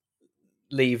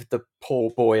leave the poor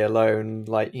boy alone,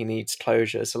 like he needs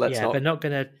closure, so let's not. They're not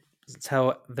gonna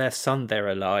tell their son they're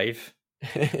alive.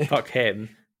 Fuck him.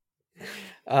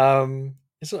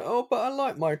 It's like, oh, but I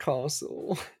like my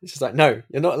castle. It's just like, no,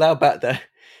 you're not allowed back there.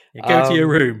 Yeah, go to your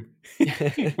room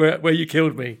where you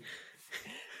killed me.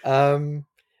 But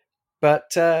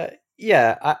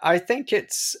I think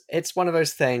it's one of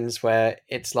those things where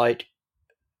it's like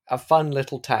a fun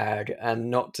little tag, and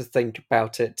not to think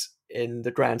about it in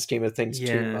the grand scheme of things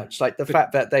too much. Like the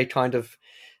fact that they kind of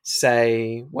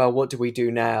say, well, what do we do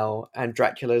now? And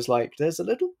Dracula's like, there's a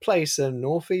little place in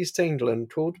northeast England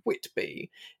called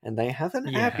Whitby, and they have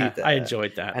an abbey there. I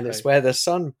enjoyed that. And it's where the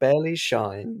sun barely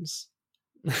shines.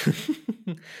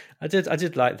 I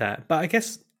did like that. But I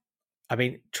guess,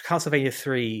 Castlevania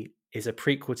 3 is a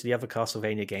prequel to the other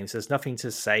Castlevania games. There's nothing to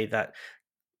say that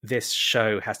this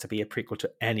show has to be a prequel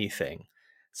to anything.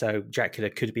 So Dracula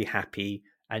could be happy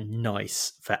and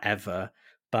nice forever.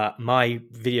 But my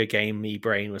video game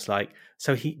brain was like,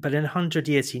 but in 100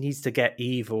 years he needs to get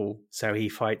evil, so he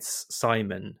fights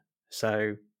Simon.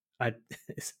 So I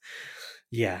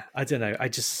don't know.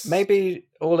 Maybe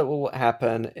all that will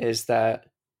happen is that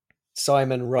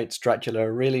Simon writes Dracula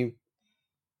a really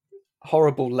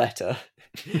horrible letter,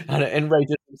 and it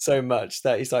enrages him so much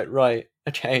that he's like, right,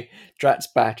 okay, Drat's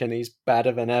back and he's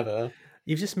badder than ever.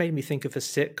 You've just made me think of a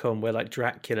sitcom where like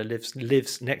Dracula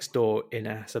lives next door in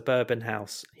a suburban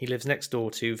house. He lives next door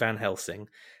to Van Helsing,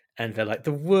 and they're like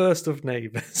the worst of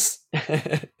neighbors.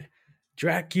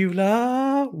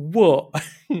 Dracula, what?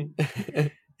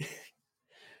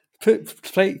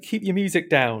 Keep your music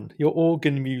down, your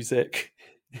organ music.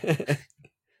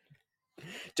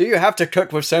 Do you have to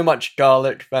cook with so much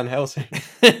garlic, Van Helsing?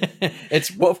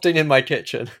 It's wafting in my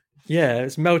kitchen. Yeah,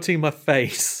 it's melting my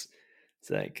face. It's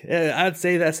like, I'd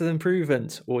say that's an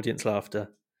improvement. Audience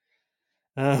laughter.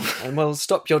 And well,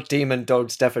 stop your demon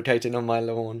dogs defecating on my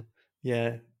lawn.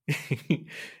 Yeah.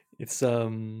 It's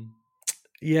I'm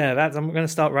going to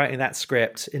start writing that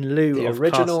script in lieu of the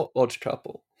original Odd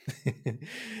Couple. You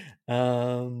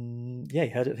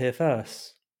heard it here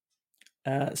first.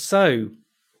 So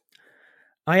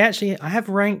I have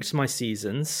ranked my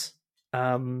seasons,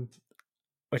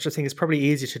 which I think is probably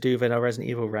easier to do than our Resident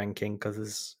Evil ranking,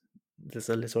 because there's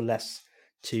a little less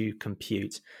to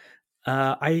compute.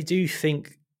 I do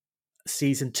think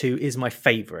season 2 is my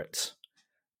favorite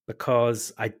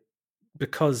because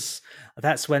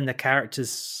that's when the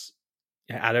characters,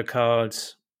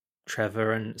 Alucard,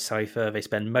 Trevor and Cypher, they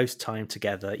spend most time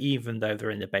together, even though they're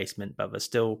in the basement, but there's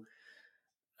still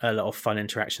a lot of fun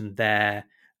interaction there.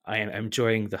 I am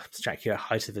enjoying the Dracula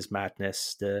height of his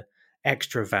madness, the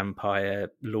extra vampire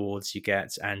lords you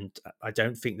get, and I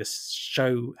don't think this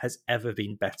show has ever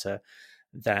been better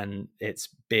than its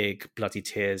big bloody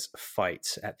tears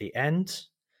fight at the end.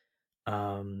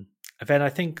 Then I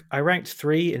think I ranked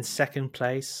 3 in second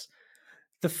place.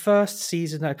 the first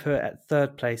season I put at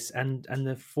third place, and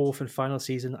the fourth and final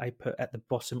season I put at the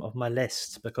bottom of my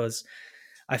list, because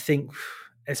I think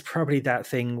it's probably that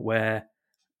thing where,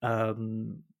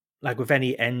 like with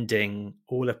any ending,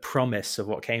 all the promise of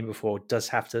what came before does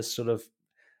have to sort of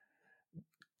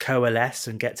coalesce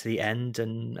and get to the end,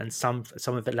 and some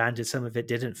of it landed, some of it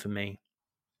didn't for me.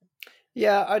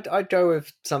 Yeah, I'd go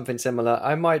with something similar.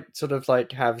 I might sort of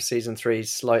like have season 3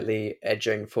 slightly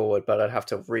edging forward, but I'd have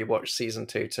to rewatch season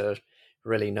 2 to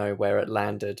really know where it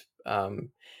landed.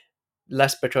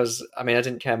 Less because, I mean, I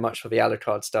didn't care much for the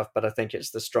Alucard stuff, but I think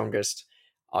it's the strongest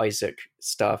Isaac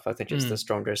stuff. I think it's the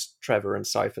strongest Trevor and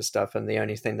Cypher stuff, and the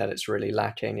only thing that it's really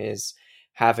lacking is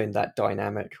having that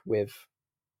dynamic with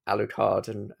Alucard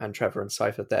and Trevor and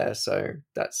Cypher there. So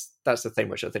that's the thing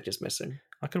which I think is missing.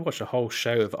 I could watch a whole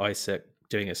show of Isaac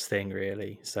doing his thing,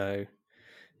 really. So,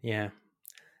 yeah.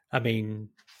 I mean,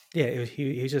 yeah,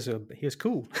 he was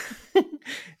cool.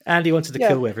 And he wanted to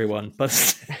kill everyone,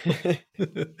 but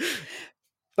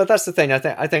but that's the thing.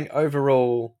 I think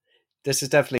overall, this is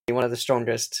definitely one of the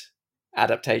strongest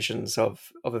adaptations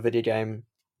of a video game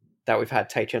that we've had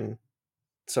taken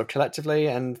sort of collectively,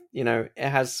 and you know, it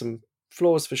has some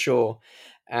flaws for sure,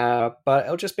 but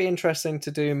it'll just be interesting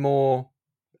to do more,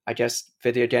 I guess,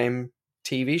 video game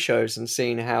TV shows and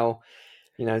seeing how,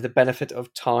 you know, the benefit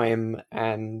of time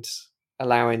and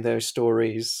allowing those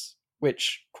stories,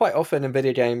 which quite often in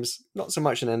video games, not so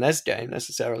much in a NES game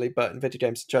necessarily, but in video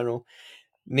games in general,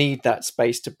 need that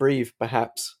space to breathe,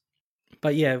 perhaps.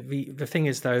 But yeah, the thing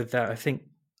is though that I think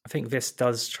this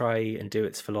does try and do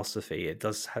its philosophy. It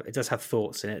does have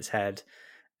thoughts in its head,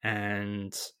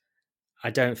 and I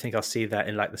don't think I'll see that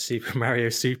in like the Super Mario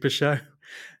Super Show.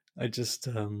 I just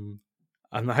I'm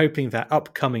hoping that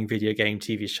upcoming video game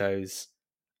TV shows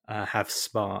have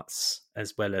smarts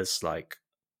as well as like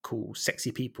cool,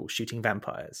 sexy people shooting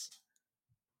vampires.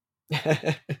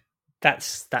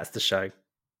 That's the show.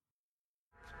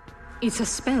 It's a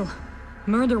spell.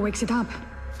 Murder wakes it up.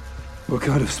 What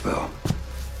kind of spell?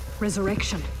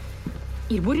 Resurrection.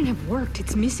 It wouldn't have worked.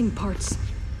 It's missing parts.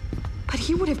 But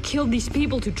he would have killed these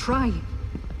people to try.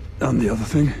 And the other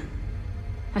thing?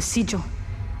 A sigil.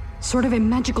 Sort of a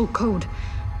magical code.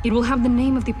 It will have the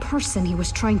name of the person he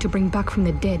was trying to bring back from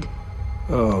the dead.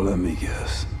 Oh, let me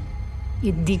guess.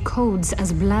 It decodes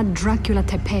as Vlad Dracula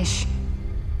Tepesh.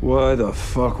 Why the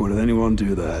fuck would anyone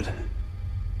do that?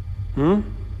 Huh?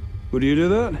 Would you do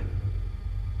that?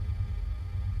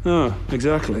 Oh,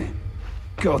 exactly.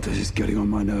 God, this is getting on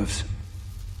my nerves.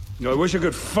 I wish I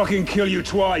could fucking kill you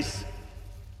twice!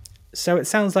 So it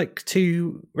sounds like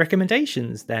 2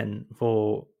 recommendations then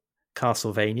for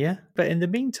Castlevania. But in the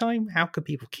meantime, how can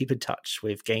people keep in touch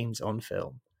with Games on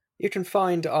Film? You can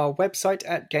find our website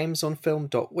at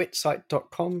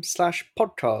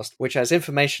gamesonfilm.wixsite.com/podcast, which has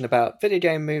information about video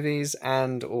game movies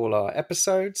and all our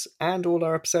episodes. And all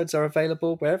our episodes are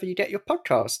available wherever you get your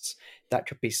podcasts. That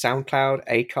could be SoundCloud,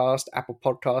 Acast, Apple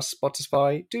Podcasts,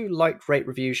 Spotify. Do like, rate,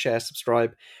 review, share,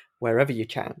 subscribe, wherever you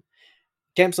can.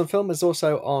 Games on Film is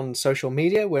also on social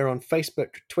media. We're on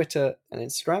Facebook, Twitter, and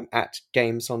Instagram at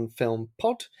Games on Film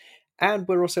Pod. And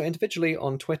we're also individually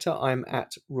on Twitter. I'm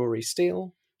at Rory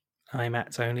Steele. I'm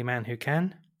at Only Man Who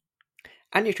Can.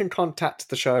 And you can contact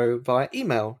the show via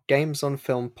email,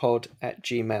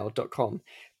 gamesonfilmpod@gmail.com.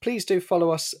 Please do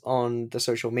follow us on the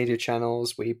social media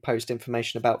channels. We post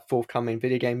information about forthcoming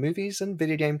video game movies and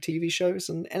video game TV shows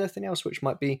and anything else which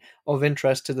might be of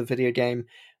interest to the video game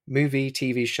movie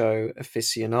TV show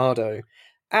aficionado.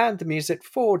 And the music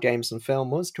for Games on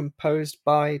Film was composed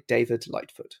by David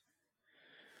Lightfoot.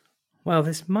 Well,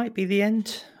 this might be the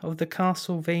end of the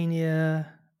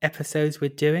Castlevania episodes we're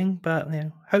doing, but you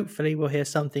know, hopefully we'll hear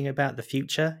something about the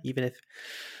future, even if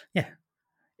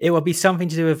it will be something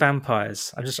to do with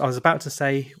vampires. I was about to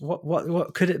say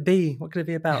what could it be? What could it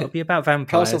be about? It'll be about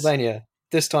vampires. Castlevania,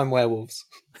 this time werewolves.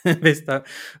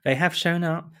 They have shown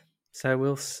up, so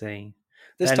we'll see.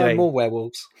 This time more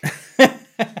werewolves. I'm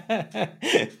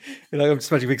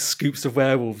just imagining big scoops of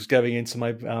werewolves going into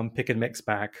my pick and mix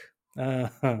bag.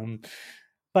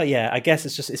 But yeah, I guess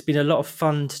it's been a lot of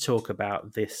fun to talk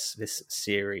about this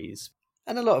series.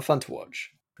 And a lot of fun to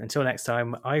watch. Until next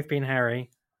time, I've been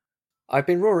Harry. I've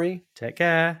been Rory. Take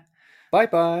care.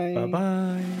 Bye-bye.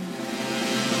 Bye-bye.